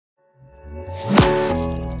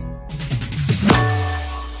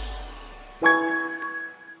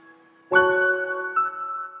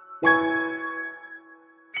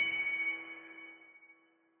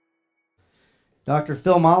Dr.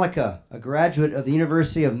 Phil Mollica, a graduate of the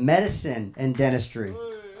University of Medicine and Dentistry. Hey,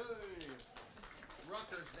 hey.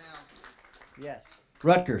 Rutgers now. Yes,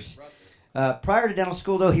 Rutgers. Prior to dental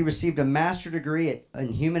school, though, he received a master's degree in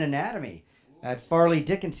human anatomy at Farley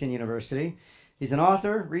Dickinson University. He's an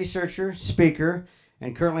author, researcher, speaker,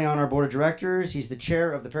 and currently on our board of directors. He's the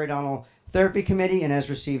chair of the Periodontal Therapy Committee and has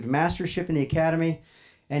received mastership in the academy.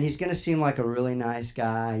 And he's going to seem like a really nice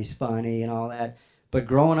guy. He's funny and all that. But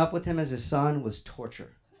growing up with him as his son was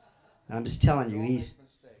torture. And I'm just telling you,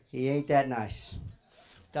 he ain't that nice.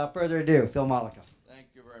 Without further ado, Phil Mollica. Thank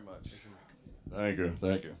you very much. Thank you.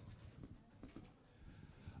 Thank you.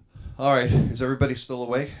 All right. Is everybody still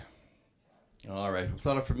awake? All right. A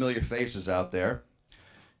lot of familiar faces out there.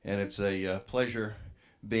 And it's a pleasure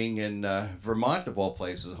being in Vermont, of all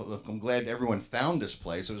places. I'm glad everyone found this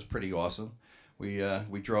place. It was pretty awesome.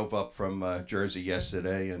 We drove up from Jersey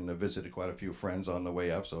yesterday and visited quite a few friends on the way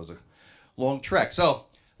up, so it was a long trek. So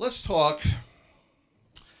let's talk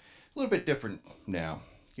a little bit different now.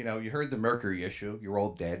 You know, you heard the mercury issue. You're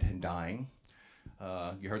all dead and dying.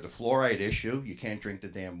 You heard the fluoride issue. You can't drink the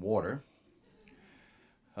damn water.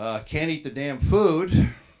 Can't eat the damn food,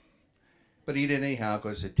 but eat it anyhow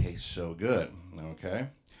because it tastes so good, okay?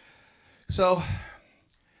 So,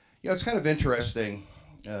 you know, it's kind of interesting.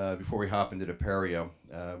 Before we hop into the perio,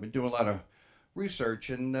 I've been doing a lot of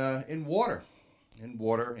research in water,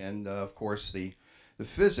 and of course the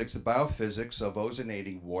physics, the biophysics of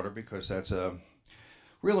ozonating water, because that's a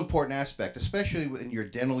real important aspect, especially in your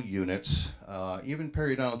dental units, even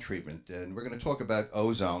periodontal treatment. And we're going to talk about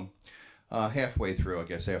ozone halfway through, I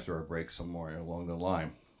guess, after our break, somewhere along the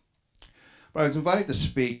line. But I was invited to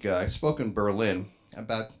speak. I spoke in Berlin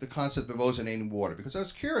about the concept of ozonating water because I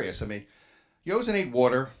was curious. I mean, you ozonate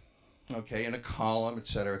water, okay, in a column, et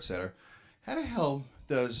cetera, et cetera. How the hell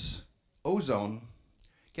does ozone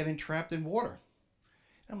get entrapped in water?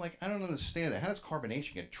 And I'm like, I don't understand that. How does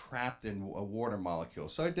carbonation get trapped in a water molecule?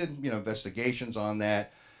 So I did, investigations on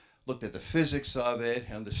that, looked at the physics of it,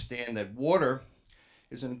 understand that water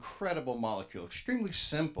is an incredible molecule, extremely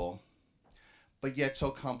simple, but yet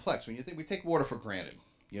so complex. When you think we take water for granted,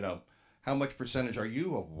 how much percentage are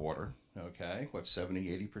you of water? Okay, what, 70,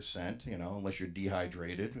 80%, unless you're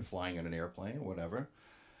dehydrated, flying in an airplane, or whatever.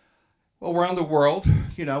 Well, around the world,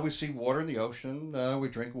 we see water in the ocean. We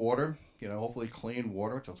drink water, hopefully clean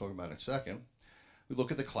water, which I'll talk about in a second. We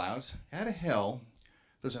look at the clouds. How the hell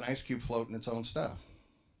does an ice cube float in its own stuff?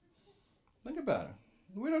 Think about it.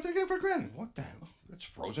 We don't take that for granted. What the hell? It's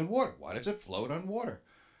frozen water. Why does it float on water?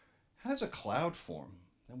 How does a cloud form?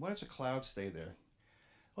 And why does a cloud stay there?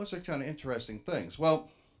 Those are kind of interesting things.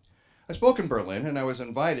 Well, I spoke in Berlin, and I was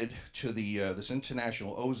invited to this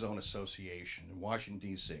International Ozone Association in Washington,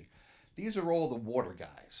 D.C. These are all the water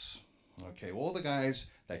guys, okay? All the guys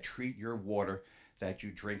that treat your water that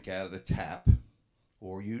you drink out of the tap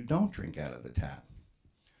or you don't drink out of the tap.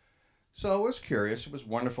 So I was curious. It was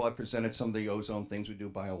wonderful. I presented some of the ozone things we do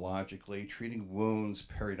biologically, treating wounds,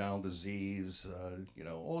 periodontal disease,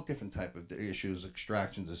 all different type of issues,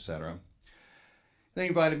 extractions, etc. They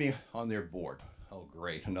invited me on their board. Oh,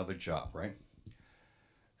 great, another job, right?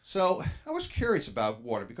 So I was curious about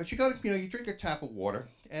water because you drink a tap of water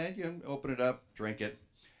and you open it up, drink it.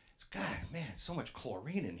 God, man, so much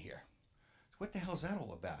chlorine in here. What the hell's that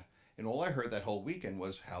all about? And all I heard that whole weekend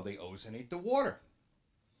was how they ozonate the water.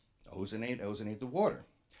 Ozonate the water.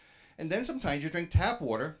 And then sometimes you drink tap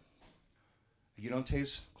water, you don't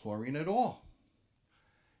taste chlorine at all.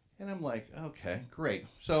 And I'm like, okay, great.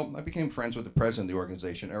 So I became friends with the president of the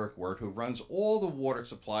organization, Eric Wirt, who runs all the water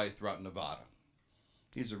supply throughout Nevada.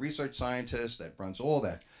 He's a research scientist that runs all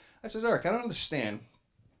that. I said, Eric, I don't understand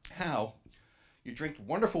how you drink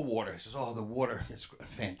wonderful water. He says, oh, the water is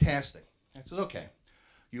fantastic. I said, okay.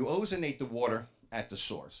 You ozonate the water at the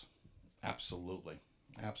source. Absolutely.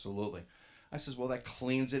 Absolutely. I says, well, that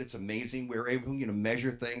cleans it. It's amazing. We're able to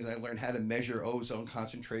measure things. I learned how to measure ozone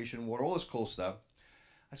concentration in water, all this cool stuff.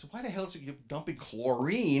 I said, why the hell is it you're dumping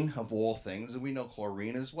chlorine, of all things? And we know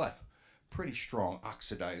chlorine is what? Pretty strong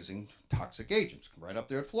oxidizing toxic agents, right up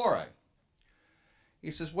there at fluoride. He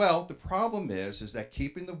says, well, the problem is that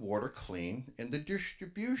keeping the water clean in the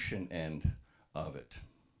distribution end of it.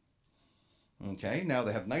 Okay, now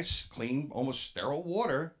they have nice, clean, almost sterile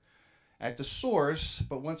water at the source,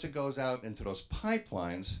 but once it goes out into those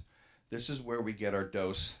pipelines, this is where we get our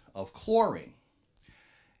dose of chlorine.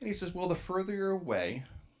 And he says, well, the further you're away,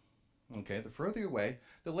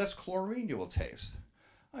 the less chlorine you will taste.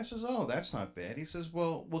 I says, oh, that's not bad. He says,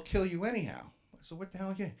 well, we'll kill you anyhow. I said, what the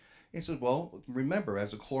hell? Yeah. He says, well, remember,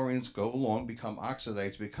 as the chlorines go along, become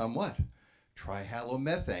oxidized, become what?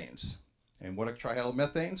 Trihalomethanes. And what are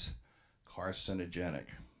trihalomethanes? carcinogenic.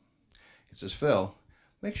 It says, Phil,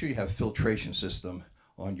 make sure you have filtration system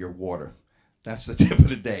on your water. That's the tip of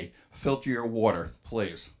the day. Filter your water,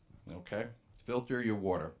 please. Okay? Filter your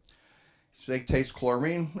water. Steak taste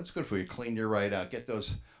chlorine, that's good for you. Clean you right out. Get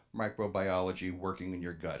those microbiology working in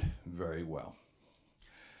your gut very well.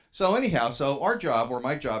 So anyhow, so our job, or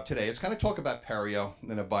my job today, is kind of talk about perio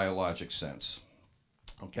in a biologic sense.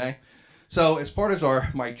 Okay? So as part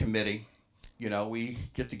of my committee, you know, we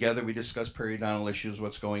get together, we discuss periodontal issues,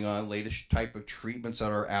 what's going on, latest type of treatments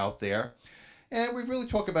that are out there. And we really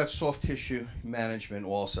talk about soft tissue management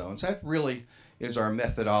also. And so that really is our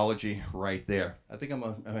methodology right there. I think I'm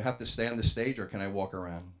gonna have to stay on the stage, or can I walk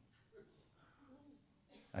around?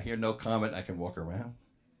 I hear no comment, I can walk around.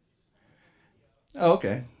 Oh,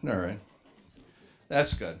 okay, all right.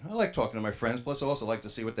 That's good. I like talking to my friends, plus I also like to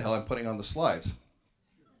see what the hell I'm putting on the slides.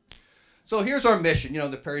 So here's our mission, you know,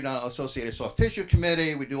 the Periodontal Associated Soft Tissue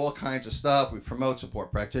Committee. We do all kinds of stuff. We promote,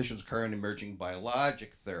 support practitioners, current emerging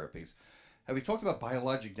biologic therapies. Have we talked about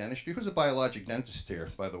biologic dentistry? Who's a biologic dentist here,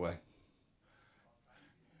 by the way?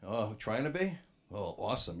 Oh, trying to be? Well,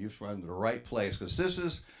 awesome. You've run to the right place,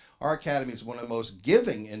 because our academy is one of the most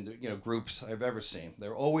giving groups I've ever seen.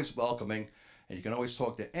 They're always welcoming, and you can always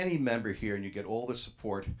talk to any member here, and you get all the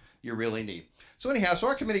support you really need. So anyhow, so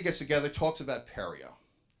our committee gets together, talks about perio.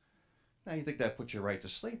 Now you think that puts you right to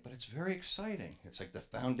sleep, but it's very exciting. It's like the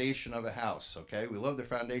foundation of a house, okay? We love the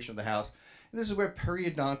foundation of the house. And this is where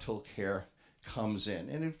periodontal care comes in.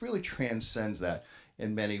 And it really transcends that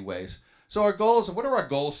in many ways. So our goals, what are our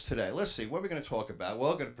goals today? Let's see, what are we going to talk about?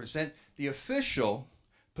 Well, we're going to present the official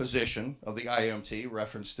position of the IAOMT,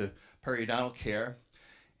 reference to periodontal care.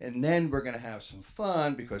 And then we're going to have some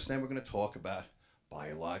fun, because then we're going to talk about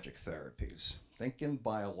biologic therapies. Thinking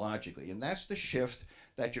biologically. And that's the shift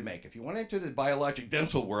that you make. If you want to enter the biologic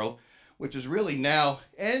dental world, which is really now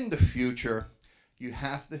and the future, you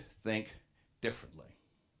have to think differently.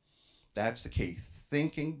 That's the key.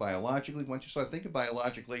 Thinking biologically. Once you start thinking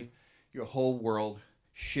biologically, your whole world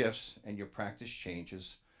shifts and your practice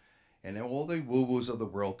changes. And then all the woo-woos of the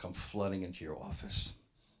world come flooding into your office.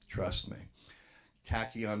 Trust me.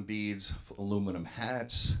 Tachyon beads, aluminum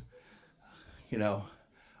hats,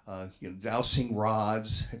 dowsing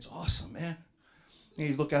rods. It's awesome, man.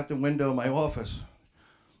 You look out the window of my office.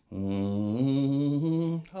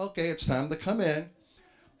 Okay, it's time to come in.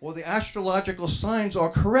 Well, the astrological signs are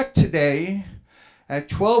correct today at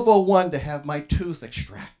 12:01 to have my tooth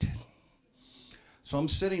extracted. So I'm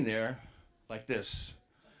sitting there like this.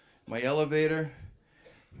 My elevator,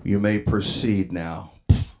 you may proceed now.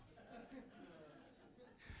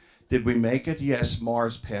 Did we make it? Yes,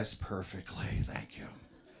 Mars passed perfectly. Thank you.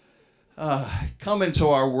 Come into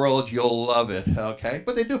our world, you'll love it, okay?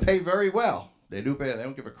 But they do pay very well. They do pay. They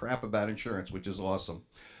don't give a crap about insurance, which is awesome.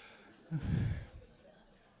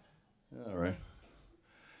 All right.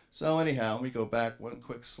 So anyhow, let me go back one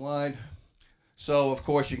quick slide. So, of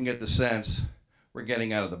course, you can get the sense we're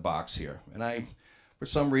getting out of the box here. And for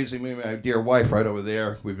some reason, me and my dear wife right over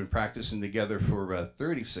there, we've been practicing together for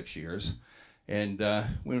 36 years. And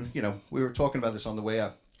we were talking about this on the way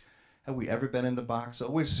up. Have we ever been in the box?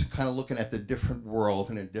 Always kind of looking at the different world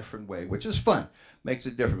in a different way, which is fun. Makes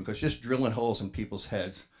it different, because just drilling holes in people's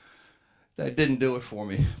heads, that didn't do it for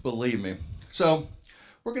me, believe me. So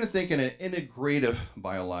we're going to think in an integrative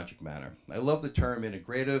biologic manner. I love the term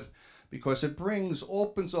integrative, because it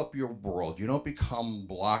opens up your world. You don't become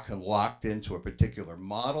blocked and locked into a particular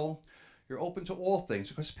model. You're open to all things,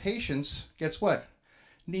 because patients, guess what?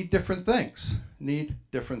 Need different things,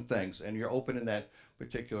 and you're open in that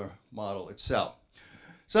particular model itself.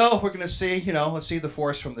 So we're going to see, let's see the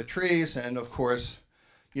forest from the trees, and of course,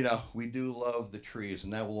 we do love the trees,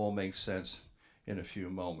 and that will all make sense in a few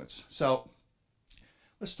moments. So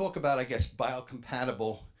let's talk about, I guess,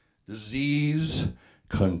 biocompatible disease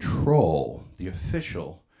control, the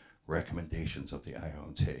official recommendations of the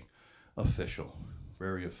IAOMT. Official,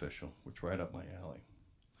 very official, which right up my alley.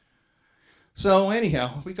 So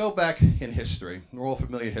anyhow, we go back in history. We're all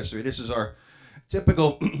familiar with history. This is our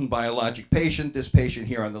typical biologic patient. This patient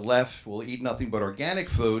here on the left will eat nothing but organic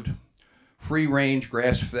food, free range,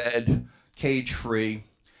 grass-fed, cage-free,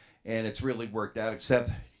 and it's really worked out, except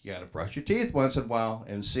you gotta brush your teeth once in a while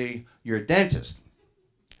and see your dentist.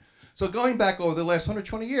 So going back over the last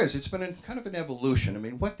 120 years, it's been kind of an evolution. I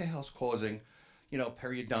mean, what the hell's causing,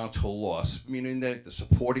 periodontal loss? Meaning that the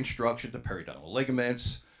supporting structure, the periodontal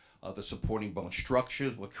ligaments, the supporting bone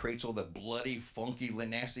structures, what creates all the bloody, funky,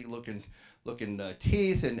 nasty looking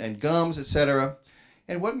teeth and gums, etc.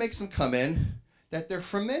 And what makes them come in? That they're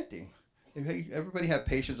fermenting. Everybody have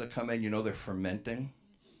patients that come in, they're fermenting.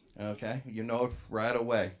 Okay, you know it right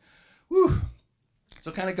away. Whew.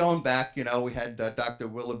 So kind of going back, you know, we had Dr.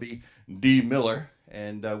 Willoughby D. Miller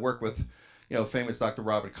and worked with, you know, famous Dr.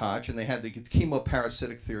 Robert Koch, and they had the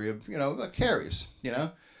chemoparasitic theory of, you know, caries, you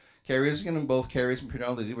know. Caries, you know, both caries and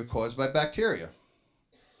periodontal disease were caused by bacteria.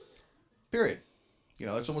 Period. You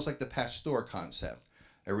know, it's almost like the Pasteur concept.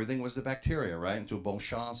 Everything was the bacteria, right? And to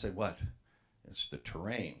Bonchamp said, what? It's the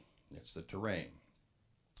terrain. It's the terrain.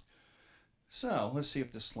 So let's see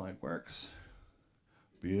if this slide works.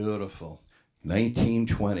 Beautiful.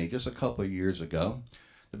 1920, just a couple of years ago.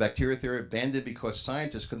 The bacteria theory abandoned because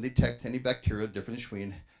scientists couldn't detect any bacterial difference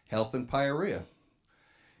between health and pyorrhea.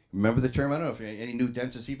 Remember the term? I don't know if any new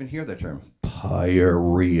dentists even hear that term.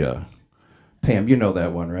 Pyorrhea. Pam, you know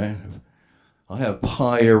that one, right? I'll have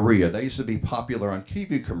pyorrhea. That used to be popular on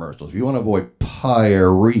TV commercials. If you want to avoid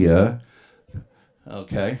pyorrhea,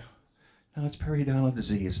 okay. Now it's periodontal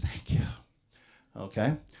disease. Thank you.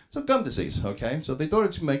 Okay. So gum disease. Okay. So they thought it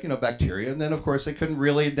was making, you know, bacteria, and then of course they couldn't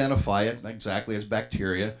really identify it exactly as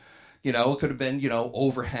bacteria. You know, it could have been, you know,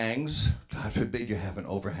 overhangs. God forbid you have an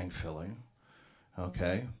overhang filling.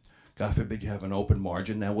 Okay. God forbid you have an open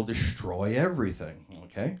margin. That will destroy everything.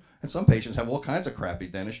 Okay. And some patients have all kinds of crappy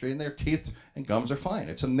dentistry, and their teeth and gums are fine.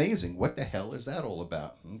 It's amazing. What the hell is that all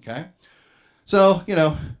about? Okay. So, you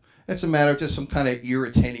know, it's a matter of just some kind of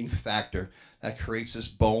irritating factor that creates this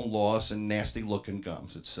bone loss and nasty looking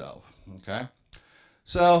gums itself. Okay.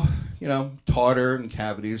 So, you know, tartar and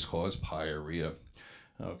cavities cause pyorrhea.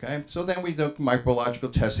 Okay. So then we did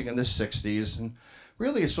microbiological testing in the 60s, and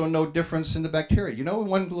really saw no difference in the bacteria. You know,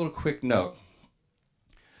 one little quick note.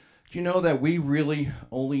 Do you know that we really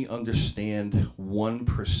only understand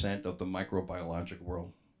 1% of the microbiologic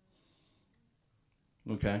world?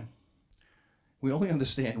 Okay. We only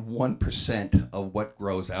understand 1% of what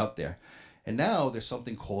grows out there. And now there's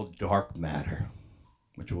something called dark matter,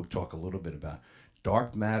 which we'll talk a little bit about.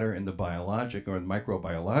 Dark matter in the biologic or in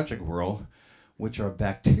microbiologic world, which are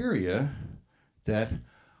bacteria that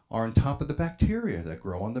are on top of the bacteria, that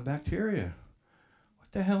grow on the bacteria.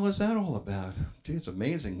 What the hell is that all about? Gee, it's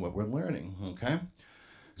amazing what we're learning, okay?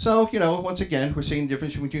 So, you know, once again, we're seeing the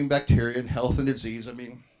difference between bacteria and health and disease. I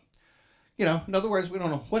mean, you know, in other words, we don't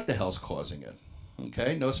know what the hell's causing it,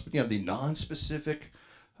 okay? No, you know, the non-specific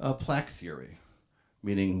plaque theory,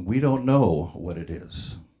 meaning we don't know what it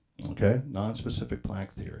is, okay? Non-specific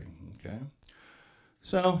plaque theory, okay?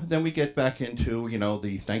 So then we get back into, you know,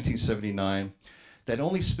 the 1979, that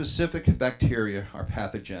only specific bacteria are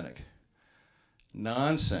pathogenic.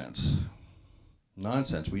 Nonsense.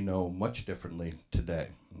 Nonsense. We know much differently today,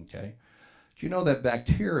 okay? Do you know that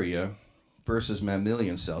bacteria versus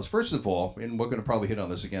mammalian cells, first of all, and we're going to probably hit on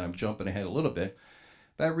this again, I'm jumping ahead a little bit,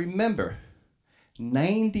 but remember,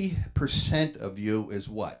 90% of you is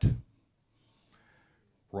what?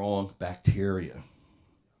 Wrong bacteria.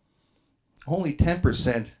 Only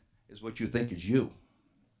 10% is what you think is you.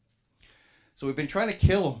 So we've been trying to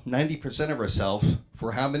kill 90% of ourselves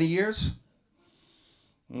for how many years?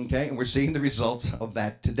 Okay, and we're seeing the results of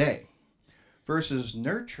that today. Versus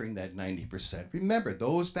nurturing that 90%. Remember,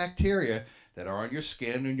 those bacteria that are on your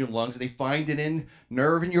skin and your lungs, they find it in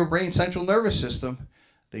nerve in your brain, central nervous system,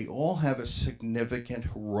 they all have a significant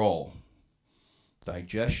role.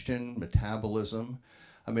 Digestion, metabolism.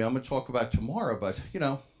 I mean, I'm going to talk about tomorrow, but, you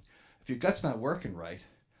know, if your gut's not working right,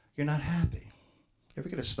 you're not happy. You ever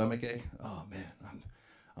get a stomach ache? Oh, man,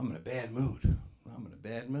 I'm in a bad mood. I'm in a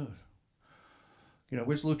bad mood. You know,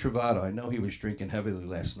 where's Lou Travato? I know he was drinking heavily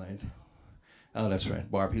last night. Oh, that's right,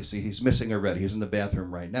 Barb. He's missing already. He's in the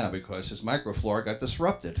bathroom right now because his microflora got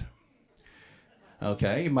disrupted.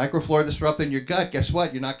 Okay, microflora disrupted in your gut. Guess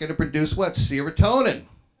what? You're not going to produce what? Serotonin.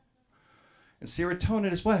 And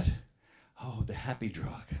serotonin is what? Oh, the happy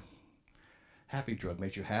drug. Happy drug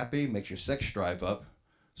makes you happy, makes your sex drive up.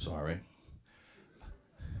 Sorry.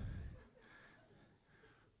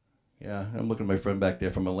 Yeah, I'm looking at my friend back there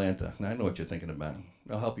from Atlanta. Now, I know what you're thinking about.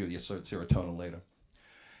 I'll help you with your serotonin later.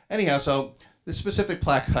 Anyhow, so the specific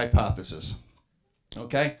plaque hypothesis.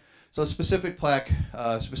 Okay? So specific plaque,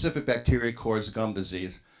 specific bacteria cause gum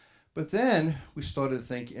disease. But then we started to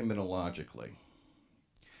think immunologically.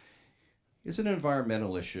 Is it an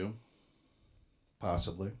environmental issue?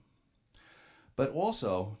 Possibly. But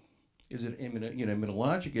also, is it an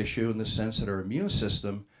immunologic issue in the sense that our immune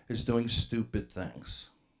system is doing stupid things?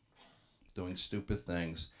 Doing stupid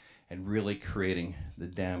things and really creating the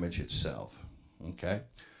damage itself. Okay?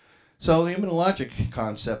 So the immunologic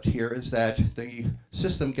concept here is that the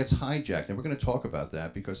system gets hijacked, and we're going to talk about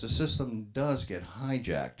that because the system does get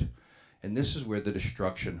hijacked, and this is where the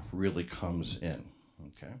destruction really comes in.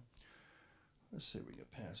 Okay? Let's see if we can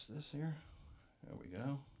get past this here. There we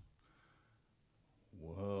go.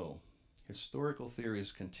 Whoa. historical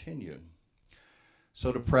theories continue.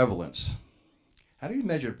 So the prevalence. How do you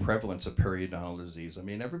measure the prevalence of periodontal disease? I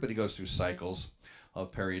mean, everybody goes through cycles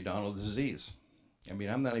of periodontal disease. I mean,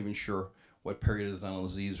 I'm not even sure what periodontal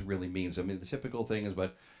disease really means. I mean, the typical thing is,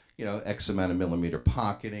 but you know, X amount of millimeter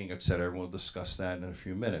pocketing, et cetera. We'll discuss that in a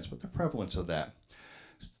few minutes, but the prevalence of that.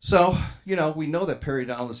 So, you know, we know that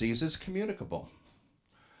periodontal disease is communicable.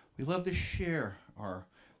 We love to share our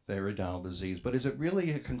periodontal disease, but is it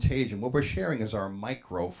really a contagion? What we're sharing is our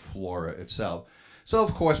microflora itself. So,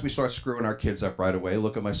 of course, we start screwing our kids up right away.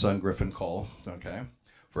 Look at my son, Griffin Cole, okay?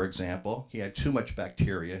 For example, he had too much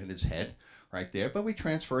bacteria in his head right there, but we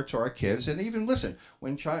transfer it to our kids. And even, listen,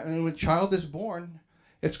 when a child is born,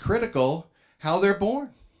 it's critical how they're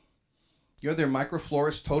born. You know, their microflora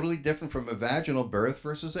is totally different from a vaginal birth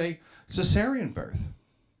versus a cesarean birth,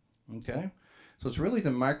 okay? So it's really the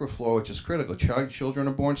microflora which is critical. Children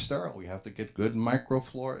are born sterile. We have to get good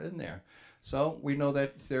microflora in there. So we know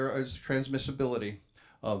that there is transmissibility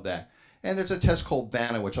of that. And there's a test called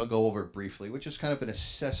BANA, which I'll go over briefly, which is kind of an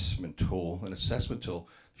assessment tool to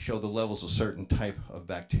show the levels of certain type of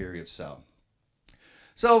bacteria itself.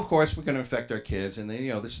 So, of course, we're going to infect our kids, and then,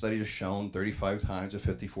 you know, this study has shown 35 times or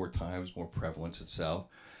 54 times more prevalence itself.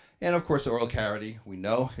 And, of course, the oral cavity, we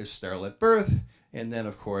know, is sterile at birth. And then,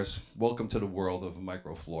 of course, welcome to the world of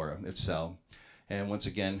microflora itself. And once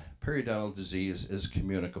again, periodontal disease is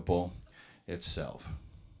communicable itself.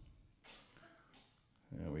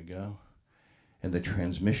 There we go. And the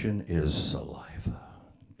transmission is saliva.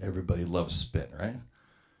 Everybody loves spit, right?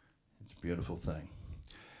 It's a beautiful thing.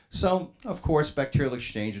 So, of course, bacterial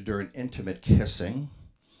exchange during intimate kissing.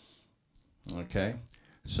 Okay?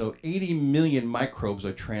 So 80 million microbes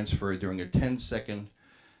are transferred during a 10-second,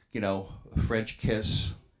 you know, French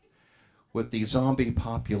kiss with the zombie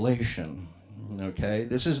population. Okay?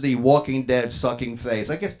 This is the Walking Dead sucking face.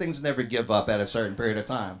 I guess things never give up at a certain period of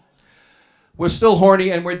time. We're still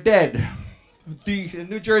horny and we're dead. In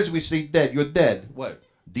New Jersey, we say dead. You're dead. What?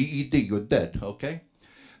 D-E-D, you're dead. Okay?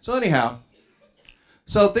 So anyhow,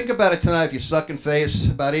 so think about it tonight. If you suck in face,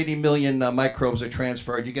 about 80 million microbes are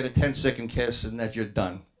transferred. You get a 10-second kiss, and that you're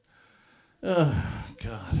done. Oh,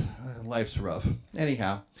 God. Life's rough.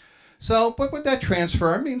 Anyhow. So, but with that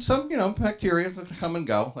transfer, I mean, some, you know, bacteria come and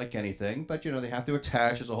go, like anything. But, you know, they have to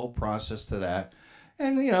attach. There's a whole process to that.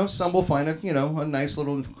 And, you know, some will find a, you know, a nice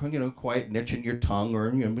little, you know, quiet niche in your tongue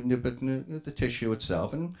or, you know, the tissue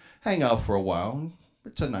itself and hang out for a while.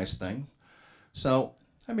 It's a nice thing. So,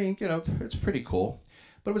 I mean, you know, it's pretty cool.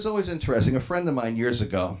 But it was always interesting. A friend of mine years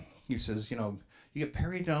ago, he says, you know, you get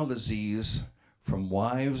periodontal disease from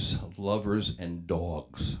wives, lovers, and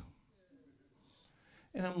dogs.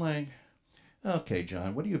 And I'm like, okay,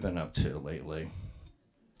 John, what have you been up to lately?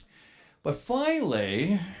 But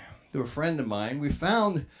finally, through a friend of mine, we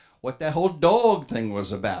found what that whole dog thing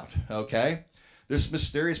was about, okay? This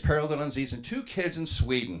mysterious periodontal disease in 2 kids in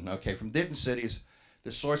Sweden, okay, from different cities,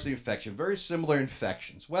 the source of the infection, very similar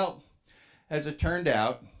infections. Well, as it turned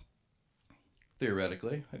out,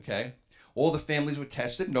 theoretically, okay, all the families were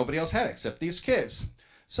tested. Nobody else had it except these kids.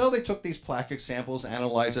 So they took these plaque samples,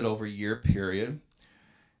 analyzed it over a year period,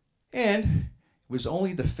 and it was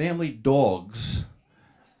only the family dogs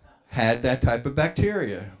had that type of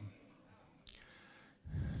bacteria.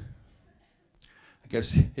 I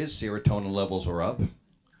guess his serotonin levels were up.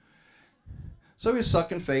 So he was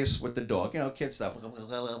sucking face with the dog. You know, kid stuff.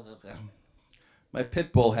 My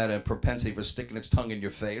pit bull had a propensity for sticking its tongue in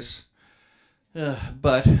your face.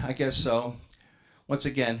 But I guess so. Once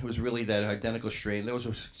again, it was really that identical strain. Those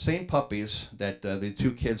were same puppies that the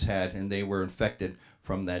 2 kids had, and they were infected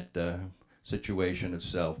from that situation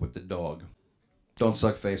itself with the dog. Don't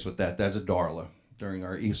suck face with that. That's a Darla during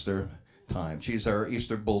our Easter time. She's our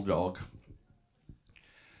Easter bulldog.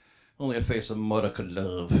 Only a face a mother could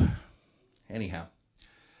love. Anyhow,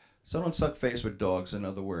 so don't suck face with dogs, in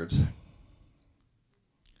other words.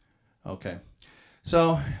 Okay,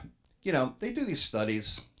 so, you know, they do these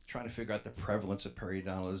studies trying to figure out the prevalence of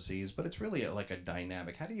periodontal disease, but it's really like a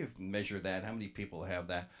dynamic. How do you measure that? How many people have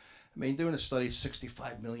that? I mean, doing a study,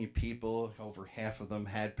 65 million people, over half of them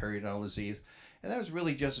had periodontal disease, and that was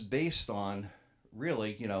really just based on,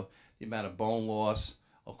 really, you know, the amount of bone loss,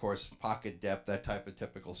 of course, pocket depth, that type of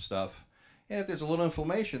typical stuff. And if there's a little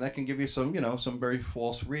inflammation, that can give you some, you know, some very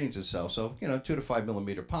false readings itself. So, you know, 2 to 5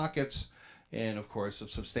 millimeter pockets. And, of course, a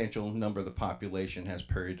substantial number of the population has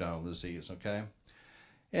periodontal disease, okay?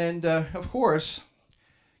 And, of course,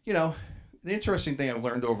 you know, the interesting thing I've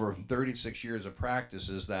learned over 36 years of practice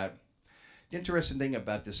is that the interesting thing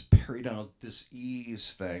about this periodontal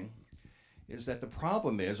disease thing is that the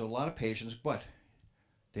problem is a lot of patients, what?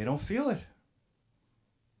 They don't feel it.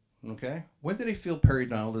 Okay? When did they feel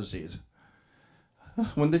periodontal disease?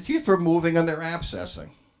 When the teeth were moving and they're abscessing.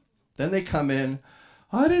 Then they come in,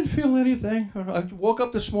 I didn't feel anything. I woke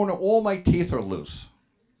up this morning, all my teeth are loose.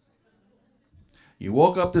 You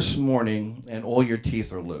woke up this morning and all your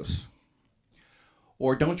teeth are loose.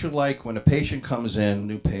 Or don't you like when a patient comes in,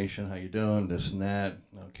 new patient, how you doing, this and that,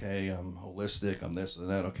 okay, I'm holistic, I'm this and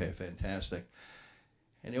that, okay, fantastic.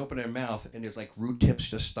 And they open their mouth and there's like root tips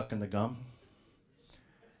just stuck in the gum.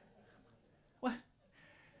 What?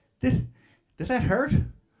 Did that hurt?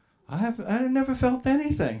 I never felt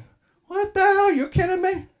anything. What the hell, you kidding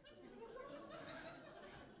me?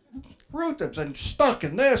 Root tips and stuck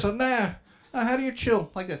in this and that. How do you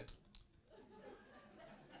chill? Like this.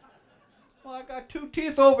 Well, I got 2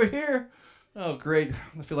 teeth over here. Oh, great.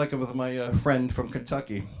 I feel like I'm with my friend from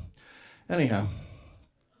Kentucky. Anyhow.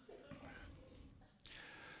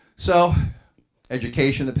 So,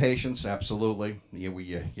 education of the patients, absolutely. You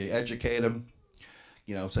educate them,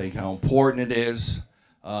 saying how important it is.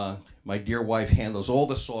 My dear wife handles all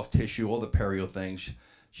the soft tissue, all the perio things.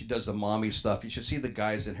 She does the mommy stuff. You should see the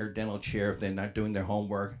guys in her dental chair if they're not doing their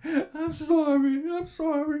homework. I'm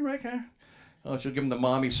sorry, right here. Oh, she'll give them the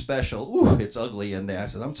mommy special. Ooh, it's ugly in there. I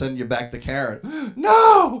said, I'm sending you back the carrot.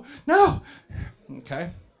 No.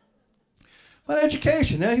 Okay. But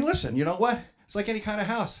education, listen, you know what? It's like any kind of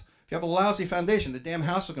house. If you have a lousy foundation, the damn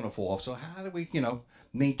house is going to fall off. So how do we,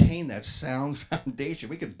 maintain that sound foundation?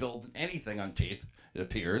 We could build anything on teeth, it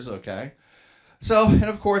appears, okay? So, and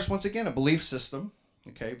of course, once again, a belief system,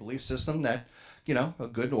 okay? Belief system that, a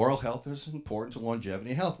good oral health is important to longevity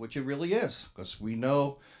and health, which it really is. Because we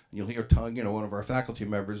know, and you'll hear one of our faculty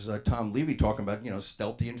members, Tom Levy, talking about,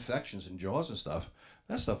 stealthy infections in jaws and stuff.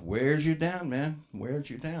 That stuff wears you down, man. Wears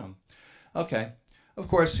you down. Okay. Of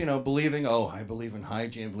course, believing, I believe in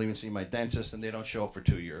hygiene, believe in seeing my dentist, and they don't show up for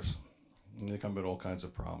 2 years. And they come with all kinds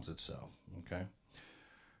of problems itself, okay?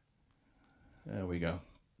 There we go.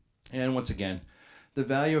 And once again, the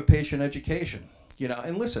value of patient education.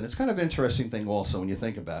 And listen, it's kind of an interesting thing also when you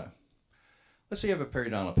think about it. Let's say you have a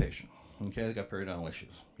periodontal patient, okay? They got periodontal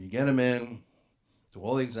issues. You get them in, do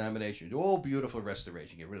all the examination, do all beautiful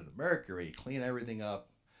restoration, get rid of the mercury, clean everything up,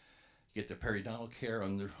 get the periodontal care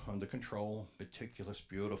under control, meticulous,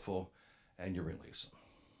 beautiful, and you release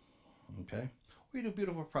them, okay? We do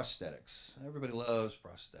beautiful prosthetics. Everybody loves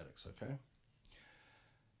prosthetics, okay?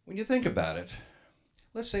 When you think about it,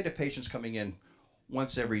 let's say the patient's coming in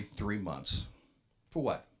once every 3 months. For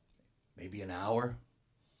what? Maybe an hour?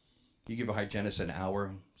 You give a hygienist an hour,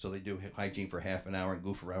 so they do hygiene for half an hour and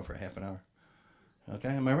goof around for half an hour. Okay,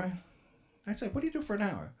 am I right? I'd say, what do you do for an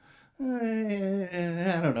hour?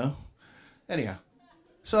 I don't know. Anyhow,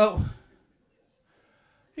 so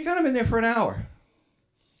you got them in there for an hour.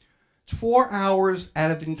 It's 4 hours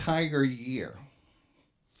out of the entire year.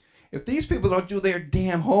 If these people don't do their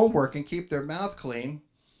damn homework and keep their mouth clean,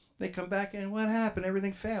 they come back in, what happened?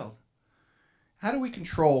 Everything failed. How do we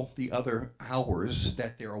control the other hours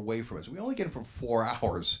that they're away from us? We only get them for 4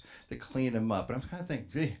 hours to clean them up. And I'm kind of thinking,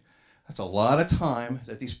 gee, that's a lot of time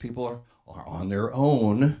that these people are on their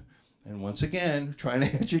own. And once again, trying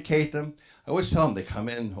to educate them. I always tell them, they come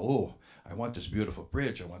in, I want this beautiful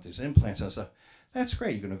bridge, I want these implants and stuff. That's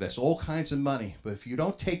great, you can invest all kinds of money, but if you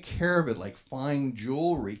don't take care of it like fine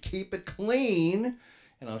jewelry, keep it clean,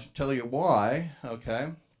 and I'll tell you why, okay,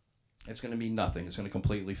 it's going to be nothing. It's going to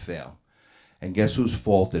completely fail. And guess whose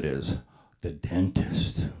fault it is? The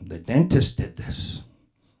dentist. The dentist did this,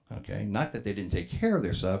 okay? Not that they didn't take care of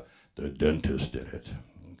their stuff, the dentist did it,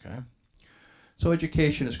 okay? So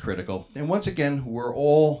education is critical. And once again, we're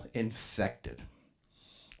all infected.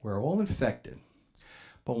 We're all infected.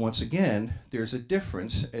 But once again, there's a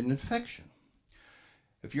difference in infection.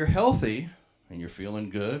 If you're healthy and you're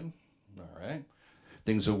feeling good, all right,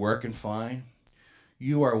 things are working fine,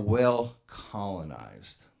 you are well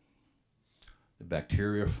colonized. The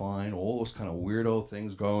bacteria are fine, all those kind of weirdo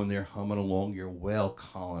things going there, humming along, you're well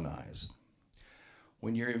colonized.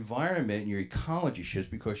 When your environment and your ecology shifts,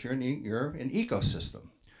 because you're an ecosystem.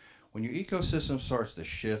 When your ecosystem starts to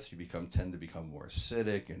shift, you tend to become more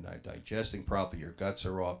acidic and not digesting properly, your guts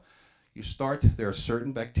are off. There are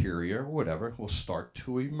certain bacteria or whatever will start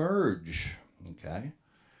to emerge, okay?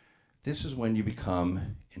 This is when you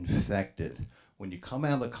become infected. When you come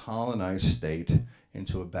out of the colonized state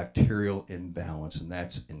into a bacterial imbalance, and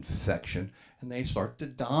that's infection, and they start to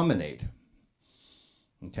dominate,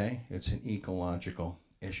 okay? It's an ecological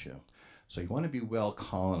issue. So you want to be well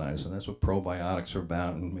colonized, and that's what probiotics are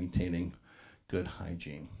about, and maintaining good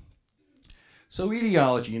hygiene. So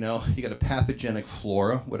etiology, you got a pathogenic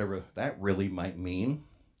flora, whatever that really might mean.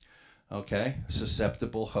 Okay,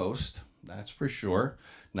 susceptible host, that's for sure.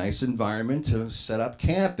 nice environment to set up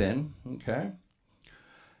camp in, okay?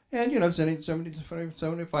 And,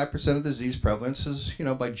 75% of disease prevalence is,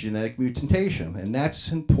 by genetic mutation, and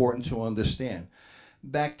that's important to understand.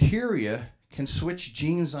 Bacteria can switch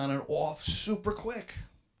genes on and off super quick.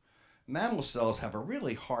 Mammal cells have a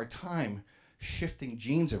really hard time shifting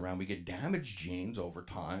genes around. We get damaged genes over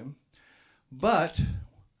time. But,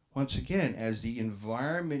 once again, as the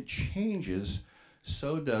environment changes,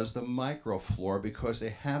 so does the microflora because they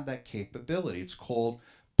have that capability. It's called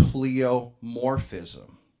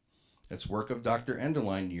pleomorphism. That's work of Dr.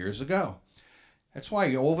 Enderlein years ago. That's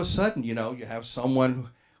why all of a sudden, you have someone,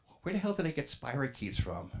 where the hell did they get spirochetes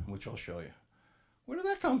from? Which I'll show you. Where did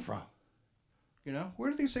that come from? Where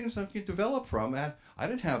did these things get developed from? I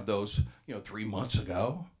didn't have those, 3 months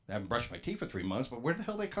ago. I haven't brushed my teeth for 3 months, but where the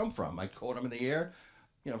hell did they come from? I caught them in the air,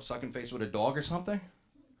 sucking face with a dog or something?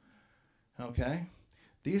 Okay?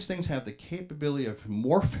 These things have the capability of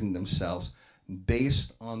morphing themselves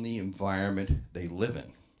based on the environment they live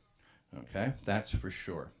in. Okay? That's for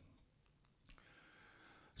sure.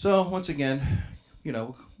 So, once again,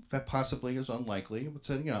 that possibly is unlikely. It's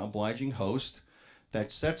an obliging host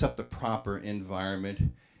that sets up the proper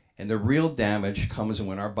environment, and the real damage comes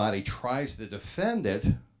when our body tries to defend it,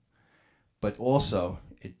 but also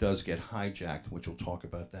it does get hijacked, which we'll talk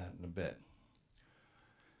about that in a bit.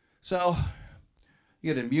 So,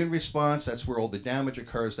 you get an immune response, that's where all the damage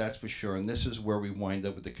occurs, that's for sure, and this is where we wind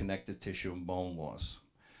up with the connective tissue and bone loss.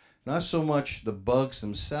 Not so much the bugs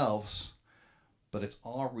themselves, but it's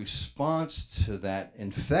our response to that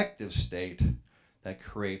infective state that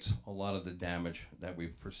creates a lot of the damage that we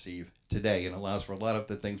perceive today and allows for a lot of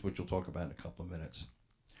the things which we'll talk about in a couple of minutes.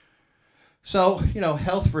 So,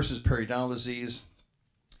 health versus periodontal disease.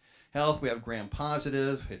 Health, we have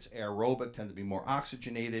gram-positive, it's aerobic, tend to be more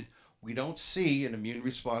oxygenated. We don't see an immune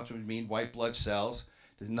response, which means white blood cells.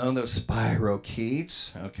 There's none of those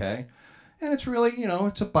spirochetes, okay? And it's really,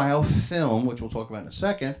 it's a biofilm, which we'll talk about in a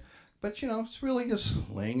second. But, it's really just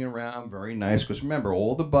laying around, very nice. Because remember,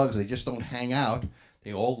 all the bugs, they just don't hang out.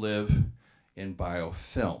 They all live in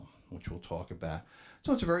biofilm, which we'll talk about.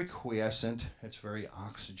 So it's very quiescent. It's very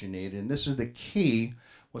oxygenated. And this is the key,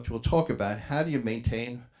 which we'll talk about. How do you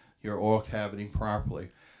maintain your oral cavity properly?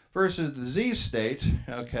 Versus the disease state,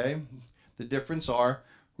 okay, the difference are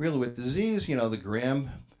really with disease, the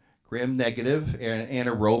gram-negative and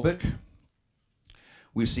anaerobic.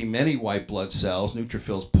 We see many white blood cells,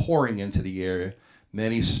 neutrophils pouring into the area,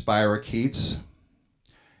 many spirochetes,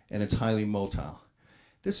 and it's highly motile.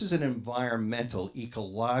 This is an environmental,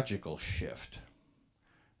 ecological shift.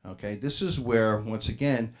 Okay, this is where, once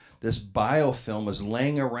again, this biofilm is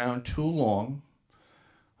laying around too long.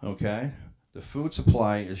 Okay, the food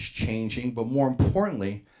supply is changing, but more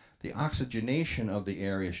importantly, the oxygenation of the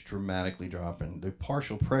area is dramatically dropping. The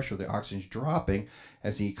partial pressure of the oxygen is dropping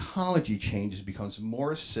as the ecology changes, becomes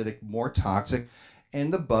more acidic, more toxic,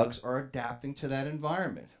 and the bugs are adapting to that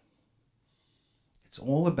environment. It's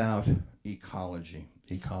all about ecology,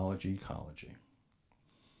 ecology, ecology.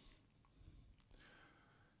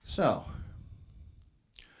 So,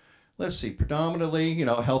 let's see, predominantly,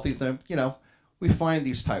 healthy thing, we find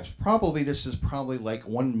these types. This is probably like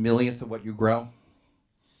 1/1,000,000th of what you grow.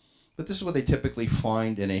 But this is what they typically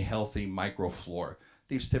find in a healthy microflora,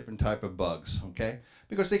 these different type of bugs, okay?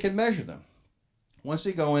 Because they can measure them. Once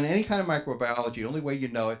they go in any kind of microbiology, the only way you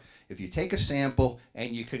know it, if you take a sample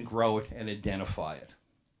and you can grow it and identify it.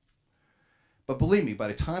 But believe me, by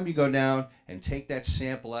the time you go down and take that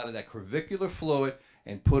sample out of that crevicular fluid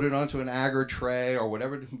and put it onto an agar tray or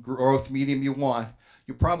whatever growth medium you want,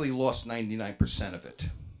 you probably lost 99% of it.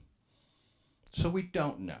 So we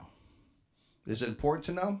don't know. Is it important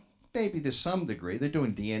to know? Maybe to some degree. They're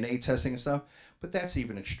doing DNA testing and stuff, but that's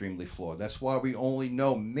even extremely flawed. That's why we only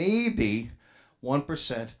know maybe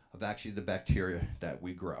 1% of actually the bacteria that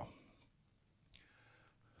we grow.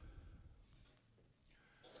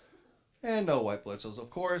 And no white blood cells, of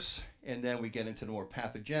course. And then we get into the more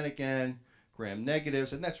pathogenic end,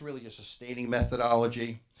 gram-negatives, and that's really just a staining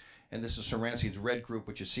methodology. And this is Soranski's red group,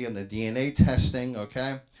 which you see on the DNA testing,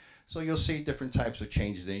 okay? So you'll see different types of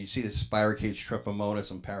changes there. You see the spirochetes, trichomonas,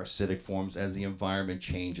 and parasitic forms as the environment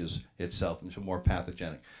changes itself into more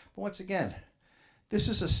pathogenic. But once again, this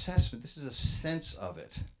is assessment. This is a sense of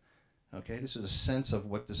it. Okay, this is a sense of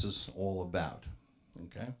what this is all about.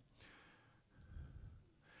 Okay?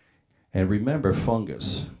 And remember,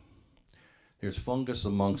 fungus. There's fungus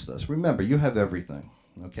amongst us. Remember, you have everything.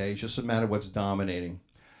 Okay? It's just a matter of what's dominating.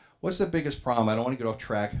 What's the biggest problem? I don't want to get off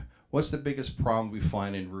track. What's the biggest problem we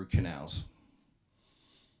find in root canals?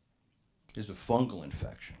 Is a fungal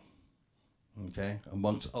infection, okay,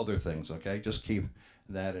 amongst other things, okay? Just keep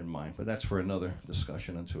that in mind. But that's for another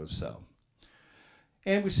discussion unto itself.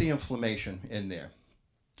 And we see inflammation in there.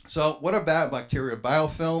 So what about bacterial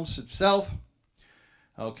biofilms itself?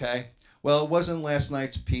 Okay. Well, it wasn't last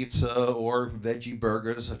night's pizza or veggie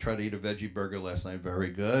burgers. I tried to eat a veggie burger last night. Very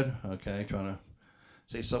good. Okay. Trying to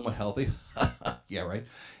say somewhat healthy. Yeah, right.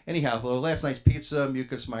 Anyhow, last night's pizza,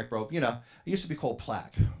 mucus microbe, it used to be called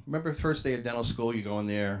plaque. Remember the first day of dental school, you go in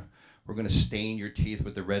there, we're going to stain your teeth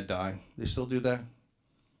with the red dye. They still do that?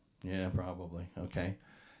 Yeah, probably. Okay.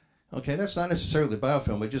 Okay, that's not necessarily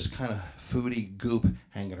biofilm, but just kind of foody goop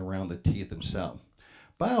hanging around the teeth themselves.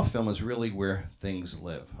 Biofilm is really where things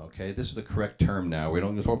live, okay? This is the correct term now. We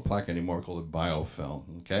don't call it plaque anymore, we call it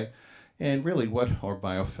biofilm, okay? And really, what are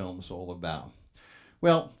biofilms all about?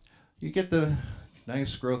 Well, you get the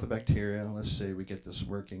nice growth of bacteria. Let's see, we get this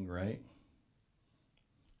working right.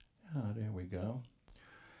 Oh, there we go.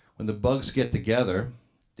 When the bugs get together,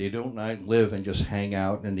 they don't live and just hang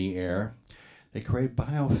out in the air. They create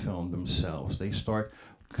biofilm themselves. They start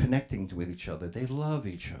connecting with each other. They love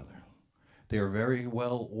each other. They are very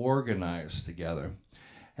well organized together.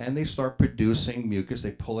 And they start producing mucus.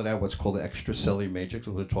 They pull it out, what's called the extracellular matrix,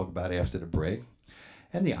 which we'll talk about after the break.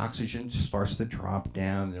 And the oxygen starts to drop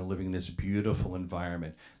down. They're living in this beautiful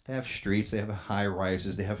environment. They have streets, they have high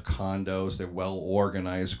rises, they have condos, they're well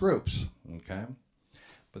organized groups, okay?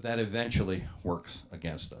 But that eventually works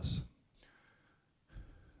against us.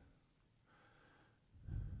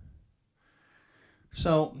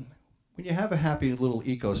 So when you have a happy little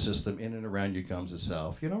ecosystem in and around your gums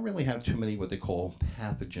itself, you don't really have too many what they call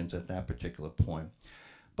pathogens at that particular point.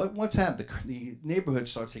 But what's happened? The neighborhood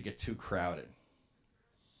starts to get too crowded.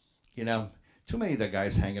 Too many of the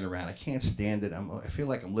guys hanging around. I can't stand it. I feel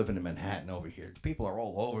like I'm living in Manhattan over here. The people are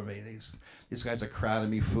all over me. These guys are crowding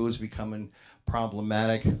me. Food's becoming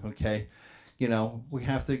problematic, okay? We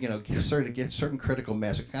have to, get certain critical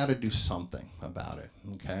mass. We've got to do something about it,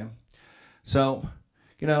 okay? So,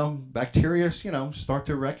 bacteria, start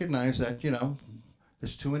to recognize that,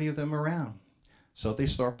 there's too many of them around. So they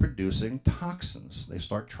start producing toxins. They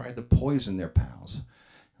start trying to poison their pals.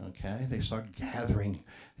 Okay, they start gathering,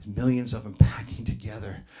 millions of them packing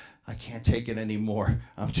together. I can't take it anymore.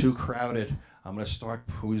 I'm too crowded. I'm going to start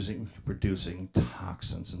producing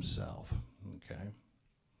toxins themselves. Okay,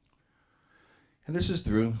 and this is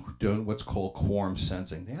through doing what's called quorum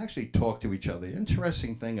sensing. They actually talk to each other. The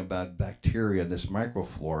interesting thing about bacteria, this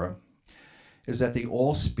microflora, is that they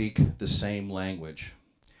all speak the same language,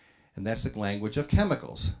 and that's the language of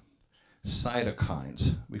chemicals.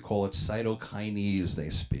 Cytokines. We call it cytokinese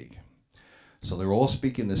they speak. So they're all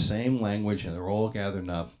speaking the same language and they're all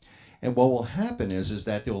gathering up. And what will happen is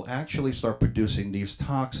that they will actually start producing these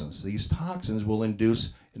toxins. These toxins will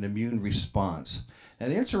induce an immune response.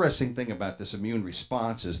 And the interesting thing about this immune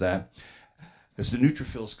response is that as the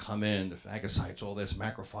neutrophils come in, the phagocytes, all this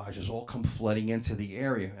macrophages all come flooding into the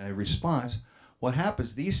area in response, what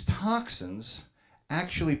happens, these toxins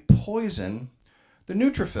actually poison the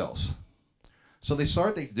neutrophils. So they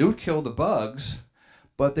do kill the bugs,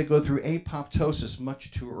 but they go through apoptosis much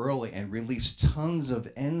too early and release tons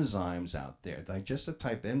of enzymes out there, digestive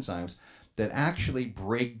type enzymes, that actually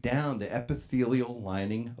break down the epithelial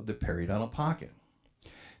lining of the periodontal pocket.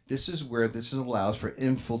 This is where this allows for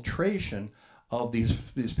infiltration of these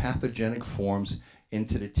pathogenic forms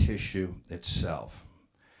into the tissue itself.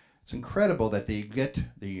 It's incredible that they get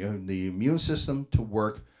the immune system to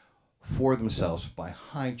work for themselves by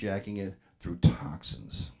hijacking it through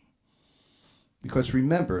toxins. Because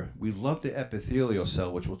remember, we love the epithelial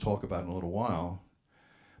cell, which we'll talk about in a little while,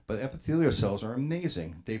 but epithelial cells are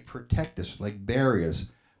amazing. They protect us like barriers.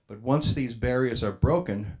 But once these barriers are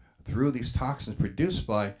broken through these toxins produced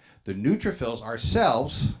by the neutrophils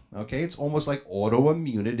ourselves, okay, it's almost like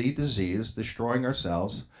autoimmunity disease, destroying our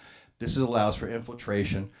cells. This allows for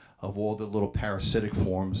infiltration of all the little parasitic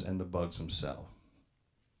forms and the bugs themselves.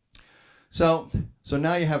 So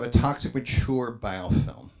now you have a toxic mature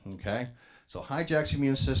biofilm, okay? So hijacks the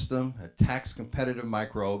immune system, attacks competitive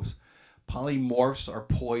microbes. Polymorphs are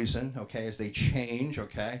poison, okay, as they change,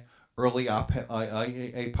 okay? Early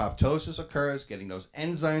apoptosis occurs, getting those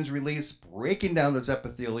enzymes released, breaking down those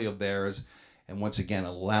epithelial barriers, and once again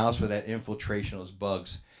allows for that infiltration of those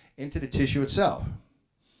bugs into the tissue itself.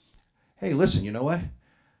 Hey, listen, you know what?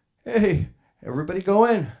 Hey, everybody go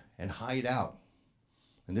in and hide out.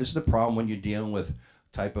 And this is the problem when you're dealing with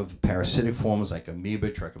type of parasitic forms like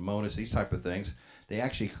amoeba, trichomonas, these type of things. They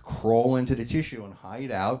actually crawl into the tissue and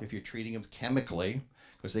hide out if you're treating them chemically,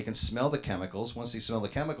 because they can smell the chemicals. Once they smell the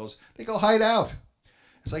chemicals, they go hide out.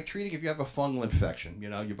 It's like treating if you have a fungal infection.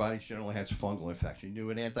 Your body generally has fungal infection. You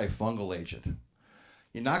do an antifungal agent.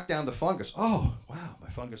 You knock down the fungus. Oh, wow, my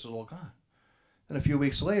fungus is all gone. Then a few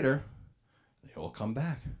weeks later, they all come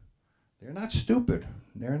back. They're not stupid.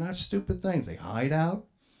 They're not stupid things. They hide out.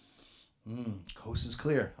 Coast is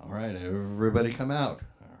clear. All right, everybody come out.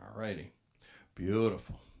 All righty.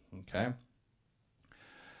 Beautiful. Okay.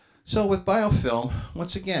 So with biofilm,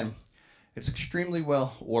 once again, it's extremely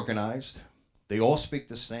well organized. They all speak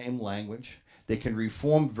the same language. They can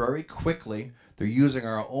reform very quickly. They're using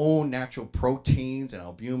our own natural proteins and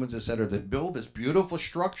albumins, etc., to build this beautiful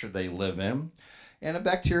structure they live in. And a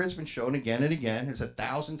bacteria has been shown again and again is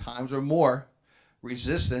 1,000 times or more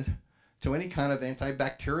resistant to any kind of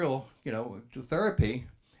antibacterial, therapy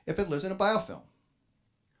if it lives in a biofilm.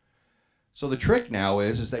 So the trick now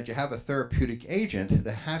is that you have a therapeutic agent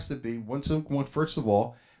that has to be, first of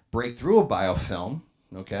all, break through a biofilm,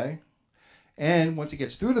 okay? And once it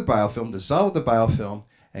gets through the biofilm, dissolve the biofilm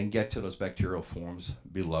and get to those bacterial forms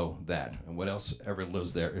below that and what else ever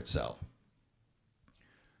lives there itself.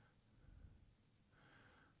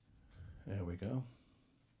 There we go.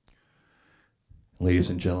 Ladies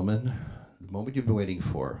and gentlemen, the moment you've been waiting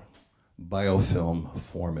for, biofilm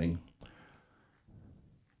forming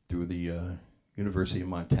through the University of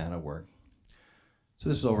Montana work. So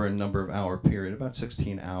this is over a number of hour period, about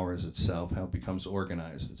 16 hours itself, how it becomes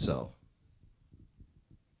organized itself.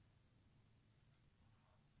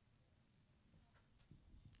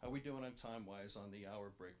 How are we doing on time-wise on the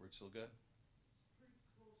hour break? We're still good? Pretty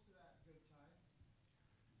close to that good time.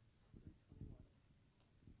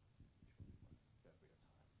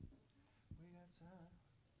 We got time.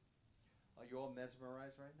 Are you all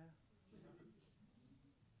mesmerized right now? This is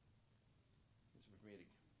for me to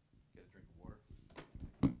get a drink of water.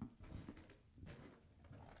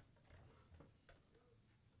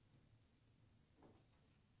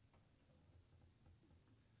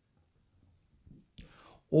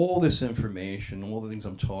 All this information, all the things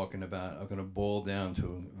I'm talking about are going to boil down to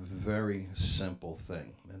a very simple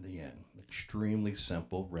thing in the end. Extremely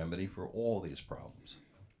simple remedy for all these problems.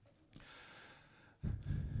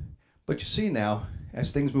 But you see now,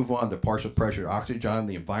 as things move on, the partial pressure, oxygen,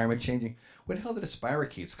 the environment changing, where the hell did the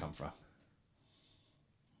spirochetes come from?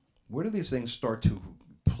 Where do these things start to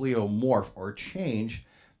pleomorph or change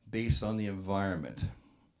based on the environment?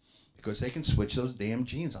 Because they can switch those damn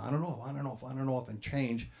genes on and off, on and off, on and off, and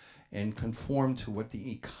change and conform to what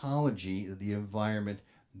the ecology of the environment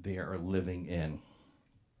they are living in.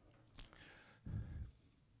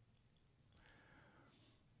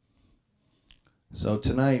 So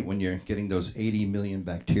tonight, when you're getting those 80 million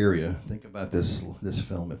bacteria, think about this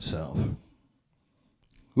film itself.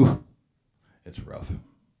 Ooh, it's rough.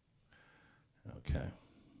 Okay.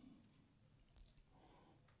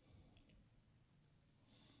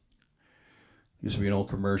 Used to be an old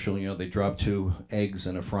commercial, they drop 2 eggs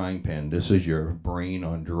in a frying pan. This is your brain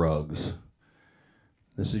on drugs.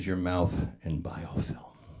 This is your mouth in biofilm.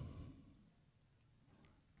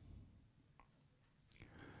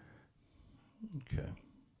 Okay.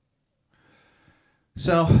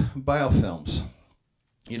 So, biofilms.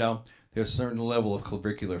 There's a certain level of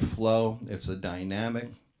clavicular flow. It's a dynamic.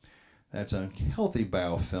 That's a healthy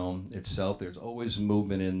biofilm itself. There's always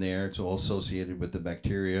movement in there. It's all associated with the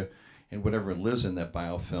bacteria and whatever lives in that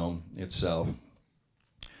biofilm itself.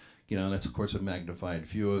 That's of course a magnified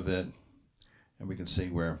view of it. And we can see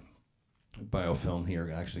where the biofilm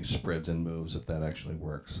here actually spreads and moves, if that actually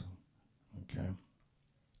works. Okay.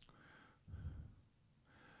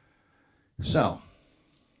 So,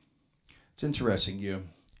 it's interesting. You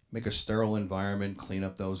make a sterile environment, clean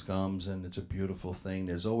up those gums, and it's a beautiful thing.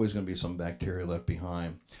 There's always going to be some bacteria left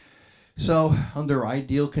behind. So, under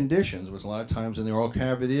ideal conditions, which a lot of times in the oral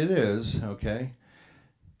cavity it is, okay,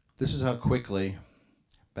 this is how quickly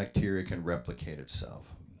bacteria can replicate itself.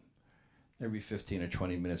 Every 15 or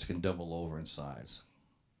 20 minutes can double over in size.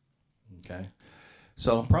 Okay?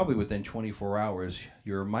 So, probably within 24 hours,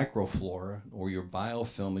 your microflora or your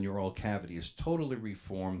biofilm in your oral cavity is totally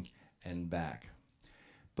reformed and back.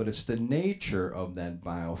 But it's the nature of that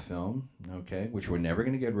biofilm, okay, which we're never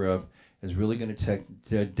going to get rid of, is really going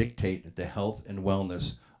to dictate the health and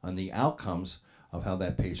wellness on the outcomes of how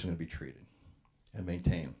that patient is going to be treated and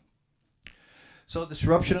maintained. So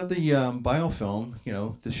disruption of the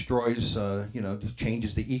biofilm, destroys,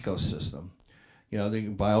 changes the ecosystem. The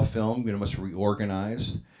biofilm, must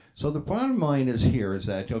reorganize. So the bottom line is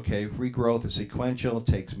that, okay, regrowth is sequential,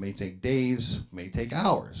 may take days, may take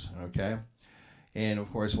hours, okay? And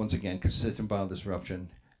of course, once again, consistent biodisruption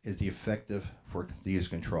is the effective for disease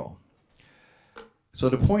control. So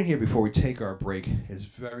the point here before we take our break is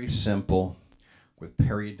very simple with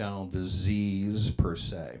periodontal disease per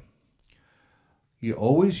se. you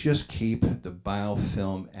always just keep the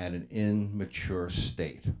biofilm at an immature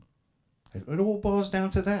state. It all boils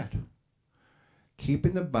down to that.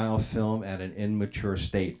 Keeping the biofilm at an immature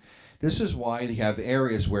state. This is why you have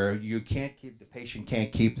areas where the patient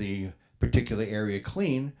can't keep the particular area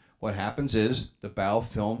clean. What happens is the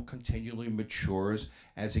biofilm continually matures.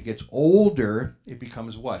 As it gets older, it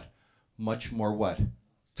becomes what? Much more what?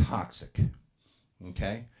 Toxic.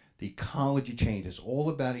 Okay? The ecology changes.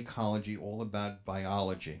 All about ecology, all about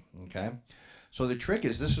biology. Okay? So the trick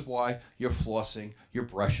is, this is why you're flossing, you're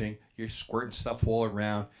brushing, you're squirting stuff all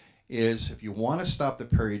around, is if you want to stop the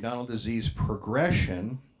periodontal disease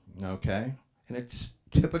progression, okay, and it's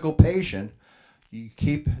typical patient, you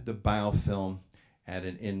keep the biofilm at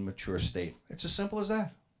an immature state. It's as simple as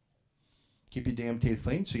that. Keep your damn teeth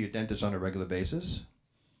clean, see your dentist on a regular basis.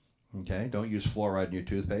 Okay, don't use fluoride in your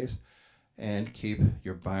toothpaste. And keep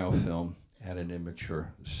your biofilm at an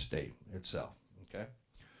immature state itself. Okay?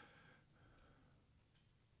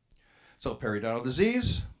 So periodontal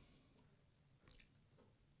disease,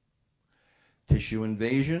 tissue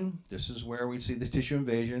invasion. This is where we see the tissue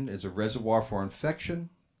invasion. It's a reservoir for infection.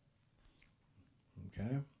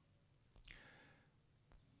 Okay?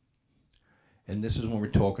 And this is when we're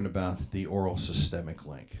talking about the oral systemic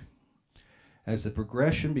link. As the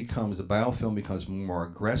progression becomes, the biofilm becomes more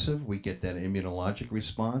aggressive, we get that immunologic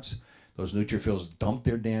response. Those neutrophils dump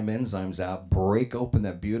their damn enzymes out, break open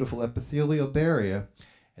that beautiful epithelial barrier,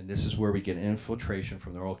 and this is where we get infiltration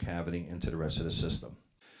from the oral cavity into the rest of the system.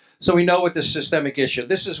 So we know with this systemic issue,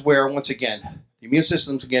 this is where, once again, the immune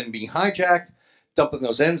system's again being hijacked, dumping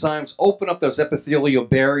those enzymes, open up those epithelial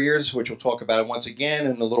barriers, which we'll talk about once again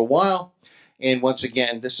in a little while. And once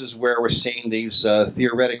again, this is where we're seeing these,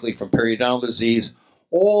 theoretically, from periodontal disease,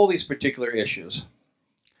 all these particular issues.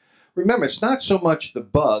 Remember, it's not so much the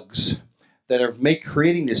bugs that are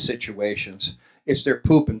creating these situations, it's their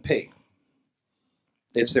poop and pee.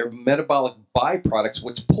 It's their metabolic byproducts,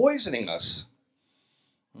 what's poisoning us.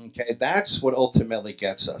 Okay, that's what ultimately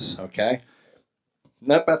gets us, okay?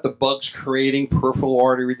 Not about the bugs creating peripheral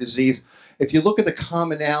artery disease. If you look at the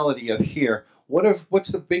commonality of here,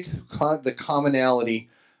 what's the commonality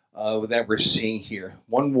that we're seeing here?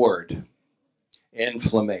 One word: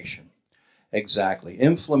 inflammation. Exactly.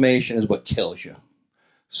 Inflammation is what kills you.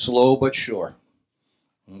 Slow but sure.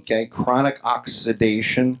 Okay? Chronic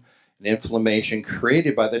oxidation and inflammation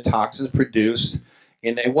created by the toxins produced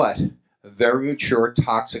in a what? A very mature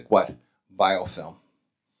toxic what? Biofilm.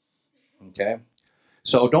 Okay?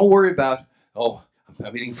 So don't worry about, oh,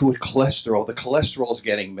 I'm eating food with cholesterol. The cholesterol is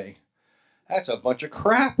getting me. That's a bunch of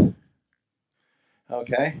crap.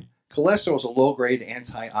 Okay? Cholesterol is a low-grade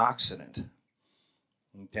antioxidant.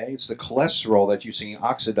 Okay? It's the cholesterol that you see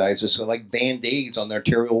oxidized. It's like Band-Aids on the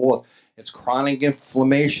arterial wall. It's chronic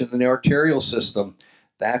inflammation in the arterial system.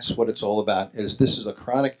 That's what it's all about. This is a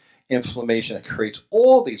chronic inflammation that creates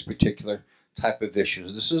all these particular type of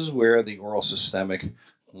issues. This is where the oral systemic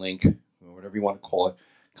link, or whatever you want to call it,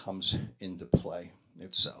 comes into play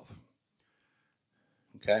itself.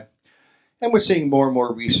 Okay? And we're seeing more and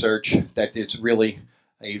more research that it's really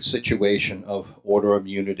a situation of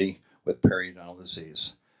autoimmunity with periodontal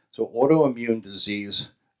disease. So autoimmune disease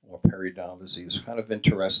or periodontal disease, kind of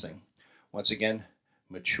interesting. Once again,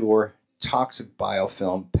 mature, toxic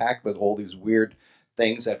biofilm packed with all these weird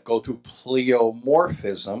things that go through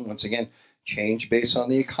pleomorphism, once again, change based on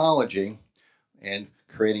the ecology, and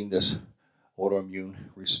creating this autoimmune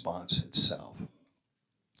response itself.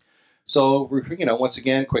 So, once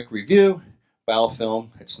again, quick review.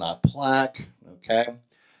 Biofilm, it's not plaque, okay?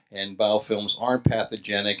 And biofilms aren't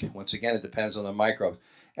pathogenic. Once again, it depends on the microbe.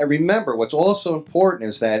 And remember, what's also important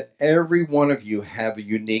is that every one of you have a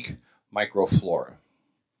unique microflora.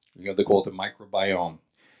 They call it the microbiome.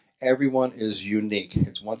 Everyone is unique.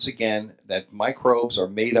 It's once again that microbes are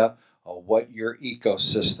made up of what your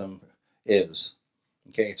ecosystem is.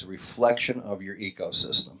 Okay, it's a reflection of your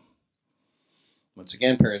ecosystem. Once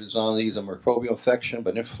again, periodontal disease is a microbial infection,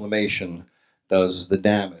 but inflammation does the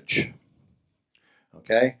damage.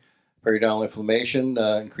 Okay, periodontal inflammation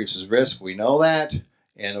increases risk. We know that,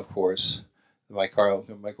 and of course, the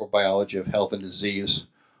microbiology of health and disease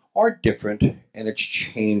are different, and it's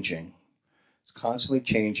changing. It's constantly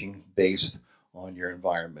changing based on your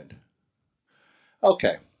environment.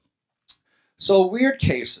 Okay, so weird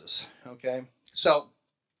cases. Okay, so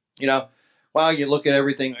wow, you look at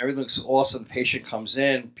everything looks awesome. Patient comes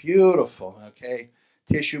in, beautiful. Okay.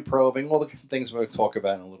 Tissue probing, all the things we're going to talk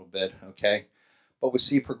about in a little bit, okay? But we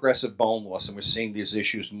see progressive bone loss, and we're seeing these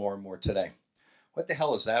issues more and more today. What the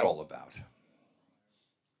hell is that all about?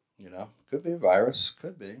 Could be a virus,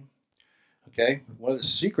 could be. Okay, one of the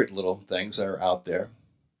secret little things that are out there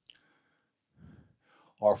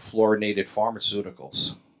are fluorinated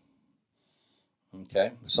pharmaceuticals.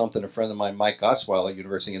 Okay, something a friend of mine, Mike Osweiler at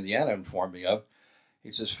University of Indiana, informed me of.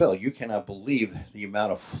 He says, Phil, you cannot believe the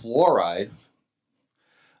amount of fluoride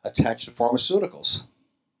attached to pharmaceuticals.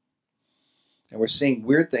 And we're seeing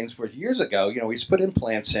weird things. For years ago, we used to put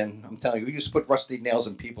implants in. I'm telling you, we used to put rusty nails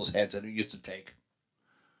in people's heads and we used to take.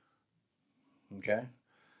 Okay?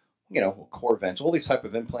 Core vents, all these type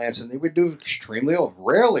of implants, and they would do extremely well.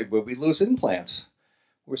 Rarely would we lose implants.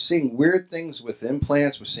 We're seeing weird things with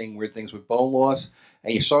implants. We're seeing weird things with bone loss.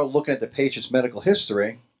 And you start looking at the patient's medical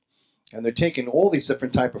history, and they're taking all these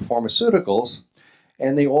different type of pharmaceuticals,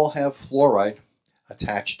 and they all have fluoride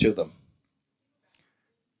attached to them.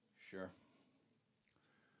 Sure.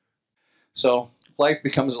 So life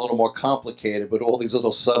becomes a little more complicated with all these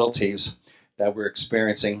little subtleties that we're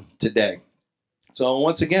experiencing today. So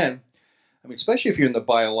once again, especially if you're in the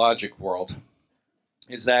biologic world,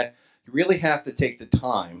 is that you really have to take the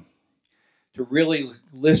time to really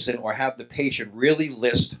listen or have the patient really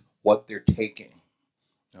list what they're taking.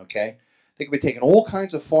 Okay? They could be taking all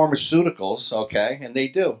kinds of pharmaceuticals, okay, and they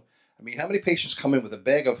do. How many patients come in with a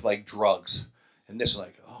bag of drugs, and this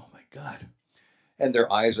oh my God, and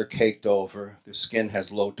their eyes are caked over, their skin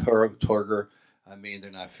has low turgor.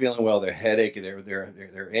 They're not feeling well, their headache,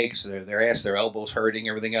 their aches, their ass, their elbows hurting,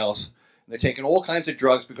 everything else. And they're taking all kinds of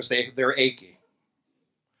drugs because they're achy.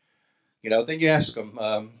 Then you ask them,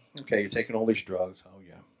 okay, you're taking all these drugs. Oh,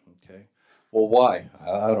 yeah, okay. Well, why?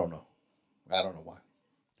 I don't know. I don't know why.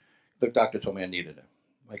 The doctor told me I needed it.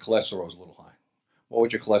 My cholesterol was a little high. What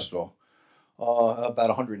was your cholesterol? About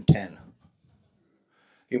 110.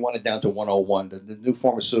 He wanted down to 101. The new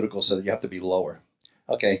pharmaceutical said you have to be lower.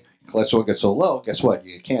 Okay, cholesterol gets so low, guess what?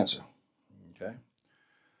 You get cancer. Okay.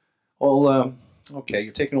 Well, okay,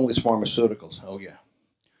 you're taking all these pharmaceuticals. Oh, yeah.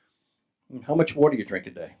 How much water do you drink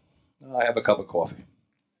a day? I have a cup of coffee.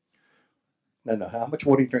 No. How much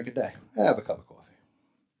water do you drink a day? I have a cup of coffee.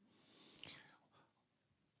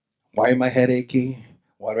 Why am I head achy?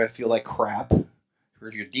 Why do I feel like crap?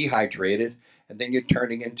 Because you're dehydrated, and then you're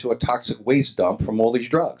turning into a toxic waste dump from all these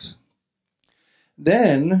drugs.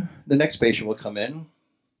 Then the next patient will come in,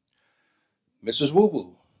 Mrs. Woo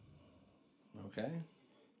Woo. Okay,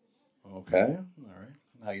 all right.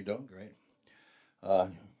 How you doing? Great.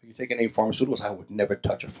 You taking any pharmaceuticals? I would never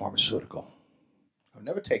touch a pharmaceutical. I would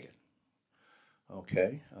never take it.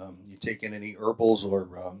 Okay. You taking any herbals or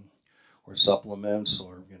supplements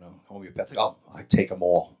or homeopathic? Oh, I take them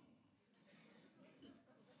all.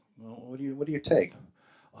 Well, what do you take?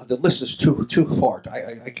 The list is too far.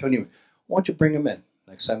 I couldn't even. Why don't you bring them in?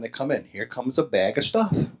 Next time they come in, here comes a bag of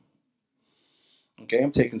stuff. Okay,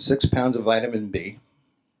 I'm taking 6 pounds of vitamin B,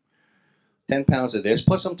 10 pounds of this,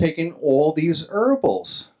 plus I'm taking all these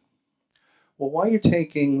herbals. Well, why are you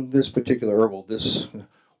taking this particular herbal?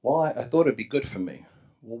 Well, I thought it'd be good for me.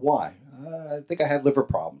 Well, why? I think I had liver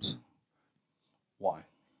problems. Why?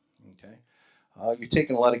 Okay. You're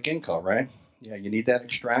taking a lot of ginkgo, right? Yeah, you need that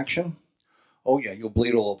extraction? Oh, yeah, you'll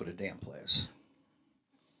bleed all over the damn place.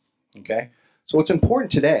 Okay? So what's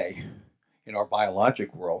important today in our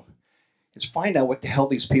biologic world is find out what the hell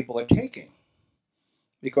these people are taking.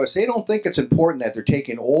 Because they don't think it's important that they're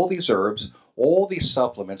taking all these herbs, all these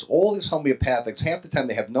supplements, all these homeopathics. Half the time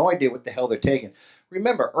they have no idea what the hell they're taking.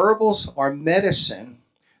 Remember, herbals are medicine.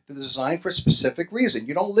 They're designed for a specific reason.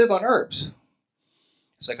 You don't live on herbs.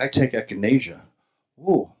 It's like I take echinacea.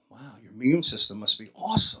 Ooh, wow, your immune system must be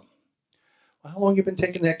awesome. Well, how long have you been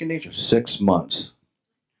taking echinacea? 6 months.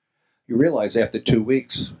 You realize after 2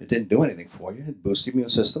 weeks, it didn't do anything for you. It boosts the immune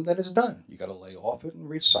system, then it's done. You got to lay off it and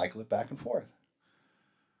recycle it back and forth.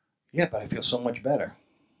 Yeah, but I feel so much better.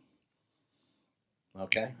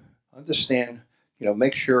 Okay? Understand,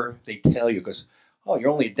 make sure they tell you, because, oh,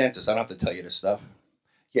 you're only a dentist, I don't have to tell you this stuff.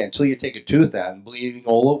 Yeah, until you take a tooth out and bleeding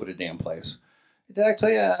all over the damn place. Did I tell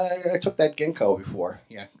you I took that ginkgo before?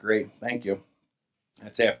 Yeah, great, thank you.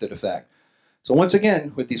 That's after the fact. So once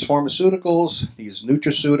again, with these pharmaceuticals, these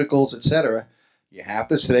nutraceuticals, etc., you have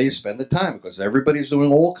to today spend the time because everybody's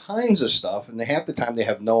doing all kinds of stuff, and half the time they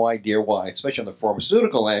have no idea why, especially on the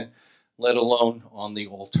pharmaceutical end, let alone on the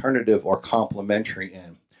alternative or complementary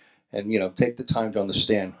end. And, take the time to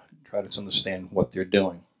understand, try to understand what they're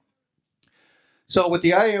doing. So with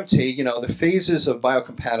the IAOMT, the phases of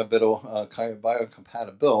biocompatible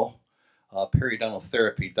periodontal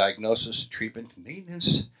therapy, diagnosis, treatment,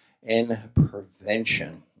 maintenance, and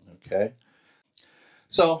prevention. Okay.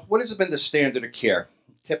 So what has been the standard of care?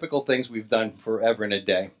 Typical things we've done forever and a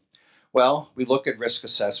day. Well, we look at risk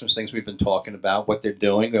assessments, things we've been talking about, what they're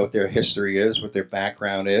doing, what their history is, what their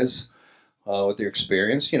background is. with their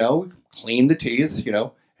experience. You know, clean the teeth, you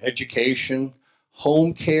know, education,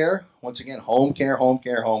 home care. Once again, home care, home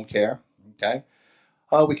care, home care. Okay.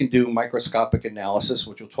 We can do microscopic analysis,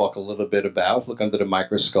 which we'll talk a little bit about. Look under the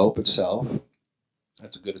microscope itself.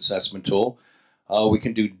 That's a good assessment tool. We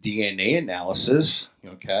can do DNA analysis,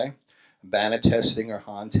 okay? Banna testing or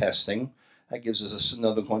Han testing. That gives us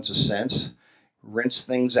another one sense. Rinse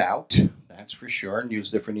things out, that's for sure, and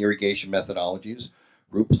use different irrigation methodologies.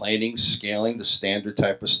 Root planing, scaling, the standard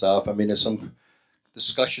type of stuff. I mean, there's some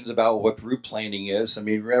discussions about what root planing is. I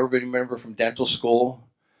mean, everybody remember from dental school?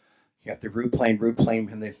 You have to root plane,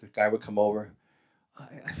 and the guy would come over.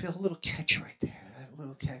 I feel a little catch right there, a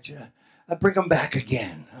little catch. I bring them back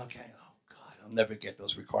again. Okay. Oh God, I'll never get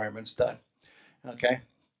those requirements done. Okay.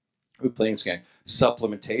 Root planing, scanning,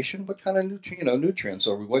 supplementation. What kind of nutrients,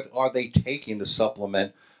 or what are they taking to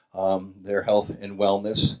supplement their health and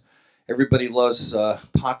wellness? Everybody loves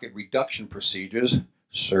pocket reduction procedures,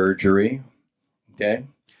 surgery. Okay.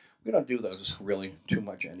 We don't do those really too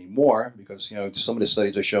much anymore because, you know, some of the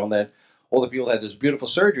studies have shown that all the people that had those beautiful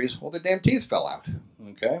surgeries, all their damn teeth fell out.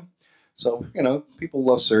 Okay? So, you know, people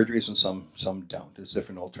love surgeries and some don't. There's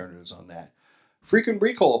different alternatives on that. Frequent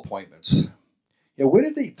recall appointments. Yeah, where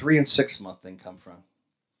did the 3 and 6 month thing come from?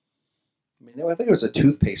 I mean, I think it was a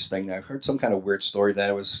toothpaste thing. I've heard some kind of weird story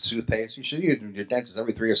that it was toothpaste. You should use your dentist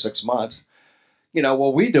every 3 or 6 months. You know,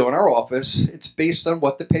 what we do in our office, it's based on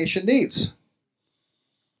what the patient needs.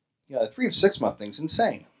 Yeah, the 3 and 6 month thing's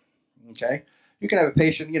insane. Okay? You can have a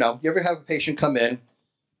patient, you know, you ever have a patient come in,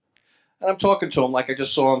 and I'm talking to him like I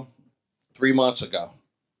just saw him 3 months ago.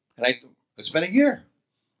 And it's been a year,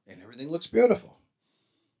 and everything looks beautiful.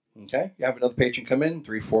 Okay? You have another patient come in,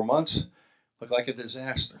 3, 4 months, look like a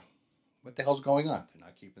disaster. What the hell's going on? They're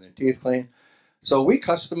not keeping their teeth clean. So we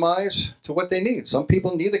customize to what they need. Some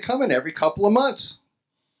people need to come in every couple of months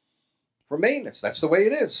for maintenance. That's the way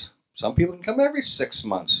it is. Some people can come every 6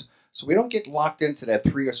 months. So we don't get locked into that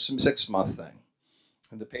 3 or 6 month thing.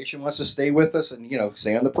 If the patient wants to stay with us and, you know,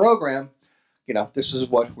 stay on the program, you know, this is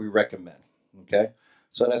what we recommend. Okay?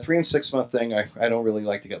 So that 3 and 6 month thing, I don't really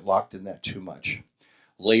like to get locked in that too much.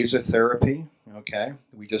 Laser therapy, okay?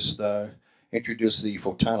 We just introduced the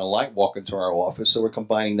photonic light walk into our office, so we're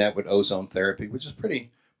combining that with ozone therapy, which is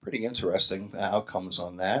pretty interesting outcomes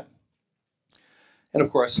on that. And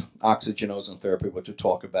of course, oxygen ozone therapy, which we'll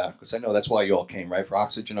talk about, because I know that's why you all came, right? For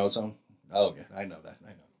oxygen ozone? Oh, yeah, I know that.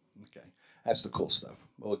 I know. Okay. That's the cool stuff.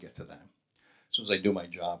 We'll get to that as soon as I do my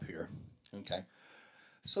job here. Okay.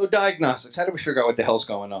 So diagnostics. How do we figure out what the hell's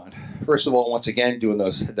going on? First of all, once again, doing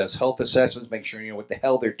those health assessments, make sure you know what the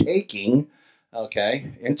hell they're taking,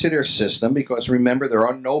 okay, into their system, because remember, there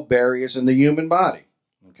are no barriers in the human body.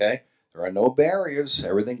 Okay? There are no barriers.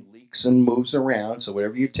 Everything leaks and moves around, so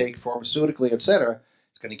whatever you take pharmaceutically, etc.,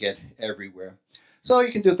 it's going to get everywhere. So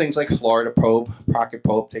you can do things like Florida probe, pocket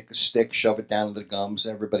probe, take a stick, shove it down into the gums.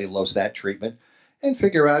 Everybody loves that treatment. And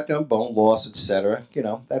figure out, you know, bone loss, etc. You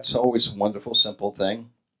know, that's always a wonderful, simple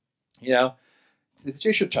thing. You know, the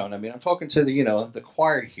tissue tone. I mean, I'm talking to the, you know, the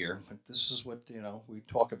choir here, but this is what, you know, we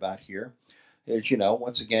talk about here. Is, you know,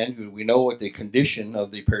 once again, we know what the condition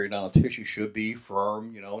of the periodontal tissue should be: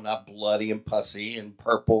 firm, you know, not bloody and pussy and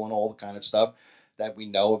purple and all the kind of stuff that we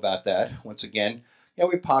know about that. Once again, you know,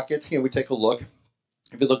 we pocket, you know, we take a look.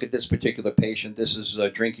 If you look at this particular patient, this is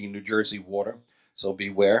drinking New Jersey water, so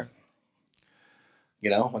beware. You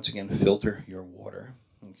know, once again, filter your water,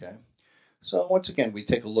 okay? So once again, we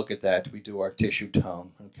take a look at that. We do our tissue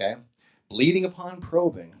tone, okay? Bleeding upon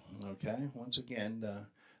probing, okay? Once again,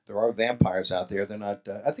 there are vampires out there. They're not,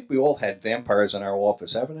 I think we all had vampires in our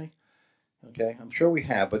office, haven't they? Okay, I'm sure we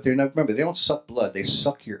have, but they're not, remember, they don't suck blood. They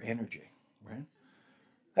suck your energy, right?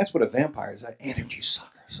 That's what a vampire is, energy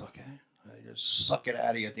suckers, okay? They just suck it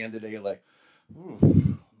out of you at the end of the day. You're like,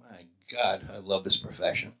 ooh, my God, I love this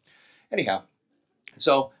profession. Anyhow,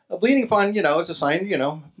 so bleeding upon, you know, is a sign, you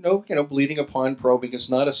know, bleeding upon probing is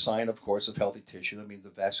not a sign, of course, of healthy tissue. I mean, the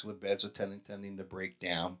vascular beds are tending to break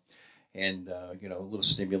down. And, you know, a little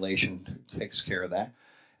stimulation takes care of that.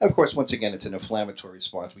 And of course, once again, it's an inflammatory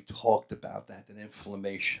response. We talked about that, an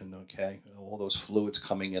inflammation, okay? You know, all those fluids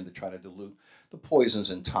coming in to try to dilute the poisons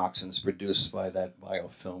and toxins produced by that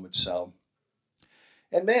biofilm itself.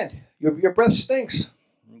 And man, your breath stinks,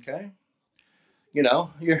 okay? You know,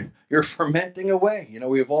 you're fermenting away. You know,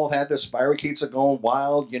 we've all had the spirochetes are going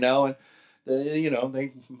wild, you know, and,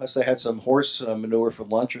 they must have had some horse manure for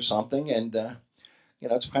lunch or something, and, you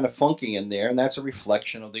know, it's kind of funky in there, and that's a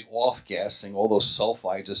reflection of the off-gassing, all those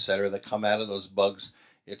sulfides, etc., that come out of those bugs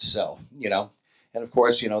itself, you know. And, of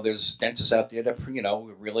course, you know, there's dentists out there that, you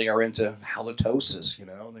know, really are into halitosis, you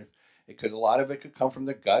know. A lot of it could come from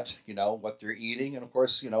the gut, what they're eating, and of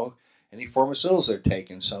course, any pharmaceuticals they're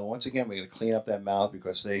taking. So once again, we got to clean up that mouth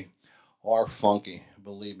because they are funky,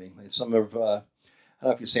 believe me. And some of, I don't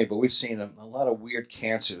know if you've seen, but we've seen a lot of weird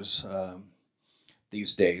cancers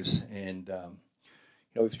these days. And,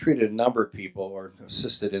 we've treated a number of people or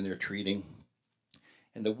assisted in their treating.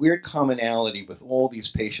 And the weird commonality with all these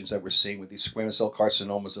patients that we're seeing with these squamous cell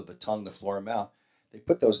carcinomas of the tongue, the floor, and mouth, they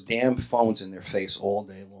put those damn phones in their face all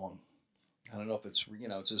day long. I don't know if it's,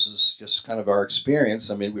 this is just kind of our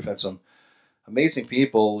experience. I mean, we've had some amazing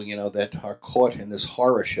people, that are caught in this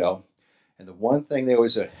horror show. And the one thing they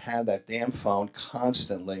always have that damn phone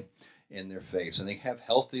constantly in their face. And they have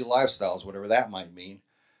healthy lifestyles, whatever that might mean.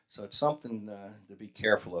 So it's something to be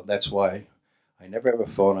careful of. That's why I never have a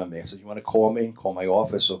phone on me. I said, you want to call me? Call my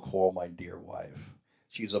office or call my dear wife.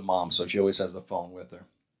 She's a mom, so she always has the phone with her.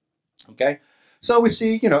 Okay? So we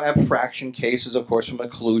see, abfraction cases, of course, from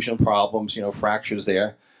occlusion problems, fractures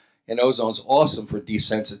there. And ozone's awesome for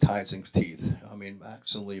desensitizing teeth. I mean,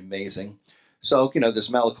 absolutely amazing. So, does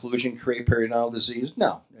malocclusion create periodontal disease?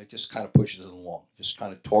 No. It just kind of pushes it along. Just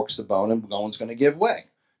kind of torques the bone and the bone's going to give way.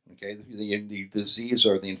 Okay? The disease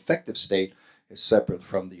or the infective state is separate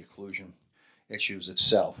from the occlusion issues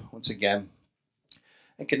itself. Once again,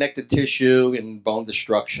 in connective tissue and bone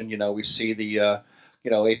destruction, we see the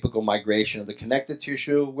apical migration of the connective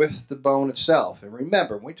tissue with the bone itself. And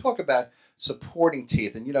remember, when we talk about supporting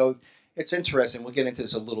teeth, and it's interesting, we'll get into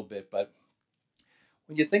this a little bit, but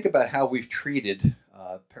when you think about how we've treated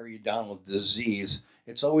periodontal disease,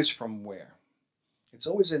 it's always from where? It's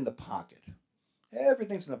always in the pocket.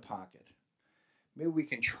 Everything's in the pocket. Maybe we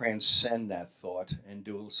can transcend that thought and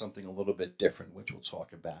do something a little bit different, which we'll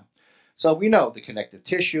talk about. So we know the connective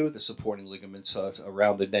tissue, the supporting ligaments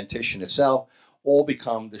around the dentition itself, all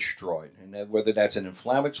become destroyed. And whether that's an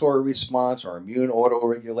inflammatory response or immune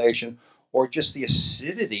autoregulation or just the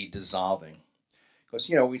acidity dissolving. Because,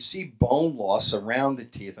 we see bone loss around the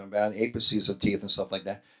teeth, around apices of teeth and stuff like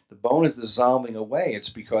that. The bone is dissolving away. It's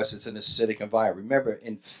because it's an acidic environment. Remember,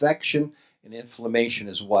 infection and inflammation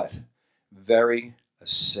is what? Very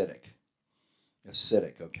acidic.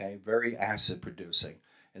 Acidic, okay? Very acid producing.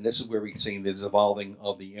 And this is where we can see the dissolving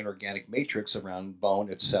of the inorganic matrix around bone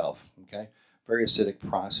itself, okay? Very acidic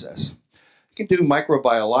process. You can do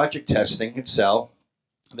microbiologic testing itself,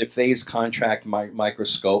 the phase contract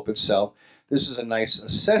microscope itself. This is a nice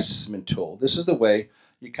assessment tool. This is the way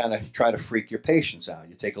you kind of try to freak your patients out.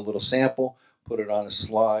 You take a little sample, put it on a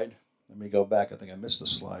slide. Let me go back. I think I missed a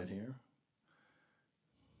slide here.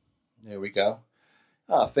 There we go.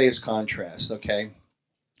 Phase contrast, okay?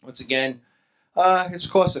 Once again, it's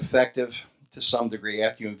cost effective to some degree.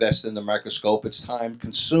 After you invest in the microscope, it's time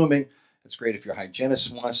consuming. It's great if your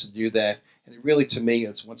hygienist wants to do that. And it really, to me,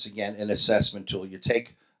 it's once again an assessment tool. You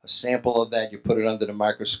take a sample of that, you put it under the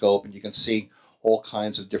microscope, and you can see all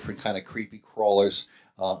kinds of different kind of creepy crawlers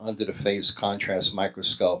under the phase contrast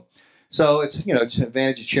microscope. So it's, it's an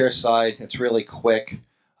advantage of chair side. It's really quick.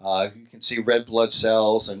 You can see red blood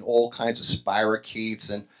cells and all kinds of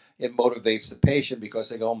spirochetes, and it motivates the patient because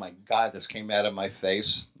they go, oh my God, this came out of my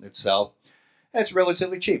face itself. And it's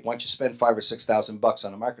relatively cheap. Once you spend $5,000 or $6,000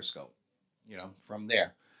 on a microscope, from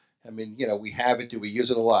there. I mean, we have it. Do we use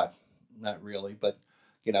it a lot? Not really, but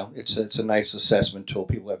it's a nice assessment tool.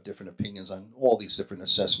 People have different opinions on all these different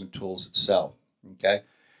assessment tools itself. Okay,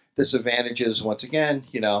 disadvantages, once again,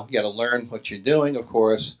 you got to learn what you're doing, of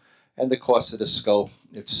course, and the cost of the scope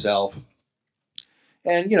itself.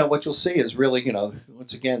 And what you'll see is really,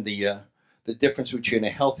 once again, the difference between a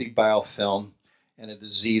healthy biofilm and a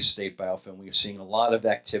disease state biofilm. We're seeing a lot of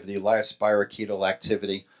activity, a lot of spirochetal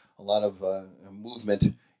activity, a lot of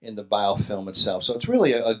movement in the biofilm itself. So it's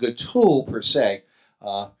really a good tool per se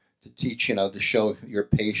to teach, to show your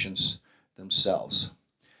patients themselves.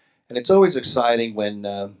 And it's always exciting when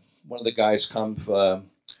one of the guys comes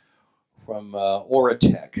from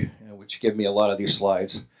Oratech, which give me a lot of these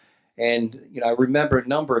slides. And, I remember a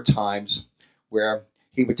number of times where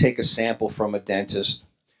he would take a sample from a dentist,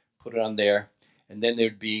 put it on there, and then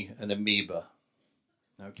there'd be an amoeba,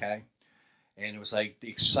 okay? And it was like the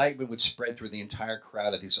excitement would spread through the entire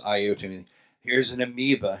crowd of these IAOMT. Here's an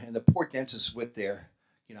amoeba, and the poor dentist with their,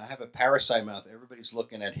 I have a parasite mouth. Everybody's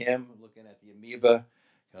looking at him, looking at the amoeba,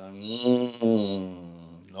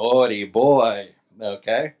 going, naughty boy,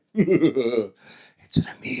 okay? It's an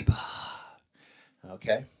amoeba,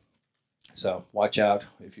 okay? So watch out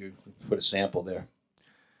if you put a sample there.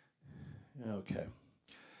 Okay.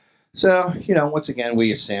 So, once again,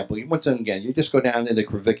 we sample. Once again, you just go down into the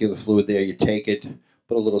clavicular fluid there, you take it,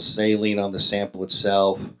 put a little saline on the sample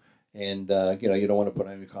itself, and, you don't want to put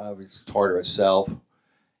any tartar itself.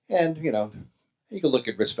 And, you know, you can look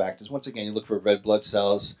at risk factors. Once again, you look for red blood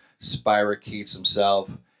cells, spirochetes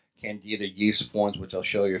themselves, candida yeast forms, which I'll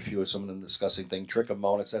show you a few of some of them discussing things.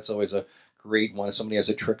 Trichomonas, that's always a great one. If somebody has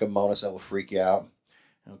a trichomonas, that will freak you out.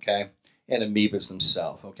 Okay? And amoebas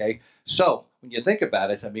themselves. Okay? So, when you think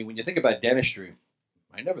about it, I mean, when you think about dentistry,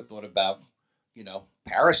 I never thought about, you know,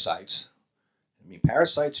 parasites. I mean,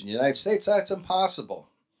 parasites in the United States, that's impossible.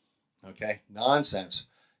 Okay? Nonsense.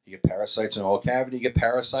 You get parasites in the oral cavity, you get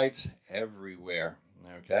parasites everywhere.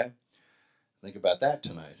 Okay? Think about that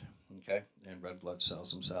tonight. Okay? And red blood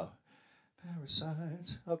cells themselves.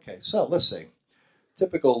 Parasites. Okay, so let's see.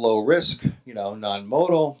 Typical low risk, you know,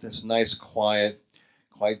 non-modal. This nice, quiet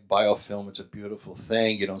biofilm. It's a beautiful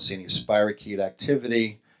thing. You don't see any spirochete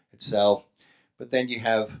activity itself. But then you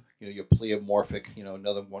have, you know, your pleomorphic, you know,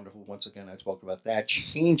 another wonderful, once again, I spoke about that,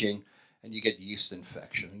 changing, and you get yeast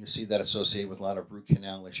infection. You see that associated with a lot of root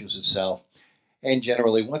canal issues itself. And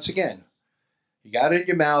generally, once again, you got it in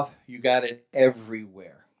your mouth, you got it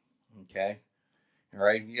everywhere. Okay? All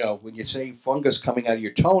right? You know, when you say fungus coming out of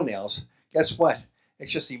your toenails, guess what?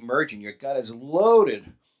 It's just emerging. Your gut is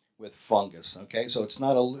loaded with fungus. Okay? So it's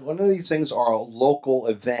not one of these things are a local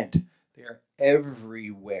event. They're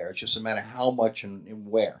everywhere. It's just a matter of how much and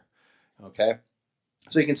where. Okay?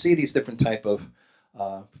 So you can see these different type of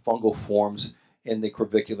fungal forms in the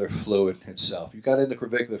crevicular fluid itself. You got it in the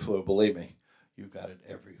crevicular fluid, believe me, you got it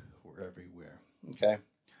everywhere. Okay?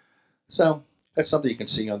 So that's something you can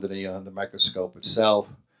see under the microscope itself,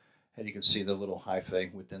 and you can see the little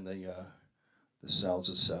hyphae within the cells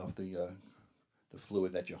itself, the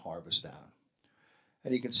fluid that you harvest out.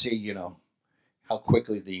 And you can see, you know, how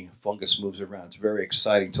quickly the fungus moves around. It's very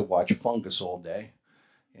exciting to watch fungus all day,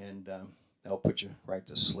 and that'll put you right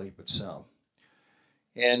to sleep itself.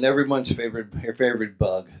 And everyone's favorite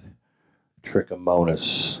bug,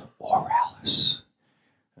 Trichomonas oralis.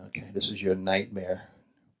 Okay, this is your nightmare.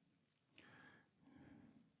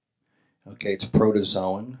 Okay, it's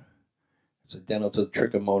protozoan. It's a dental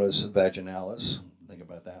Trichomonas vaginalis. Think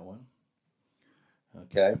about that one.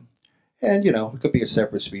 Okay. And, you know, it could be a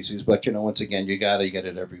separate species, but, you know, once again, you got to get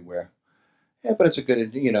it everywhere. Yeah, but it's a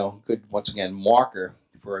good, you know, good, once again, marker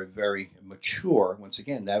for a very mature, once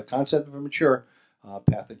again, that concept of a mature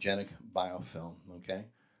pathogenic biofilm, okay?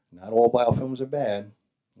 Not all biofilms are bad,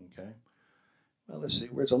 okay? Well, let's see,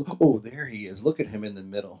 oh, there he is. Look at him in the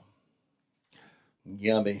middle.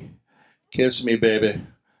 Yummy. Kiss me, baby.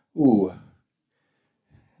 Ooh.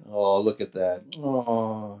 Oh, look at that.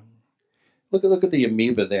 Oh. Look at the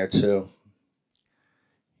amoeba there, too.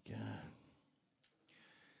 Yeah.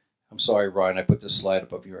 I'm sorry, Ron. I put this slide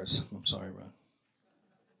up of yours. I'm sorry, Ron.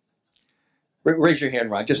 Raise your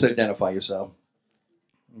hand, Ron. Just identify yourself.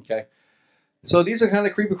 Okay? So these are kind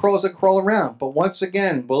of creepy crawlers that crawl around. But once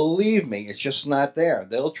again, believe me, it's just not there.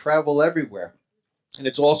 They'll travel everywhere. And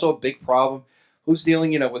it's also a big problem. Who's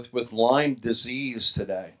dealing, you know, with Lyme disease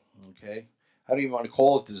today? Okay? I don't even want to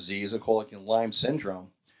call it disease. I call it Lyme syndrome.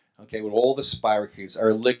 Okay, with all the spirochetes,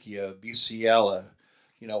 Ehrlichia, Bcella,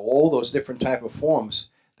 you know, all those different type of forms,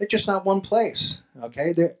 they're just not one place.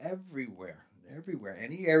 Okay, they're everywhere, everywhere.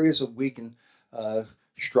 Any areas of weakened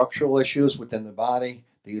structural issues within the body,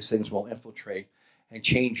 these things will infiltrate and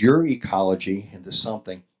change your ecology into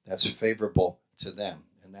something that's favorable to them,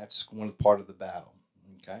 and that's one part of the battle.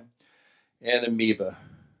 Okay, and amoeba.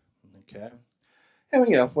 Okay, and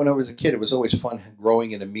you know, when I was a kid, it was always fun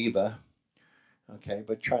growing an amoeba. Okay,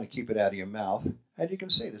 but trying to keep it out of your mouth. And you can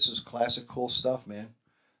see this is classic cool stuff, man.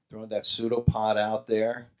 Throwing that pseudopod out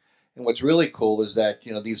there. And what's really cool is that,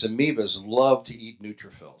 you know, these amoebas love to eat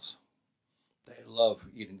neutrophils. They love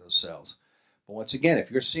eating those cells. But once again,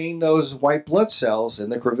 if you're seeing those white blood cells in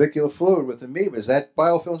the crevicular fluid with amoebas, that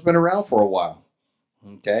biofilm's been around for a while.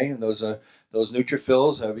 Okay, and those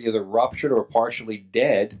neutrophils have either ruptured or partially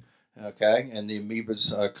dead. Okay, and the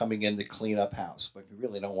amoebas are coming in to clean up house. But you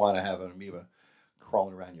really don't want to have an amoeba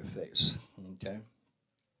crawling around your face. Okay.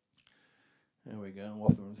 There we go.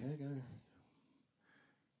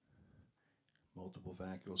 Multiple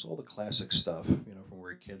vacuoles, all the classic stuff, you know, from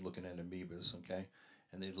where a kid looking at amoebas, okay?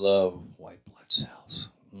 And they love white blood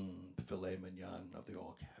cells. Filet mignon of the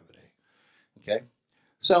oral cavity. Okay?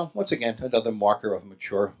 So, once again, another marker of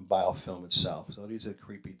mature biofilm itself. So these are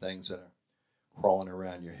creepy things that are crawling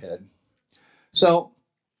around your head. So,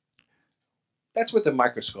 that's with the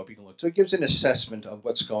microscope you can look. So it gives an assessment of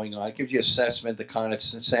what's going on. It gives you assessment, the kind of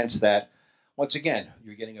sense that, once again,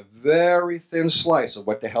 you're getting a very thin slice of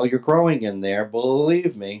what the hell you're growing in there.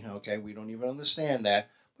 Believe me, okay, we don't even understand that.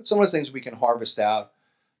 But some of the things we can harvest out,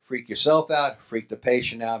 freak yourself out, freak the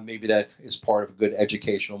patient out. Maybe that is part of a good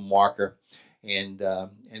educational marker and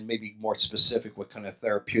maybe more specific what kind of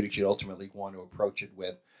therapeutics you ultimately want to approach it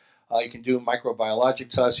with. You can do microbiologic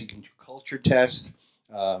tests. You can do culture tests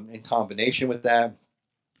in combination with that.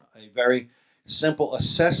 A very simple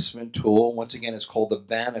assessment tool, once again, is called the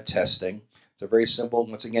BANA testing. It's a very simple,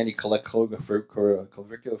 once again, you collect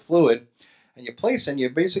clavicular fluid, and you place it, and you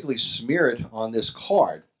basically smear it on this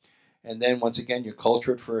card. And then, once again, you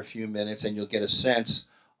culture it for a few minutes, and you'll get a sense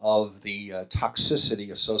of the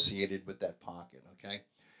toxicity associated with that pocket, okay?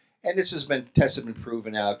 And this has been tested and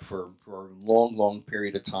proven out for a long, long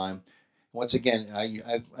period of time. Once again,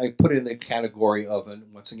 I put it in the category of,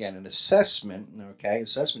 once again, an assessment, okay?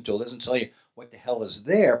 Assessment tool doesn't tell you what the hell is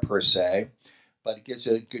there, per se, but it gives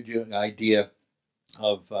you a good idea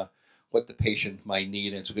of what the patient might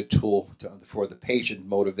need, and it's a good tool for the patient,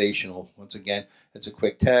 motivational. Once again, it's a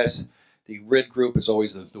quick test. The RID group is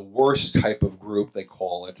always the worst type of group, they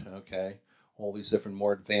call it, okay? All these different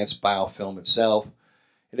more advanced biofilm itself.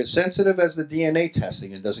 It is sensitive as the DNA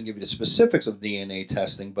testing. It doesn't give you the specifics of DNA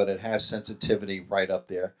testing, but it has sensitivity right up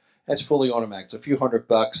there. It's fully automatic. It's a few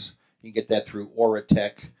 $100. You can get that through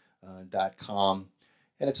auratech.com,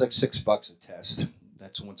 and it's like $6 a test.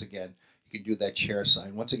 That's, once again, you can do that chair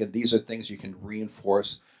sign. Once again, these are things you can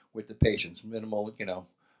reinforce with the patients. Minimal,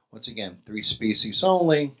 once again, 3 species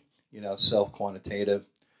only, self-quantitative,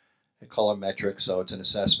 colorimetric, so it's an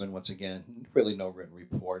assessment. Once again, really no written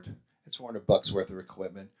report. It's $400 worth of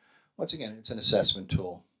equipment. Once again, it's an assessment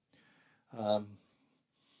tool.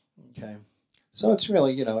 Okay, so it's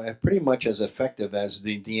really, pretty much as effective as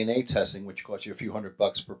the DNA testing, which costs you a few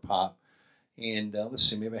 $100 per pop. And let's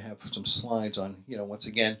see, maybe I have some slides on, once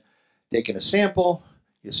again, taking a sample,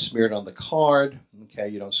 you smear it on the card. Okay,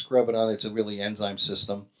 you don't scrub it on. It's a really enzyme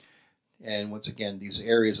system. And once again, these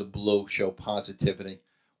areas of blue show positivity,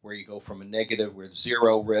 where you go from a negative, where it's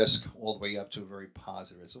 0 risk, all the way up to a very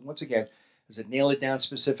positive. So once again, does it nail it down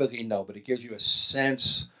specifically? No, but it gives you a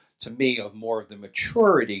sense, to me, of more of the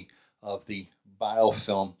maturity of the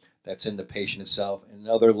biofilm that's in the patient itself, and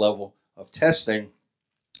another level of testing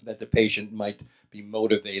that the patient might be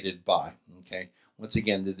motivated by. Okay, once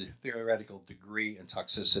again, the theoretical degree and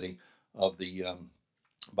toxicity of the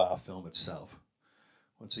biofilm itself.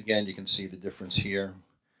 Once again, you can see the difference here.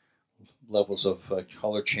 Levels of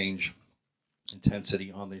color change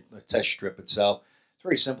intensity on the test strip itself. It's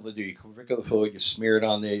very simple to do. You clavicular fluid, you smear it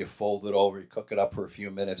on there, you fold it over, you cook it up for a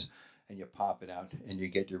few minutes, and you pop it out, and you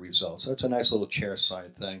get your results. So it's a nice little chair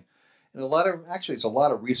side thing. And it's a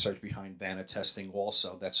lot of research behind BANA testing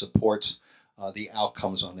also that supports the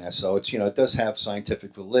outcomes on that. So it's, it does have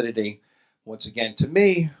scientific validity. Once again, to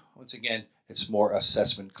me, it's more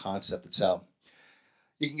assessment concept itself.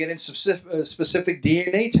 You can get in specific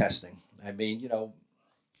DNA testing. I mean,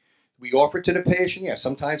 we offer it to the patient. Yeah,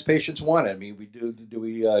 sometimes patients want it. I mean, we do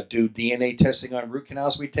DNA testing on root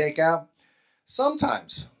canals we take out?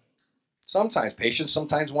 Sometimes. Patients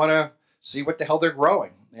sometimes want to see what the hell they're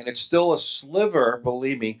growing. And it's still a sliver,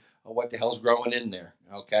 believe me, of what the hell's growing in there,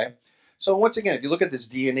 okay? So once again, if you look at this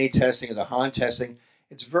DNA testing or the HAN testing,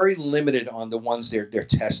 it's very limited on the ones they're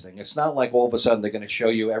testing. It's not like all of a sudden they're going to show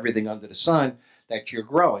you everything under the sun that you're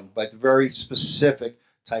growing, but very specific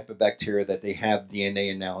type of bacteria that they have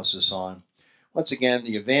DNA analysis on. Once again,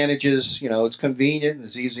 the advantages, it's convenient,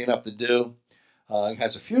 it's easy enough to do. It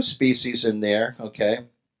has a few species in there, okay?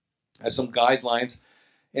 Has some guidelines,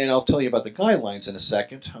 and I'll tell you about the guidelines in a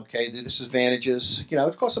second, okay? The disadvantages,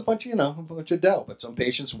 it costs a bunch of dough, but some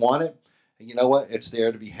patients want it, and you know what? It's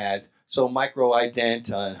there to be had. So micro-ident,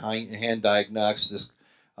 hand diagnostics,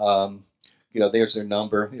 there's their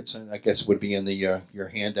number. It's, I guess, would be in the your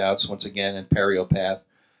handouts once again. And Periopath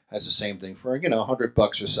has the same thing for $100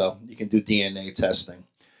 or so. You can do DNA testing,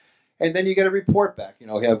 and then you get a report back. You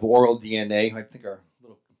have oral DNA. I think our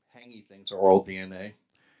little hangy things are oral DNA,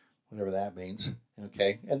 whatever that means.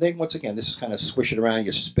 Okay, and then once again, this is kind of swish it around.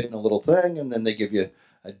 You spit in a little thing, and then they give you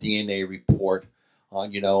a DNA report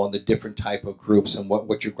on on the different type of groups and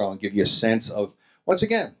what you're growing. Give you a sense of, once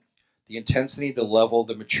again, the intensity, the level,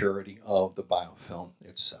 the maturity of the biofilm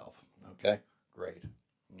itself. Okay, great.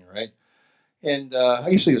 All right. And I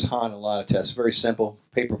usually use HAN in a lot of tests. Very simple.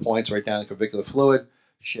 Paper points right down the clavicular fluid,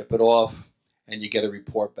 ship it off, and you get a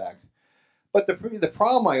report back. But the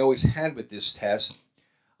problem I always had with this test,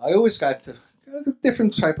 I always got a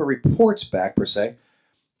different type of reports back, per se.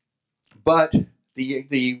 But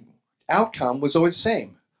the outcome was always the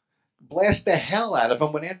same. Blast the hell out of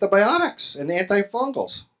them with antibiotics and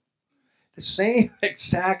antifungals. The same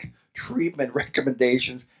exact treatment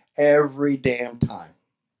recommendations every damn time.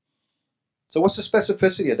 So what's the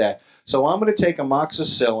specificity of that? So I'm going to take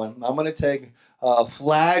amoxicillin, I'm going to take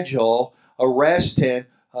Flagyl, Arrestin,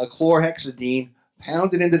 chlorhexidine,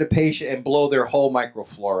 pound it into the patient, and blow their whole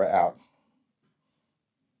microflora out.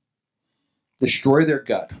 Destroy their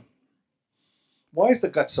gut. Why is the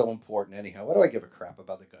gut so important anyhow? Why do I give a crap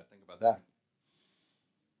about the gut? Think about that.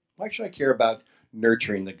 Why should I care about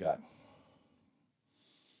nurturing the gut?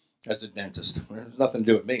 As a dentist, it has nothing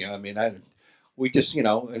to do with me. I mean, we just,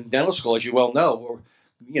 in dental school, as you well know,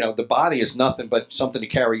 the body is nothing but something to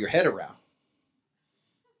carry your head around.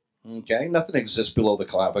 Okay, nothing exists below the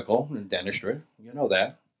clavicle in dentistry. You know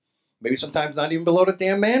that. Maybe sometimes not even below the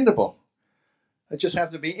damn mandible. It just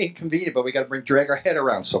happens to be inconvenient, but we got to drag our head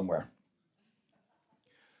around somewhere.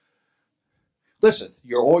 Listen,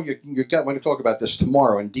 your gut. We're going to talk about this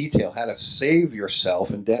tomorrow in detail, how to save yourself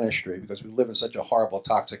in dentistry because we live in such a horrible,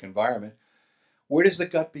 toxic environment. Where does the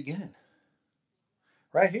gut begin?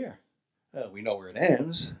 Right here. We know where it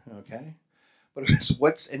ends, okay? But it's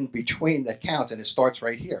what's in between that counts, and it starts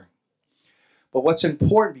right here. But what's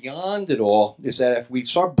important beyond it all is that if we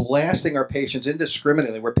start blasting our patients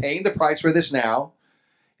indiscriminately, we're paying the price for this now,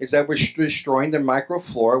 is that we're destroying their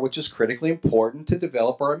microflora, which is critically important to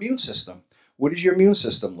develop our immune system. Where does your immune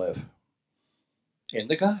system live? In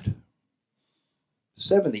the gut.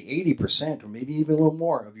 70, 80%, or maybe even a little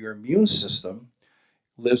more of your immune system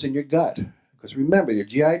lives in your gut. Because remember, your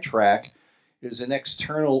GI tract is an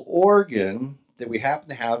external organ that we happen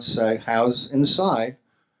to house inside.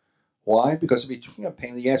 Why? Because it'd be a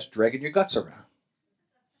pain in the ass dragging your guts around.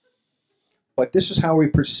 But this is how we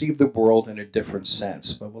perceive the world in a different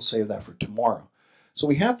sense. But we'll save that for tomorrow. So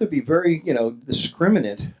we have to be very,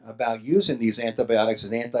 discriminate about using these antibiotics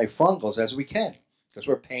and antifungals as we can. Because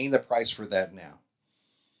we're paying the price for that now.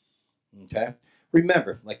 Okay?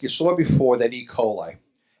 Remember, like you saw before, that E. coli,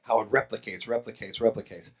 how it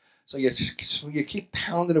replicates. So you keep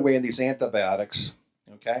pounding away on these antibiotics,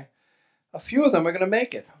 okay? A few of them are going to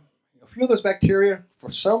make it. A few of those bacteria, for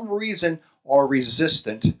some reason, are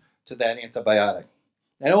resistant to that antibiotic.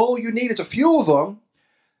 And all you need is a few of them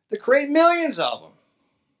to create millions of them.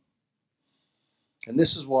 And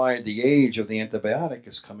this is why the age of the antibiotic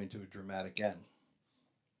is coming to a dramatic end.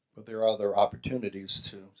 But there are other opportunities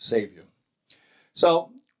to save you.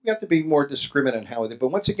 So we have to be more discriminate on how it is.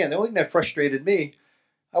 But once again, the only thing that frustrated me,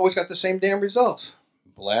 I always got the same damn results.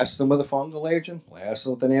 Blast them with a fungal agent, blast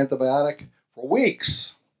them with an antibiotic for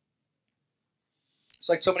weeks. It's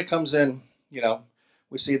like somebody comes in,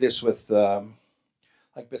 we see this with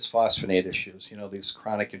like bisphosphonate issues, these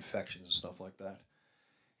chronic infections and stuff like that.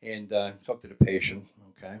 And talk to the patient,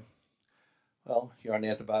 okay? Well, you're on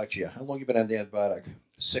antibiotics, yeah. How long have you been on the antibiotic?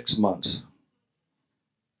 6 months.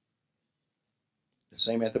 The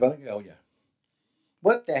same antibiotic? Oh, yeah.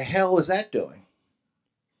 What the hell is that doing?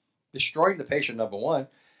 Destroying the patient, number one.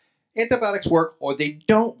 Antibiotics work or they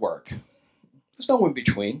don't work. There's no in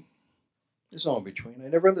between. I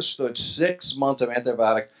never understood 6 months of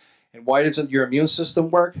antibiotic. And why doesn't your immune system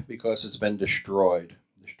work? Because it's been destroyed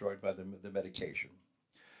by the medication.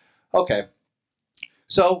 Okay.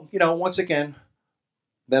 So, once again,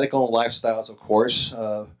 medical lifestyles, of course,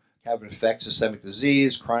 have affect systemic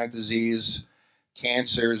disease, chronic disease,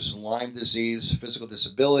 cancers, Lyme disease, physical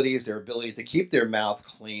disabilities, their ability to keep their mouth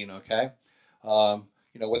clean, okay?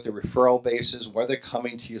 What their referral base is, where they're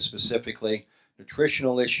coming to you specifically,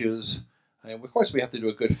 nutritional issues, and of course we have to do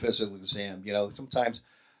a good physical exam. Sometimes,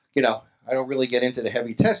 I don't really get into the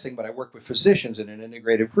heavy testing, but I work with physicians in an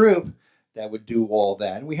integrative group that would do all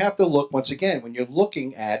that. And we have to look, once again, when you're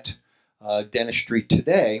looking at dentistry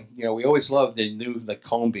today, we always love the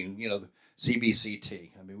cone beam, the CBCT.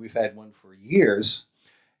 I mean, we've had one for years,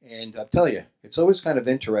 and I'll tell you, it's always kind of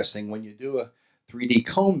interesting when you do a 3D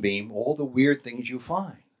cone beam, all the weird things you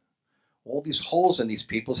find. All these holes in these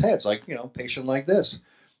people's heads, like, a patient like this,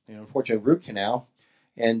 unfortunately root canal.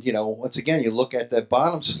 And, once again, you look at the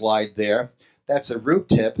bottom slide there, that's a root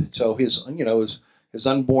tip. So his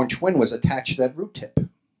unborn twin was attached to that root tip.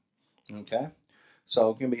 Okay?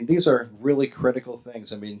 So, these are really critical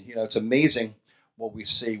things. It's amazing what we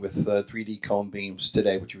see with 3D cone beams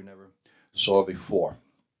today, which we never saw before.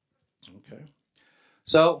 Okay?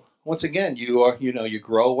 So, once again, you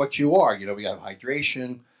grow what you are. We have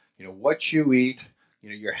hydration, what you eat,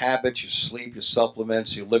 your habits, your sleep, your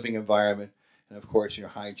supplements, your living environment, and of course your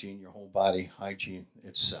hygiene, your whole body hygiene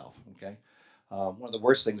itself. Okay, one of the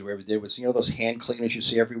worst things we ever did was those hand cleaners you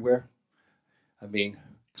see everywhere.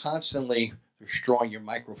 Constantly destroying your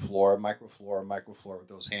microflora with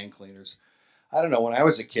those hand cleaners. I don't know. When I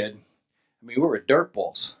was a kid, we were dirt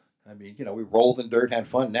balls. We rolled in dirt, had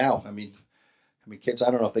fun. Now, kids,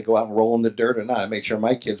 I don't know if they go out and roll in the dirt or not. I made sure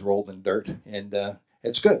my kids rolled in dirt, and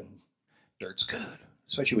it's good. Dirt's good,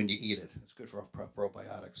 especially when you eat it. It's good for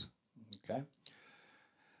probiotics. Okay.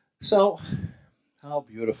 So, how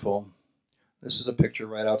beautiful. This is a picture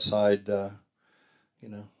right outside, you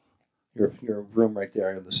know, your room right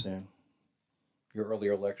there, I understand. Your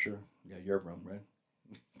earlier lecture. Yeah, your room, right?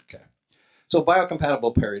 Okay. So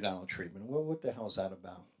biocompatible periodontal treatment. Well, what the hell is that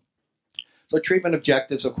about? So treatment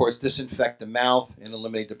objectives, of course, disinfect the mouth and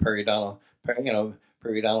eliminate the periodontal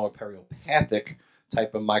or periopathic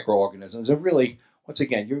type of microorganisms. And really, once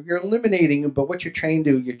again, you're eliminating them, but what you're trying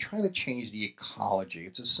to do, you're trying to change the ecology.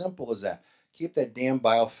 It's as simple as that. Keep that damn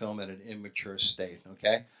biofilm at an immature state,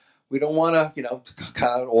 okay? We don't want to,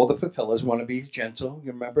 cut out all the papillas. We want to be gentle.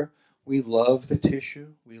 You remember? We love the tissue.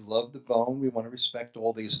 We love the bone. We want to respect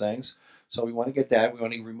all these things. So we want to get that. We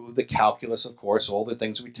want to remove the calculus, of course, all the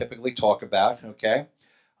things we typically talk about, okay?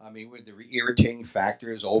 I mean, with the irritating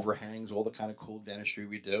factors, overhangs, all the kind of cool dentistry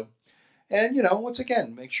we do. And, once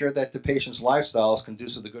again, make sure that the patient's lifestyle is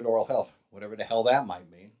conducive to good oral health, whatever the hell that might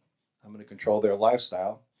mean. I'm going to control their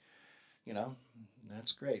lifestyle.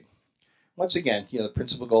 That's great. Once again, the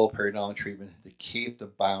principal goal of periodontal treatment is to keep the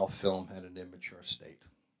biofilm at an immature state.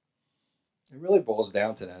 It really boils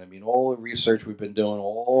down to that. I mean, all the research we've been doing,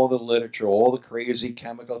 all the literature, all the crazy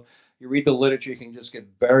chemical. You read the literature, you can just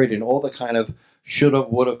get buried in all the kind of shoulda,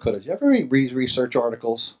 woulda, coulda. You ever read research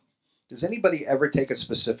articles? Does anybody ever take a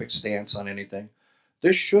specific stance on anything?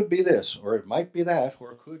 This should be this, or it might be that,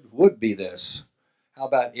 or it would be this. How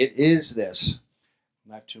about it is this?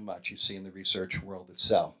 Not too much you see in the research world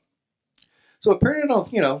itself. So a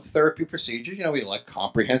periodontal, therapy procedures, we like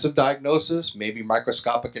comprehensive diagnosis, maybe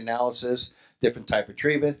microscopic analysis, different type of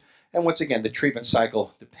treatment, and once again, the treatment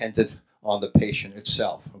cycle dependent on the patient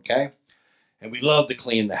itself, okay? And we love to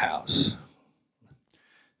clean the house.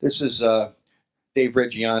 This is Dave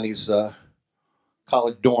Reggiani's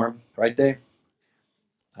college dorm, right, Dave?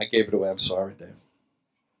 I gave it away, I'm sorry, Dave.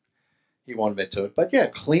 He won't admit to it, but yeah,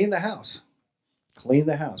 clean the house. Clean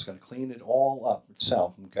the house, got to clean it all up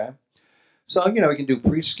itself, okay? So, we can do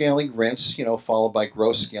pre-scaling rinse, followed by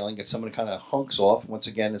gross scaling, get someone kind of hunks off. Once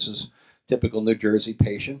again, this is typical New Jersey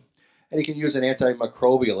patient. And you can use an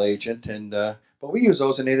antimicrobial agent, but we use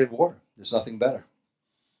ozonated water. There's nothing better.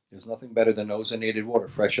 There's nothing better than ozonated water,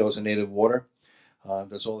 fresh ozonated water.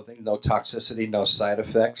 Does all the things, no toxicity, no side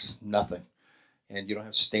effects, nothing. And you don't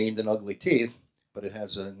have stained and ugly teeth, but it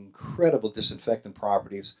has incredible disinfectant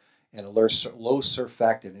properties and a low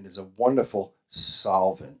surfactant. It is a wonderful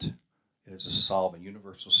solvent. It is a solvent,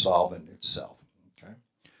 universal solvent itself. Okay.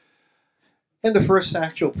 And the first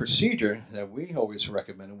actual procedure that we always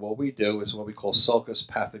recommend and what we do is what we call sulcus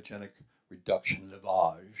pathogenic reduction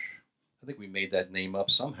lavage. I think we made that name up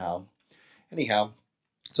somehow. Anyhow,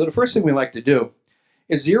 so the first thing we like to do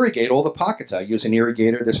is irrigate all the pockets out. Use an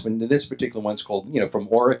irrigator. This particular one's called, from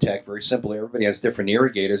Oratech. Very simply, everybody has different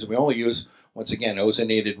irrigators. We only use, once again,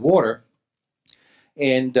 ozonated water.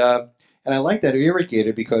 And I like that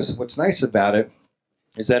irrigator because what's nice about it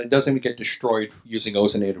is that it doesn't get destroyed using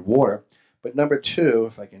ozonated water. But number two,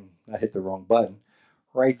 if I can not hit the wrong button,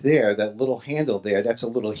 right there, that little handle there, that's a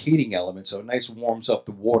little heating element. So it nice warms up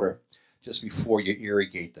the water just before you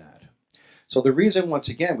irrigate that. So the reason, once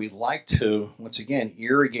again, we like to,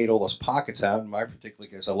 irrigate all those pockets out. In my particular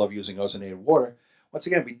case, I love using ozonated water. Once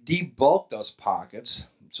again, we debulk those pockets.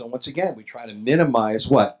 So once again, we try to minimize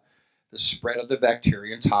what? The spread of the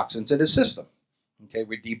bacteria and toxins in the system. Okay,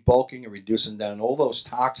 we're debulking and reducing down all those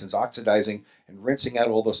toxins, oxidizing and rinsing out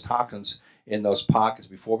all those toxins in those pockets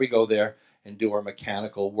before we go there and do our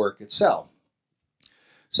mechanical work itself.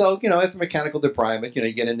 So, after mechanical debridement,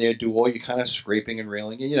 you get in there, do all your kind of scraping and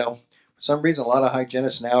railing, and, for some reason, a lot of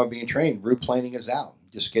hygienists now are being trained. Root planing is out.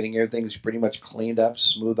 Just getting everything pretty much cleaned up,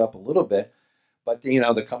 smoothed up a little bit. But, they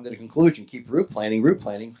come to the conclusion, keep root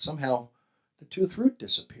planing, somehow the tooth root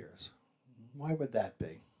disappears. Why would that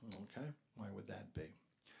be? Okay, why would that be?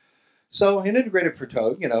 So an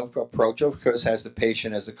integrative approach, of course, has the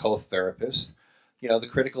patient as a co-therapist. The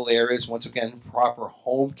critical areas, once again, proper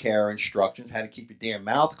home care instructions, how to keep your damn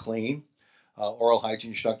mouth clean, oral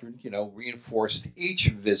hygiene instruction, reinforced each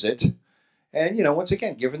visit. And, once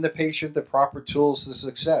again, giving the patient the proper tools to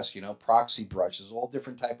success, proxy brushes, all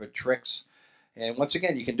different type of tricks. And once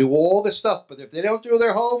again, you can do all this stuff, but if they don't do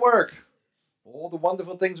their homework, all the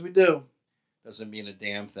wonderful things we do, doesn't mean a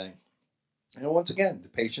damn thing. And once again, the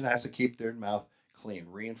patient has to keep their mouth clean,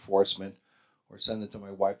 reinforcement, or send it to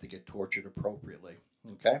my wife to get tortured appropriately.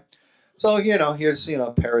 Okay? So, here's,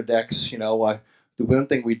 Paradex, the one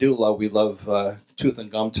thing we do love, we love tooth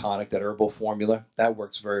and gum tonic, that herbal formula. That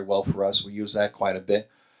works very well for us. We use that quite a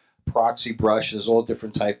bit. Proxy brushes, all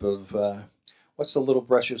different type of, what's the little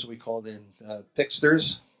brushes we call them?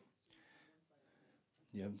 Pixters.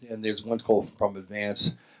 Yeah, and there's one called from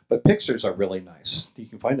Advance. But pictures are really nice. You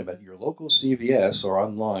can find them at your local CVS or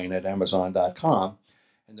online at Amazon.com,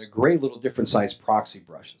 and they're great little different sized proxy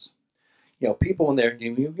brushes. You know, people in there,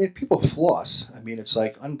 you get people floss. I mean, it's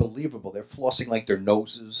like unbelievable. They're flossing like their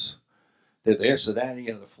noses. They're this or that,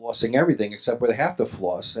 you know, they're flossing everything except where they have to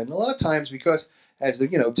floss. And a lot of times, because as the,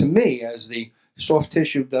 you know, to me, as the soft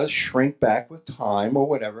tissue does shrink back with time or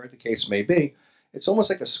whatever the case may be, it's almost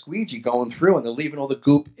like a squeegee going through, and they're leaving all the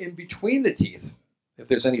goop in between the teeth, if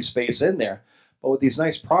there's any space in there. But with these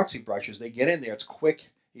nice proxy brushes, they get in there. It's quick,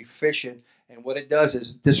 efficient, and what it does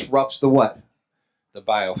is disrupts the what? The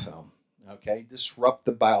biofilm. Okay, disrupt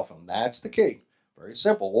the biofilm. That's the key. Very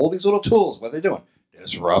simple. All these little tools, what are they doing?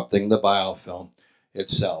 Disrupting the biofilm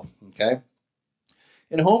itself. Okay.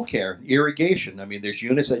 In home care, irrigation. I mean, there's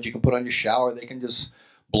units that you can put on your shower. They can just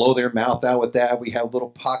blow their mouth out with that. We have little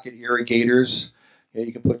pocket irrigators.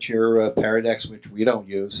 You can put your Paradex, which we don't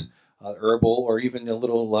use, herbal, or even a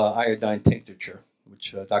little iodine tincture,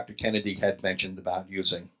 which Dr. Kennedy had mentioned about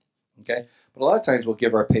using. Okay, but a lot of times we'll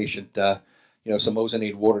give our patient, you know, some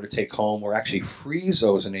ozonated water to take home, or actually freeze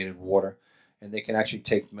ozonated water, and they can actually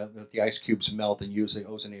take the ice cubes, melt, and use the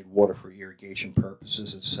ozonated water for irrigation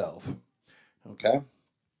purposes itself. Okay.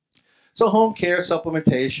 So home care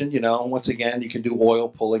supplementation, you know, once again, you can do oil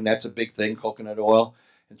pulling. That's a big thing, coconut oil.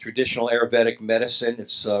 In traditional Ayurvedic medicine,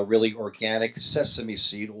 it's really organic sesame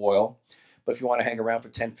seed oil. But if you want to hang around for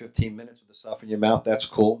 10, 15 minutes with the stuff in your mouth, that's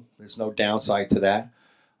cool. There's no downside to that.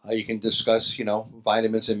 You can discuss, you know,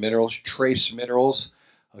 vitamins and minerals, trace minerals,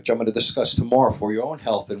 which I'm going to discuss tomorrow for your own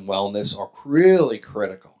health and wellness, are really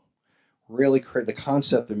critical. The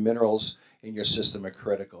concept of minerals in your system are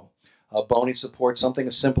critical. Bony support, something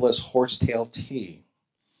as simple as horsetail tea.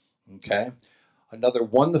 Okay, another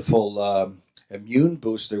wonderful immune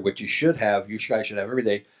booster, which you guys should have every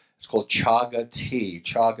day. It's called chaga tea.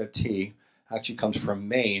 Chaga tea actually comes from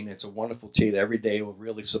Maine. It's a wonderful tea that every day will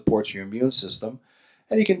really supports your immune system.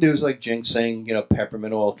 And you can do like ginseng, you know,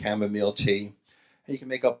 peppermint oil, chamomile tea. And you can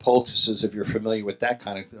make up poultices if you're familiar with that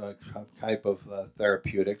kind of type of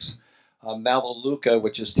therapeutics. Melaleuca,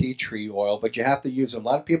 which is tea tree oil, but you have to use them. A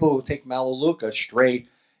lot of people will take Melaleuca straight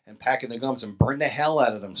and pack in the gums and burn the hell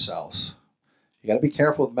out of themselves. You got to be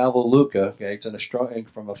careful with Melaleuca. Okay, it's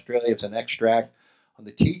from Australia. It's an extract on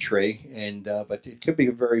the tea tree, and but it could be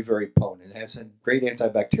very, very potent. It has some great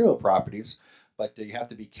antibacterial properties, but you have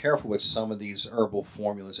to be careful with some of these herbal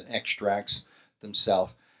formulas and extracts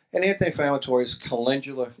themselves. And anti-inflammatories,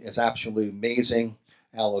 calendula is absolutely amazing.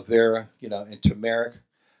 Aloe vera, you know, and turmeric.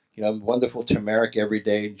 You know, wonderful turmeric every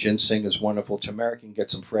day. Ginseng is wonderful. Turmeric, you can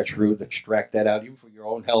get some fresh root, extract that out, even for your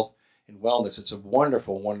own health and wellness. It's a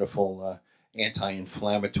wonderful, wonderful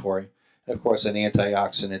anti-inflammatory. And, of course, an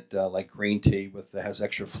antioxidant like green tea that has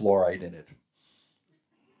extra fluoride in it.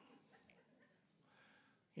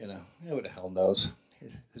 You know, who the hell knows?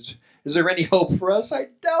 Is there any hope for us? I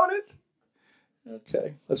doubt it.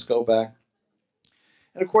 Okay, let's go back.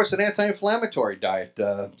 And, of course, an anti-inflammatory diet.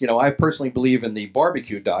 You know, I personally believe in the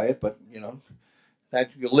barbecue diet, but, you know, that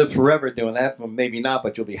you'll live forever doing that. Well, maybe not,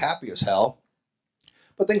 but you'll be happy as hell.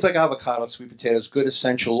 But things like avocado, sweet potatoes, good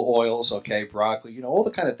essential oils, okay, broccoli, you know, all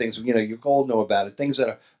the kind of things, you know, you all know about it. Things that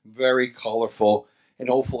are very colorful and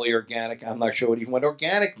hopefully organic. I'm not sure what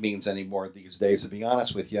organic means anymore these days, to be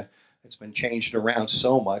honest with you. It's been changed around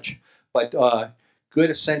so much. But good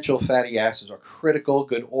essential fatty acids are critical,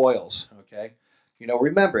 good oils, okay? You know,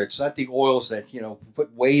 remember, it's not the oils that, you know,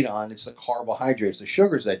 put weight on. It's the carbohydrates, the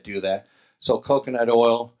sugars that do that. So coconut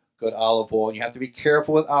oil, good olive oil. You have to be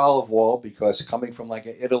careful with olive oil because coming from like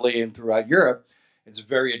Italy and throughout Europe, it's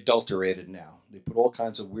very adulterated now. They put all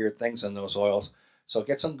kinds of weird things in those oils. So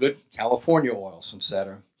get some good California oils,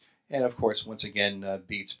 etc. And, of course, once again,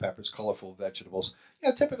 beets, peppers, colorful vegetables. You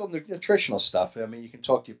know, typical nutritional stuff. I mean, you can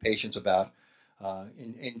talk to your patients about,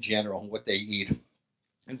 in general, what they eat.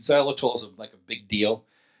 And xylitol is like a big deal.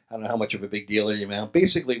 I don't know how much of a big deal it is.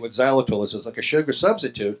 Basically, what xylitol is like a sugar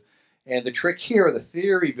substitute. And the trick here, the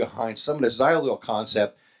theory behind some of the xylitol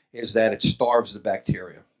concept, is that it starves the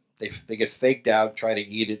bacteria. They get faked out, try to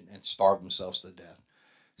eat it, and starve themselves to death.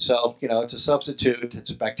 So, you know, it's a substitute.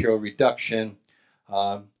 It's a bacterial reduction.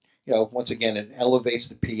 You know, once again, it elevates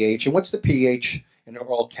the pH. And what's the pH in the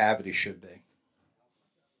oral cavity should be?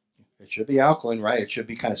 It should be alkaline, right? It should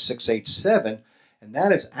be kind of 6, 8, 7. And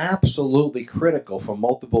that is absolutely critical for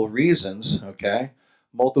multiple reasons, okay?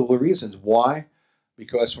 Multiple reasons. Why?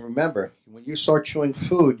 Because remember, when you start chewing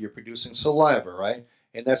food, you're producing saliva, right?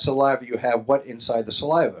 In that saliva, you have what inside the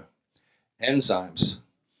saliva? Enzymes.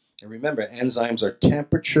 And remember, enzymes are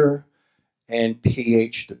temperature and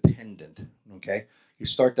pH dependent, okay? You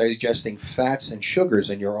start digesting fats and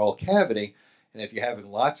sugars in your oral cavity, And if you're having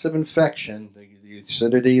lots of infection, the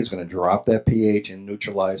acidity is going to drop that pH and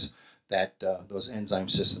neutralize that those enzyme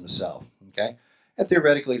system itself. Okay, and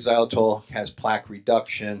theoretically, xylitol has plaque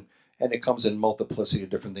reduction, and it comes in multiplicity of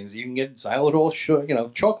different things. You can get xylitol,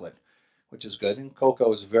 chocolate, which is good, and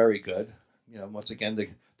cocoa is very good. Once again,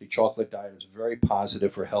 the chocolate diet is very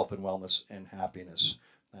positive for health and wellness and happiness.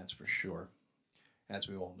 That's for sure, as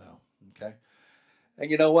we all know. Okay, and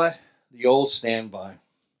you know what? The old standby: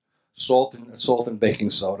 salt and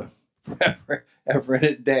baking soda, forever and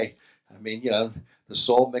a day. I mean, the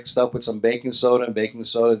salt mixed up with some baking soda,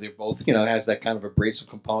 they both, has that kind of abrasive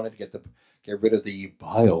component to get rid of the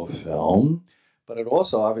biofilm. But it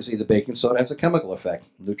also, obviously, the baking soda has a chemical effect,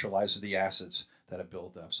 neutralizes the acids that are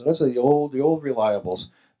built up. So those are the old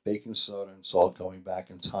reliables, baking soda and salt going back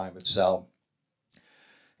in time itself.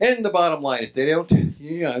 And the bottom line, if they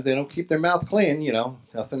don't keep their mouth clean,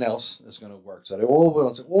 nothing else is going to work. So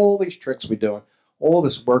all these tricks we do, all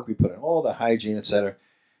this work we put in, all the hygiene, etc.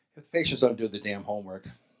 If the patients don't do the damn homework,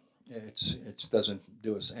 it doesn't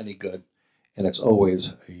do us any good, and it's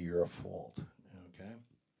always your fault. Okay.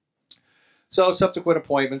 So subsequent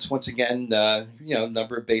appointments, once again,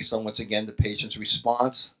 number based on, once again, the patient's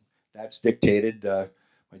response. That's dictated.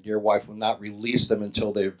 My dear wife will not release them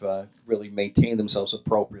until they've really maintained themselves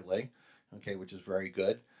appropriately, okay, which is very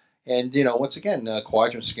good. And, once again,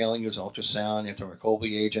 quadrant scaling, use ultrasound,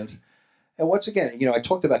 antimicrobial agents. And once again, I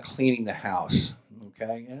talked about cleaning the house,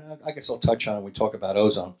 okay? And I guess I'll touch on it when we talk about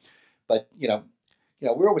ozone. But,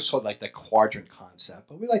 we're always taught like the quadrant concept,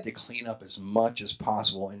 but we like to clean up as much as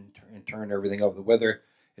possible and turn everything over, whether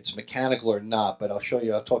it's mechanical or not. But I'll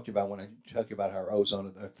talk to you about when I talk to you about our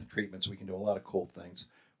ozone treatments. We can do a lot of cool things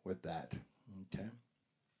with that. Okay.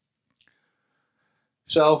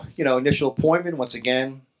 So, initial appointment, once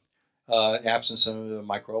again, absence of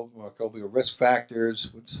microbial risk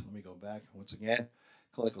factors. Let me go back once again.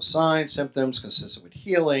 Clinical signs, symptoms consistent with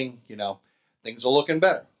healing. Things are looking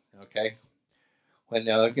better. Okay. When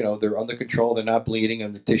they're under control, they're not bleeding,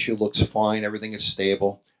 and the tissue looks fine, everything is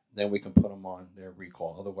stable, then we can put them on their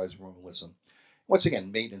recall. Otherwise, we won't listen. Once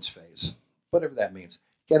again, maintenance phase, whatever that means.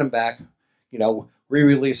 Get them back.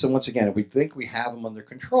 Re-release them once again. If we think we have them under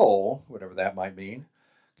control, whatever that might mean,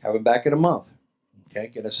 have them back in a month. Okay,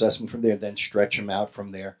 get assessment from there, then stretch them out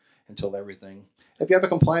from there until everything. If you have a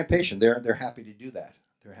compliant patient, they're happy to do that.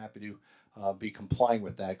 They're happy to be complying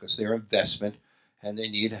with that because they're investment and they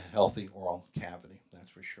need a healthy oral cavity.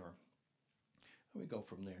 That's for sure. Let me go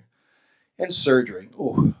from there. And surgery.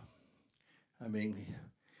 Oh, I think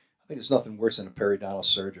there's nothing worse than a periodontal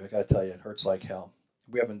surgery. I got to tell you, it hurts like hell.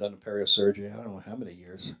 We haven't done a perio surgery, I don't know how many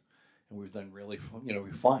years, and we've done really,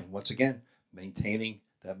 we're fine. Once again, maintaining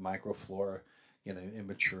that microflora in an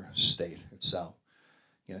immature state itself.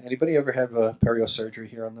 Anybody ever have a perio surgery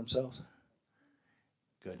here on themselves?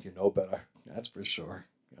 Good, you know better. That's for sure.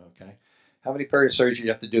 Okay. How many perio surgeries do you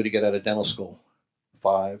have to do to get out of dental school?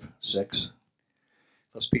 5, 6.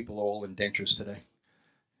 Those people are all in dentures today.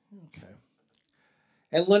 Okay.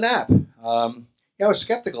 And LANAP. I was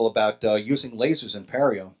skeptical about using lasers in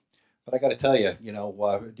perio, but I got to tell you,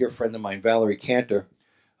 a dear friend of mine, Valerie Cantor,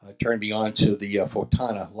 turned me on to the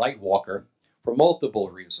Photona Lightwalker for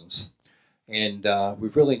multiple reasons. And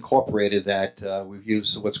we've really incorporated that. We've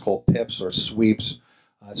used what's called PIPs or sweeps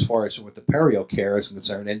as far as with the perio care is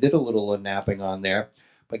concerned, and did a little napping on there.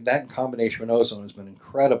 But that in combination with ozone has been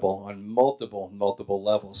incredible on multiple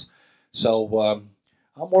levels. So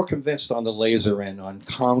I'm more convinced on the laser end, on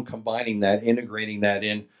combining that, integrating that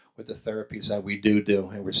in with the therapies that we do,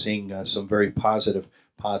 and we're seeing some very positive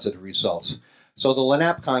results. So the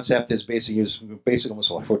LANAP concept is basically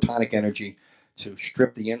almost like photonic energy to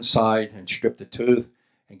strip the inside and strip the tooth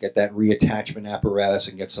and get that reattachment apparatus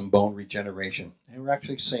and get some bone regeneration. And we're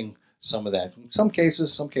actually seeing some of that. In some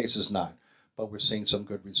cases not, but we're seeing some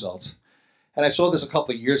good results. And I saw this a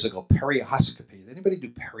couple of years ago, perioscopy. Did anybody do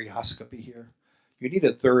perioscopy here? You need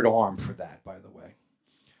a third arm for that, by the way.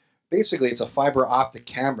 Basically, it's a fiber optic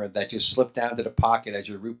camera that just slipped down to the pocket as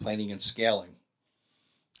you're root planing and scaling.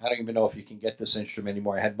 I don't even know if you can get this instrument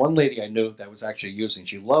anymore. I had one lady I knew that was actually using.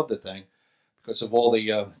 She loved the thing because of all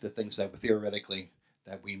the things that theoretically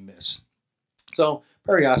that we miss. So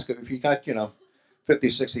perioscopy, if you got 50,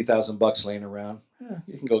 60,000 bucks laying around,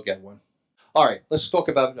 you can go get one. All right, let's talk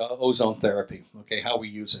about ozone therapy. Okay, how we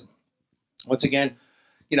use it. Once again,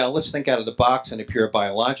 let's think out of the box in a pure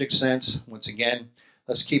biologic sense. Once again,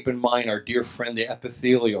 let's keep in mind our dear friend, the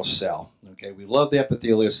epithelial cell. Okay, we love the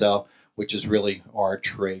epithelial cell, which is really our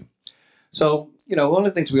tree. So, one of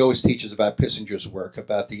the things we always teach is about Pissinger's work,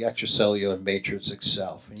 about the extracellular matrix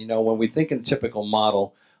itself. And, when we think in typical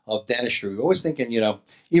model of dentistry. We're always thinking,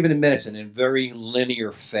 even in medicine, in very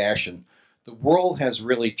linear fashion. The world has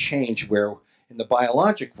really changed where in the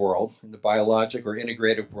biologic world, in the biologic or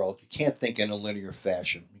integrative world, you can't think in a linear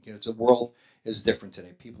fashion. The world is different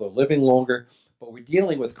today. People are living longer, but we're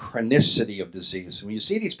dealing with chronicity of disease. When you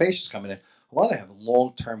see these patients coming in, a lot of them have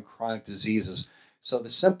long-term chronic diseases. So the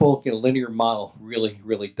simple linear model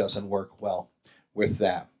really doesn't work well with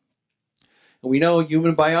that. And we know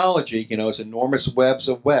human biology, is enormous webs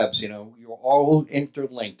of webs. You're all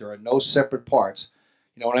interlinked. There are no separate parts.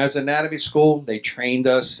 When I was in anatomy school, they trained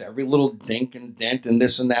us every little dink and dent and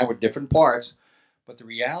this and that with different parts. But the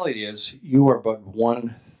reality is you are but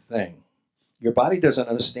one thing. Your body doesn't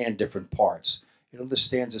understand different parts. It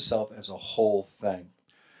understands itself as a whole thing.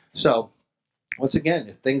 So, once again,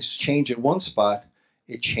 if things change in one spot,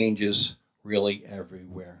 it changes really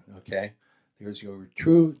everywhere, okay? There's your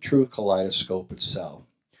true kaleidoscope itself.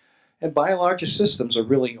 And biologic systems are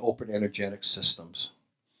really open energetic systems.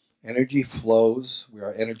 Energy flows. We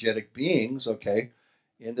are energetic beings, okay,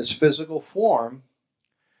 in this physical form,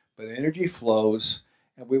 but energy flows,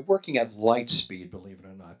 and we're working at light speed, believe it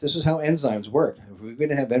or not. This is how enzymes work. If we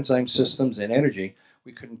didn't have enzyme systems and energy,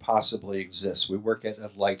 we couldn't possibly exist. We work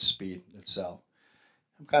at light speed itself.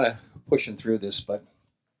 I'm kind of pushing through this, but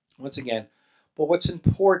once again, but what's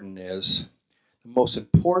important is the most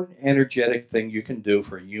important energetic thing you can do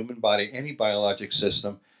for a human body, any biologic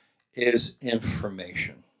system, is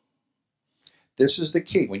information. This is the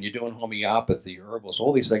key. When you're doing homeopathy, herbals,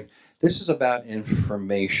 all these things, this is about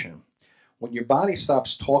information. When your body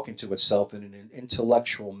stops talking to itself in an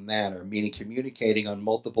intellectual manner, meaning communicating on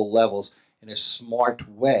multiple levels in a smart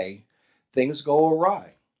way, things go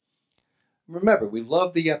awry. Remember, we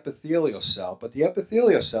love the epithelial cell, but the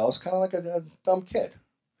epithelial cell is kind of like a dumb kid.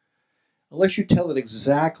 Unless you tell it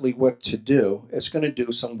exactly what to do, it's going to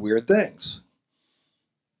do some weird things.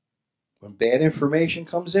 When bad information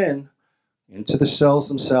comes into the cells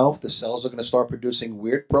themselves, the cells are going to start producing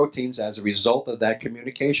weird proteins as a result of that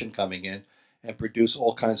communication coming in and produce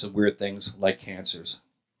all kinds of weird things like cancers.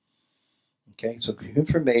 Okay, so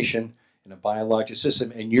information in a biologic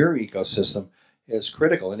system and your ecosystem is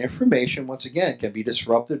critical. And information, once again, can be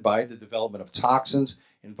disrupted by the development of toxins,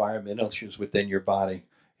 environmental issues within your body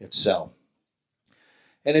itself.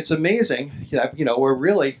 And it's amazing, we're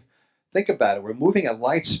really, think about it, we're moving at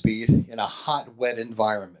light speed in a hot, wet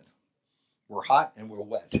environment. We're hot and we're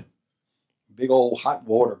wet. Big old hot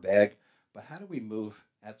water bag. But how do we move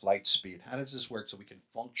at light speed? How does this work so we can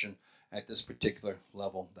function at this particular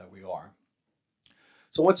level that we are?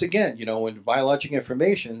 So once again, when biologic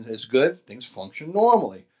information is good, things function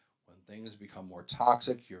normally. When things become more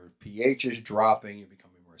toxic, your pH is dropping, you're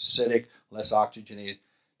becoming more acidic, less oxygenated,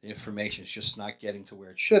 the information is just not getting to where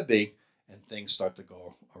it should be, and things start to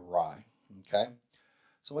go awry. Okay?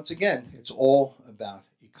 So once again, it's all about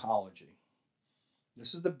ecology.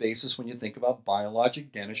 This is the basis when you think about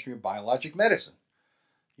biologic dentistry or biologic medicine.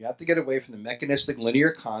 You have to get away from the mechanistic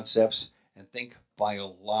linear concepts and think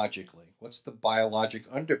biologically. What's the biologic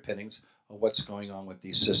underpinnings of what's going on with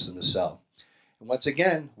these systems itself? And once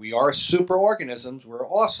again, we are superorganisms. We're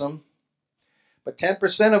awesome. But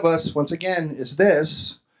 10% of us, once again, is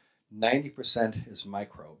this. 90% is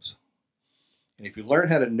microbes. And if you learn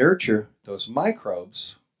how to nurture those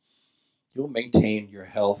microbes, you'll maintain your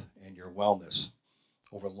health and your wellness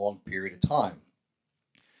over a long period of time.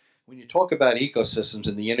 When you talk about ecosystems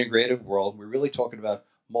in the integrative world, we're really talking about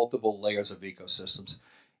multiple layers of ecosystems.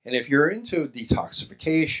 And if you're into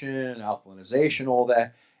detoxification, alkalinization, all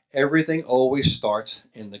that, everything always starts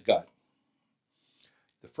in the gut.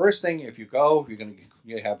 The first thing, if you're going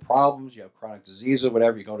to have problems, you have chronic disease or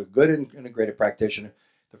whatever, you go to a good integrated practitioner,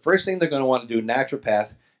 the first thing they're going to want to do,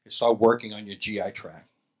 naturopath, is start working on your GI tract.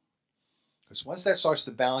 Because once that starts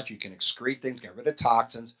to balance, you can excrete things, get rid of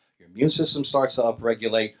toxins, your immune system starts to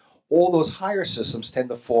upregulate, all those higher systems tend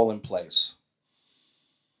to fall in place.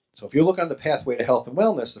 So if you look on the pathway to health and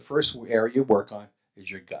wellness, the first area you work on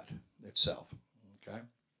is your gut itself. Okay.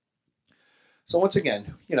 So once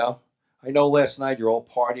again, I know last night you're all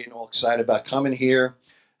partying, all excited about coming here,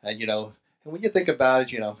 and and when you think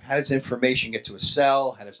about it, how does information get to a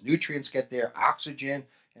cell? How does nutrients get there? Oxygen,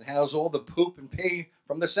 and how does all the poop and pee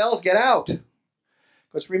from the cells get out?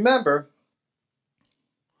 Because remember,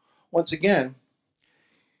 once again,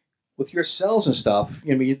 with your cells and stuff,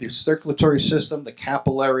 the circulatory system, the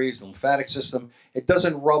capillaries, the lymphatic system, it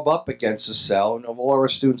doesn't rub up against the cell. And all our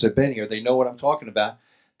students have been here, they know what I'm talking about.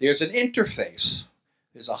 There's an interface.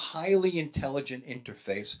 There's a highly intelligent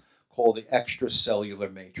interface called the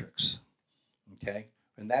extracellular matrix. Okay?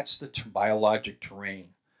 And that's the biologic terrain.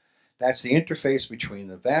 That's the interface between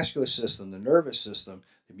the vascular system, the nervous system,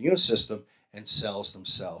 immune system, and cells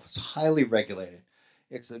themselves. It's highly regulated.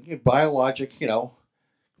 It's a biologic,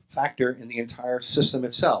 factor in the entire system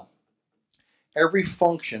itself. Every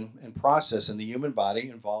function and process in the human body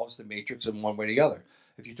involves the matrix in one way or the other.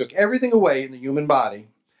 If you took everything away in the human body,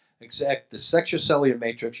 except the extracellular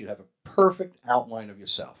matrix, you'd have a perfect outline of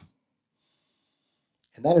yourself.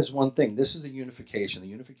 And that is one thing. This is the unification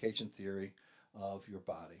theory of your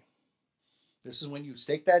body. This is when you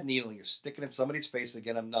take that needle and you stick it in somebody's face to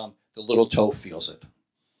get them numb, the little toe feels it.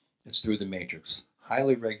 It's through the matrix.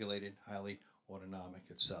 Highly regulated, highly autonomic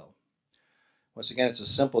itself. Once again, it's a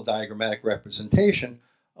simple diagrammatic representation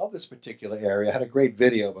of this particular area. I had a great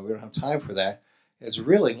video, but we don't have time for that. It's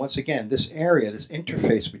really, once again, this area, this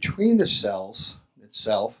interface between the cells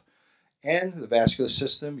itself and the vascular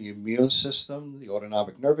system, the immune system, the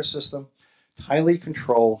autonomic nervous system, highly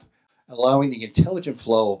controlled, allowing the intelligent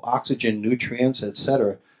flow of oxygen, nutrients,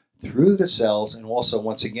 etc., through the cells, and also,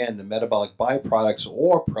 once again, the metabolic byproducts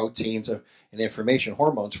or proteins and information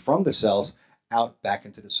hormones from the cells out back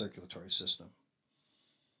into the circulatory system.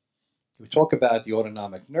 We talk about the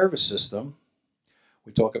autonomic nervous system.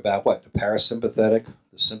 We talk about what? The parasympathetic,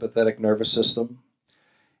 the sympathetic nervous system.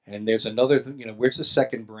 And there's another, where's the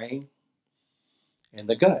second brain? In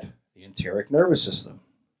the gut, the enteric nervous system.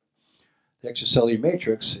 The extracellular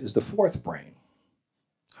matrix is the fourth brain.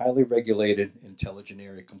 Highly regulated, intelligent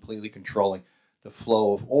area, completely controlling the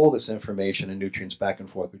flow of all this information and nutrients back and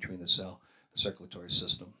forth between the cell, the circulatory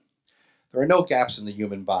system. There are no gaps in the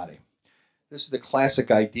human body. This is the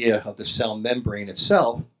classic idea of the cell membrane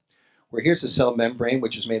itself, where here's the cell membrane,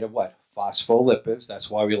 which is made of what? Phospholipids. That's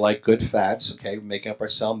why we like good fats, okay, making up our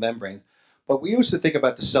cell membranes. But we used to think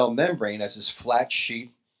about the cell membrane as this flat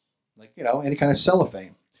sheet, like, any kind of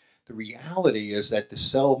cellophane. The reality is that the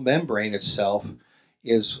cell membrane itself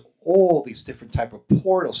is all these different type of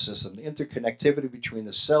portal systems, the interconnectivity between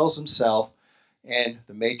the cells themselves and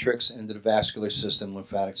the matrix into the vascular system,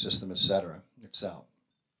 lymphatic system, etc. itself.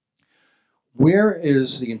 Where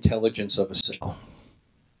is the intelligence of a cell?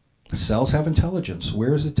 The cells have intelligence.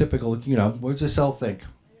 Where is the typical, what does a cell think?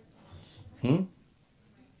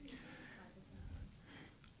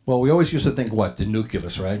 Well, we always used to think, what? The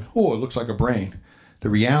nucleus, right? Oh, it looks like a brain. The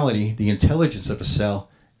reality, the intelligence of a cell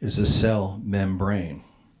is the cell membrane.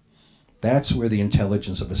 That's where the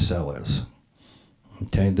intelligence of a cell is.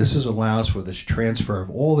 Okay, this allows for this transfer of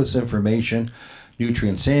all this information,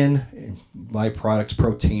 nutrients in, byproducts,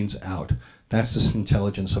 proteins out. That's the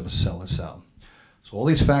intelligence of a cell itself. So all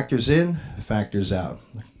these factors in, factors out.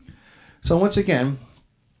 So once again,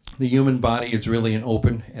 the human body is really an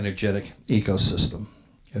open, energetic ecosystem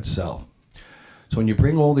itself. So when you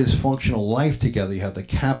bring all this functional life together, you have the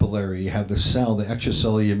capillary, you have the cell, the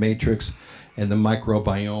extracellular matrix, and the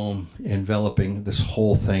microbiome enveloping this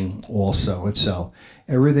whole thing also itself.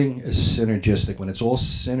 Everything is synergistic. When it's all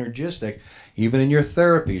synergistic, even in your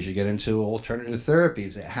therapies, you get into alternative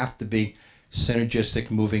therapies, they have to be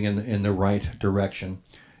synergistic, moving in the right direction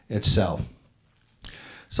itself.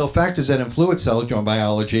 So factors that influence cell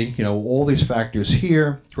biology, all these factors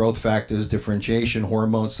here, growth factors, differentiation,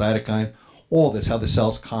 hormones, cytokine, all this, how the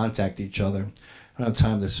cells contact each other. I don't have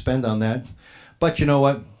time to spend on that. But you know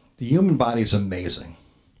what? The human body is amazing.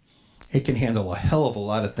 It can handle a hell of a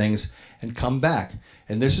lot of things and come back.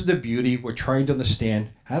 And this is the beauty. We're trying to understand,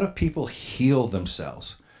 how do people heal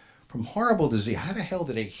themselves? From horrible disease, how the hell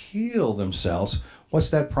do they heal themselves? What's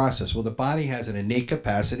that process? Well, the body has an innate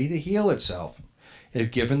capacity to heal itself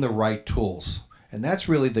if given the right tools. And that's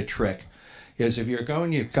really the trick, is if you're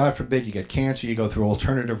going, God forbid, you get cancer, you go through an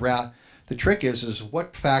alternative route. The trick is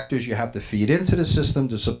what factors you have to feed into the system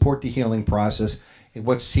to support the healing process, and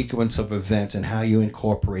what sequence of events and how you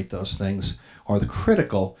incorporate those things are the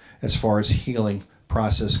critical as far as healing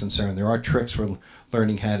process concerned. There are tricks for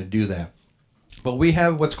learning how to do that. But we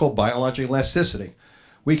have what's called biologic elasticity.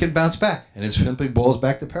 We can bounce back, and it simply boils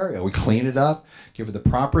back to perio. We clean it up, give it the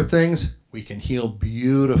proper things, we can heal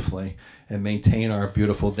beautifully and maintain our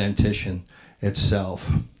beautiful dentition itself.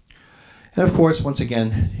 And of course, once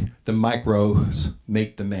again, the microbes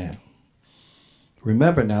make the man.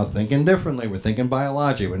 Remember now, thinking differently. We're thinking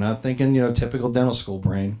biologic. We're not thinking, typical dental school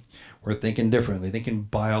brain. We're thinking differently, thinking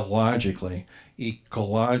biologically,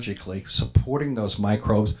 ecologically, supporting those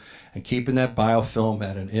microbes and keeping that biofilm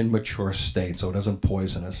at an immature state so it doesn't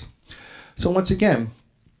poison us. So once again,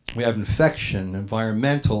 we have infection,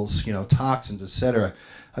 environmentals, toxins, etc.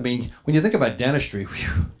 I mean, when you think about dentistry,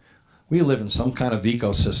 we live in some kind of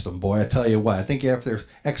ecosystem, boy. I tell you what, I think after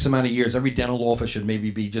X amount of years, every dental office should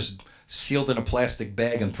maybe be just sealed in a plastic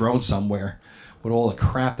bag and thrown somewhere with all the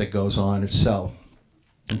crap that goes on itself.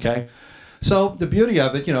 Okay? So the beauty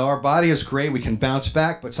of it, our body is great. We can bounce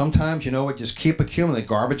back, but sometimes, we just keep accumulating. The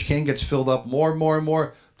garbage can gets filled up more and more and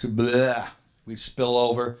more to blah. We spill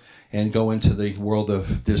over and go into the world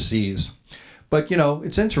of disease. But,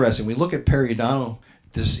 it's interesting. We look at periodontal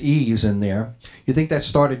disease in there. You think that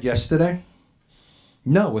started yesterday?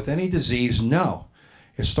 No. With any disease, no.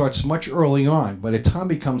 It starts much early on. By the time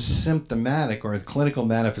it becomes symptomatic or clinical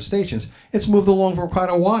manifestations, it's moved along for quite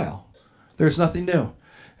a while. There's nothing new.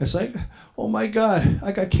 It's like, oh my God,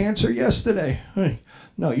 I got cancer yesterday. Hey,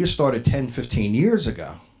 no, you started 10, 15 years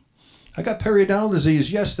ago. I got periodontal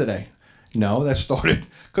disease yesterday. No, that started,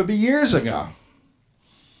 could be years ago.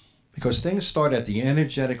 Because things start at the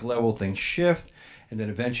energetic level, things shift, and then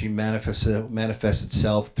eventually manifests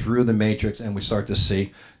itself through the matrix, and we start to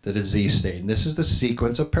see the disease state. And this is the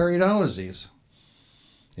sequence of periodontal disease.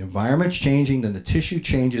 The environment's changing, then the tissue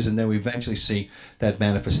changes, and then we eventually see that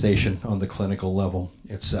manifestation on the clinical level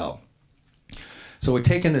itself. So we're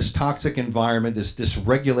taking this toxic environment, this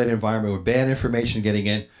dysregulated environment with bad information getting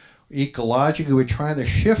in. Ecologically, we're trying to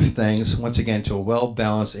shift things, once again, to a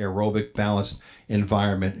well-balanced, aerobic, balanced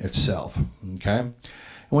environment itself. Okay? And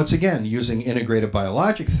once again, using integrative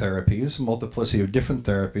biologic therapies, a multiplicity of different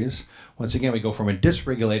therapies, once again, we go from a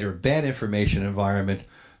dysregulated, bad information environment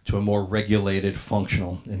to a more regulated,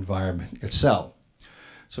 functional environment itself.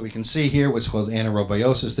 So we can see here what's called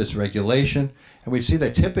anaerobiosis, dysregulation, and we see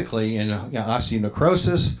that typically in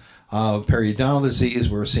osteonecrosis, periodontal disease,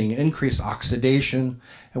 we're seeing increased oxidation,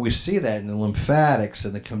 and we see that in the lymphatics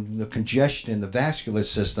and the congestion in the vascular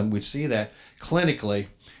system. We see that clinically,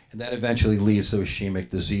 and that eventually leads to ischemic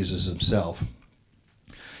diseases themselves.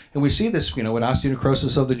 And we see this, with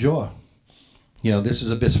osteonecrosis of the jaw. This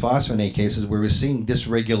is a bisphosphonate cases where we're seeing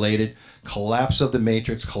dysregulated collapse of the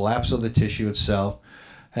matrix, collapse of the tissue itself.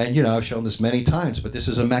 And, I've shown this many times, but this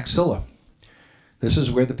is a maxilla. This is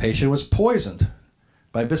where the patient was poisoned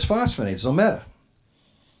by bisphosphonate, Zometa.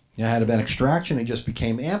 Had an extraction, it just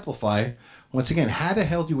became amplified. Once again, how the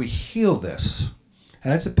hell do we heal this?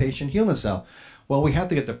 And that's the patient healing itself. Well, we have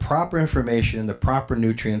to get the proper information and the proper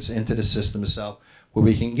nutrients into the system itself where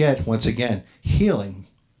we can get, once again, healing.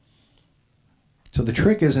 So the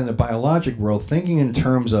trick is in the biologic world, thinking in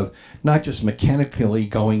terms of not just mechanically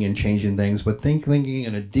going and changing things, but thinking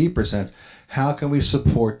in a deeper sense, how can we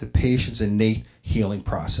support the patient's innate healing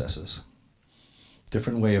processes?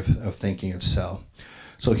 Different way of thinking itself.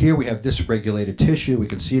 So here we have dysregulated tissue. We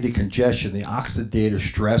can see the congestion, the oxidative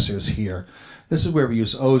stressors here. This is where we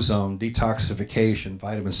use ozone, detoxification,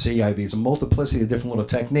 vitamin C, IVs, a multiplicity of different little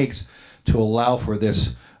techniques to allow for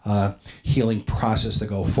this healing process to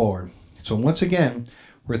go forward. So once again,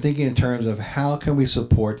 we're thinking in terms of how can we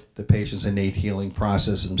support the patient's innate healing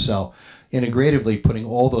process themselves, integratively putting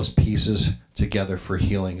all those pieces together for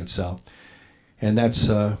healing itself. And that's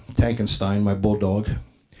Tankenstein, my bulldog.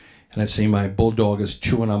 And I see my bulldog is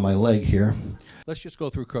chewing on my leg here. Let's just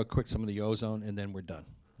go through quick some of the ozone, and then we're done,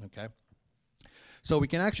 okay? So we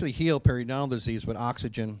can actually heal periodontal disease with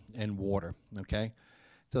oxygen and water, okay?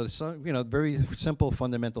 So, very simple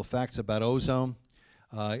fundamental facts about ozone.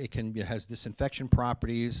 It has disinfection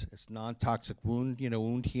properties. It's non-toxic wound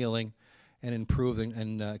healing, and improving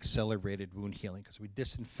and accelerated wound healing because we're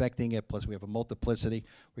disinfecting it. Plus, we have a multiplicity.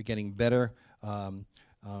 We're getting better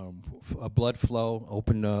blood flow,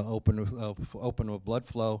 open blood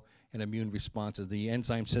flow, and immune responses. The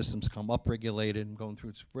enzyme systems come upregulated. I'm going through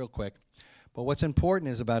it real quick. But what's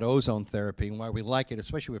important is about ozone therapy and why we like it,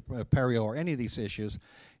 especially with perio or any of these issues,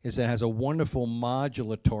 is that it has a wonderful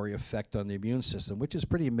modulatory effect on the immune system, which is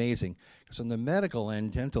pretty amazing. Because on the medical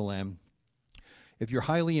end, dental end, if you're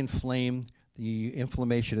highly inflamed, the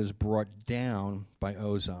inflammation is brought down by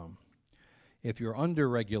ozone. If you're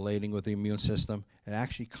under-regulating with the immune system, it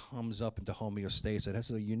actually comes up into homeostasis. It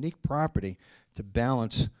has a unique property to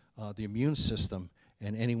balance the immune system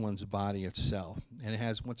in anyone's body itself. And it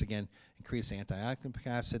has, once again, increased antioxidant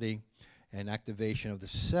capacity and activation of the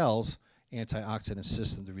cell's antioxidant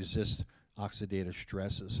system to resist oxidative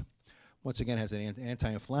stresses. Once again, it has an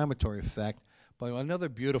anti-inflammatory effect. But another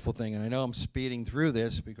beautiful thing, and I know I'm speeding through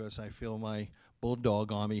this because I feel my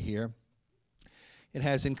bulldog on me here, it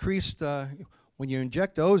has increased, when you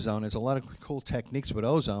inject ozone, there's a lot of cool techniques with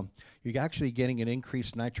ozone, you're actually getting an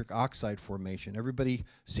increased nitric oxide formation. Everybody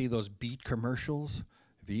see those beet commercials?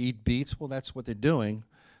 If you eat beets, well, that's what they're doing.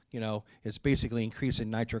 It's basically increasing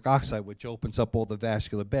nitric oxide, which opens up all the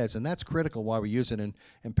vascular beds. And that's critical while we use it in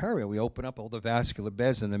perio. We open up all the vascular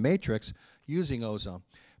beds in the matrix using ozone.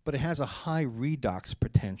 But it has a high redox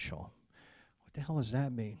potential. What the hell does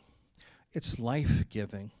that mean? It's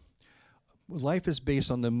life-giving. Life is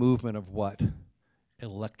based on the movement of what?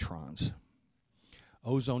 Electrons.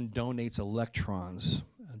 Ozone donates electrons,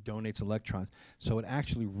 so it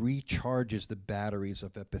actually recharges the batteries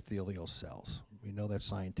of epithelial cells. We know that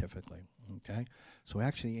scientifically, okay? So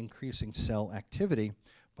actually increasing cell activity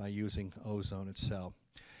by using ozone itself.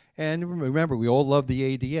 And remember, we all love the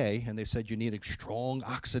ADA, and they said you need a strong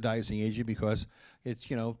oxidizing agent because it's,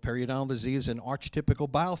 periodontal disease and archetypical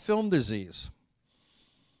biofilm disease.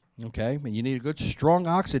 Okay, and you need a good strong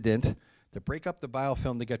oxidant to break up the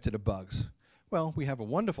biofilm to get to the bugs. Well, we have a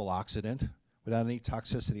wonderful oxidant without any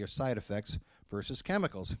toxicity or side effects versus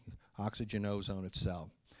chemicals, oxygen, ozone itself.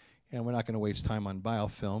 And we're not going to waste time on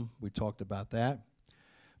biofilm. We talked about that.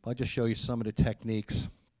 But I'll just show you some of the techniques.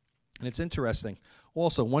 And it's interesting.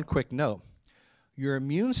 Also, one quick note. Your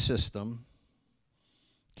immune system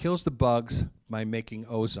kills the bugs by making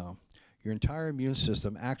ozone. Your entire immune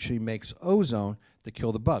system actually makes ozone to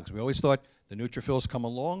kill the bugs. We always thought the neutrophils come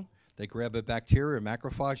along, they grab a bacteria or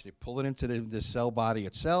macrophage, they pull it into the cell body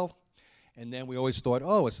itself, and then we always thought,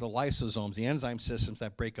 oh, it's the lysosomes, the enzyme systems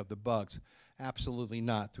that break up the bugs. Absolutely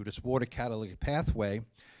not. Through this water catalytic pathway,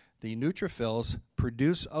 the neutrophils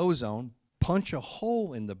produce ozone, punch a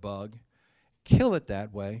hole in the bug, kill it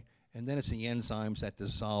that way, and then it's the enzymes that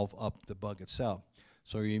dissolve up the bug itself.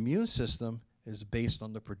 So your immune system is based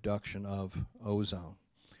on the production of ozone.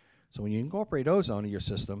 So when you incorporate ozone in your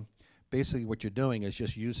system, basically what you're doing is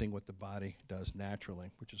just using what the body does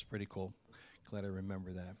naturally, which is pretty cool. Glad I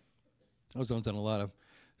remember that. Ozone's done a lot of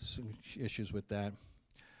issues with that.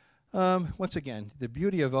 Once again, the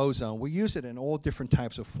beauty of ozone, we use it in all different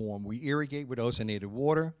types of form. We irrigate with ozonated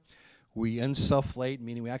water. We insufflate,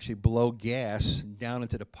 meaning we actually blow gas down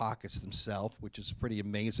into the pockets themselves, which is pretty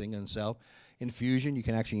amazing in itself. Infusion, you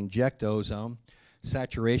can actually inject ozone.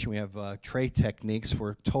 Saturation, we have tray techniques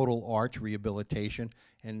for total arch rehabilitation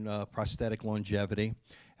and prosthetic longevity.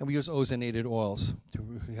 And we use ozonated oils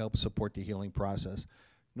to help support the healing process.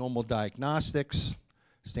 Normal diagnostics,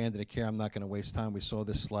 standard of care, I'm not going to waste time. We saw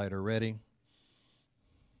this slide already.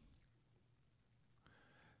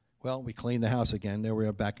 Well, we cleaned the house again. There we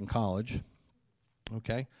are back in college.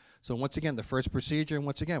 Okay, so once again, the first procedure,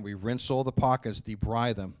 once again, we rinse all the pockets,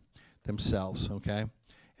 debride them themselves, okay? And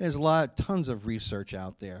there's tons of research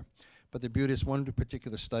out there. But the beauty is one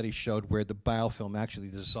particular study showed where the biofilm actually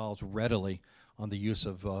dissolves readily on the use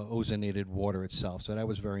of ozonated water itself. So that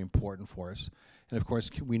was very important for us. And of course,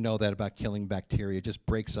 we know that about killing bacteria. It just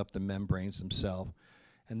breaks up the membranes themselves.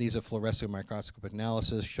 And these are fluorescent microscopic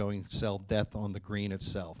analysis showing cell death on the green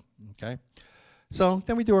itself, okay? So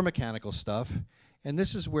then we do our mechanical stuff. And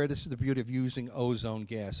this is the beauty of using ozone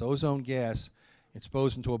gas. Ozone gas,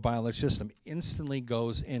 exposed into a biologic system, instantly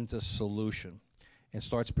goes into solution and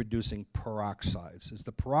starts producing peroxides. It's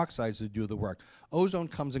the peroxides that do the work. Ozone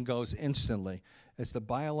comes and goes instantly. It's the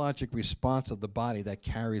biologic response of the body that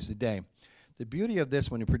carries the day. The beauty of this,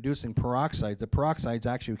 when you're producing peroxides, the peroxides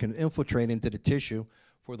actually can infiltrate into the tissue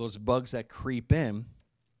for those bugs that creep in.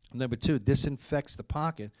 Number two, disinfects the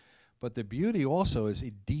pocket. But the beauty also is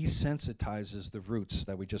it desensitizes the roots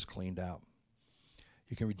that we just cleaned out.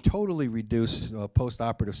 You can totally reduce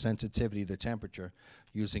post-operative sensitivity to temperature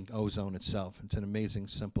using ozone itself. It's an amazing,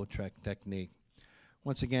 simple technique.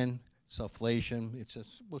 Once again, sulfation. It's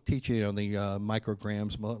just, we'll teach you on the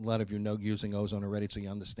micrograms. A lot of you know using ozone already, so you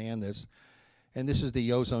understand this. And this is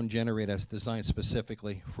the ozone generator that's designed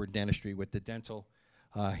specifically for dentistry with the dental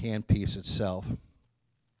handpiece itself.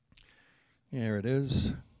 Here it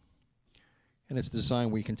is. And it's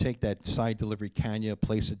designed where you can take that side delivery cannula,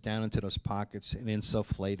 place it down into those pockets, and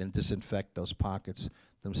insufflate and disinfect those pockets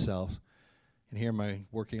themselves. And here I'm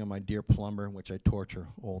working on my dear plumber, which I torture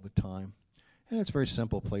all the time. And it's very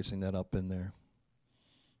simple placing that up in there.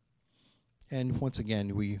 And once again,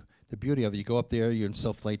 the beauty of it, you go up there, you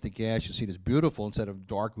insufflate the gas, you see this beautiful, instead of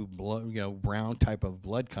dark blood, brown type of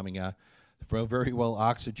blood coming out, very well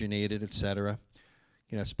oxygenated, etc.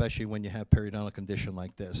 Especially when you have periodontal condition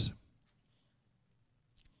like this.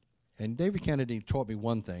 And David Kennedy taught me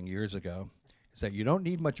one thing years ago, is that you don't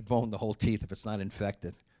need much bone to hold teeth if it's not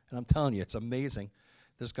infected. And I'm telling you, it's amazing.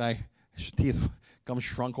 This guy, his teeth gums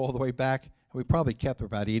shrunk all the way back, and we probably kept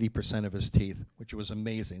about 80% of his teeth, which was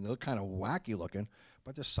amazing. They look kind of wacky looking,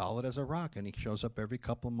 but they're solid as a rock, and he shows up every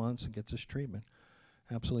couple of months and gets his treatment.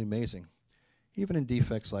 Absolutely amazing. Even in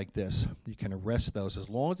defects like this, you can arrest those. As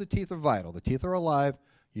long as the teeth are vital, the teeth are alive,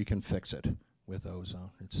 you can fix it with ozone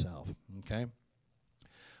itself, okay?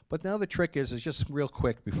 But now the trick is just real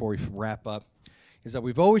quick before we wrap up, is that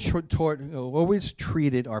we've always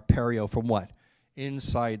treated our perio from what?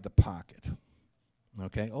 Inside the pocket,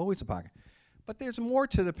 okay? Always the pocket. But there's more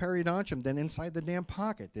to the periodontium than inside the damn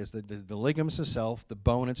pocket. There's the ligaments itself, the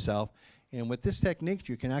bone itself, and with this technique,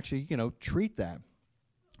 you can actually, treat that.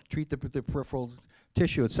 treat the peripheral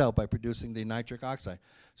tissue itself by producing the nitric oxide.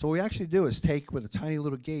 So what we actually do is take, with a tiny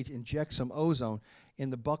little gauge, inject some ozone in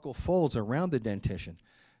the buccal folds around the dentition.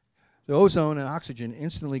 The ozone and oxygen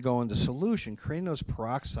instantly go into solution, creating those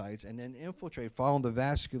peroxides, and then infiltrate, following the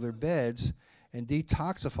vascular beds, and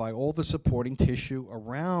detoxify all the supporting tissue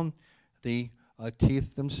around the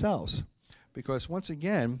teeth themselves. Because once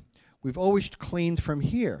again, we've always cleaned from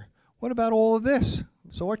here. What about all of this?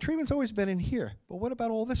 So our treatment's always been in here, but what about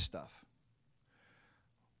all this stuff?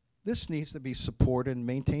 This needs to be supported and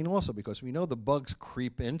maintained also, because we know the bugs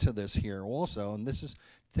creep into this here also, and this is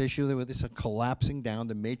tissue that is collapsing down,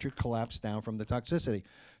 the matrix collapsed down from the toxicity.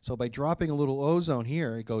 So by dropping a little ozone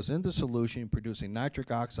here, it goes into solution, producing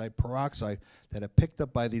nitric oxide, peroxide, that are picked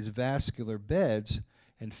up by these vascular beds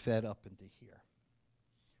and fed up into here.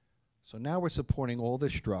 So now we're supporting all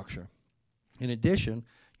this structure. In addition,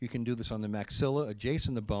 you can do this on the maxilla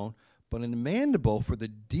adjacent to bone, but in the mandible, for the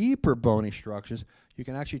deeper bony structures, you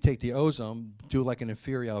can actually take the ozone, do like an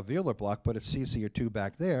inferior alveolar block, put a CC or two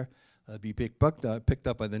back there, be picked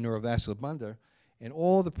up by the neurovascular bundle, and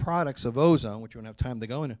all the products of ozone, which we don't have time to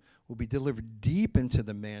go into, will be delivered deep into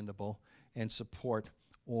the mandible and support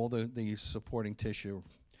all the supporting tissue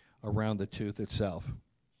around the tooth itself.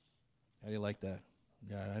 How do you like that?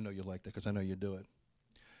 Yeah, I know you like that because I know you do it.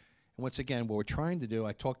 And once again, what we're trying to do,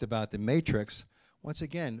 I talked about the matrix. Once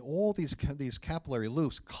again, all these capillary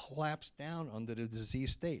loops collapse down under the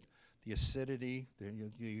disease state, the acidity,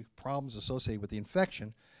 the problems associated with the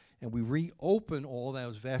infection, and we reopen all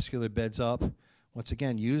those vascular beds up, once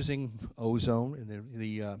again, using ozone and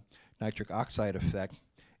the nitric oxide effect,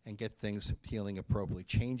 and get things healing appropriately,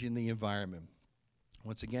 changing the environment.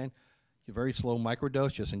 Once again, a very slow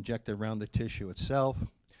microdose, just inject it around the tissue itself.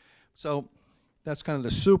 So that's kind of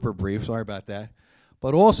the super brief, sorry about that.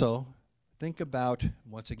 But also, think about,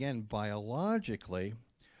 once again, biologically,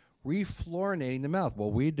 refluorinating the mouth.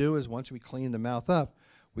 What we do is once we clean the mouth up,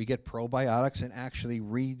 we get probiotics and actually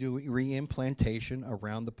redo reimplantation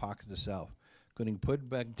around the pockets itself. Going to put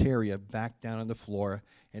bacteria back down on the flora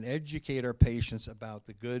and educate our patients about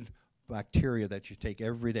the good bacteria that you take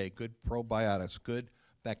every day, good probiotics, good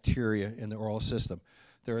bacteria in the oral system.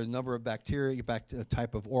 There are a number of bacteria,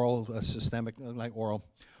 type of oral systemic, like oral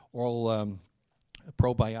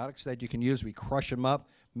probiotics that you can use. We crush them up,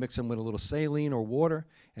 mix them with a little saline or water,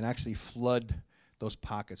 and actually flood those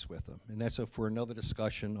pockets with them. And that's for another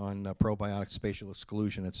discussion on probiotic spatial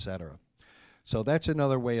exclusion, et cetera. So that's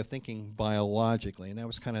another way of thinking biologically, and that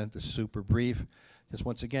was kind of the super brief. Just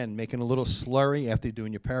once again, making a little slurry after you're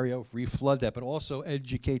doing your perio, reflood that, but also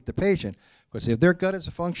educate the patient. Because if their gut is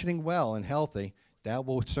functioning well and healthy, that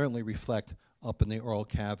will certainly reflect up in the oral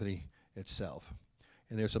cavity itself.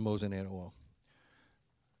 And there's some ozonated oil.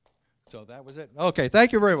 So that was it. Okay,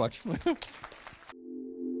 thank you very much.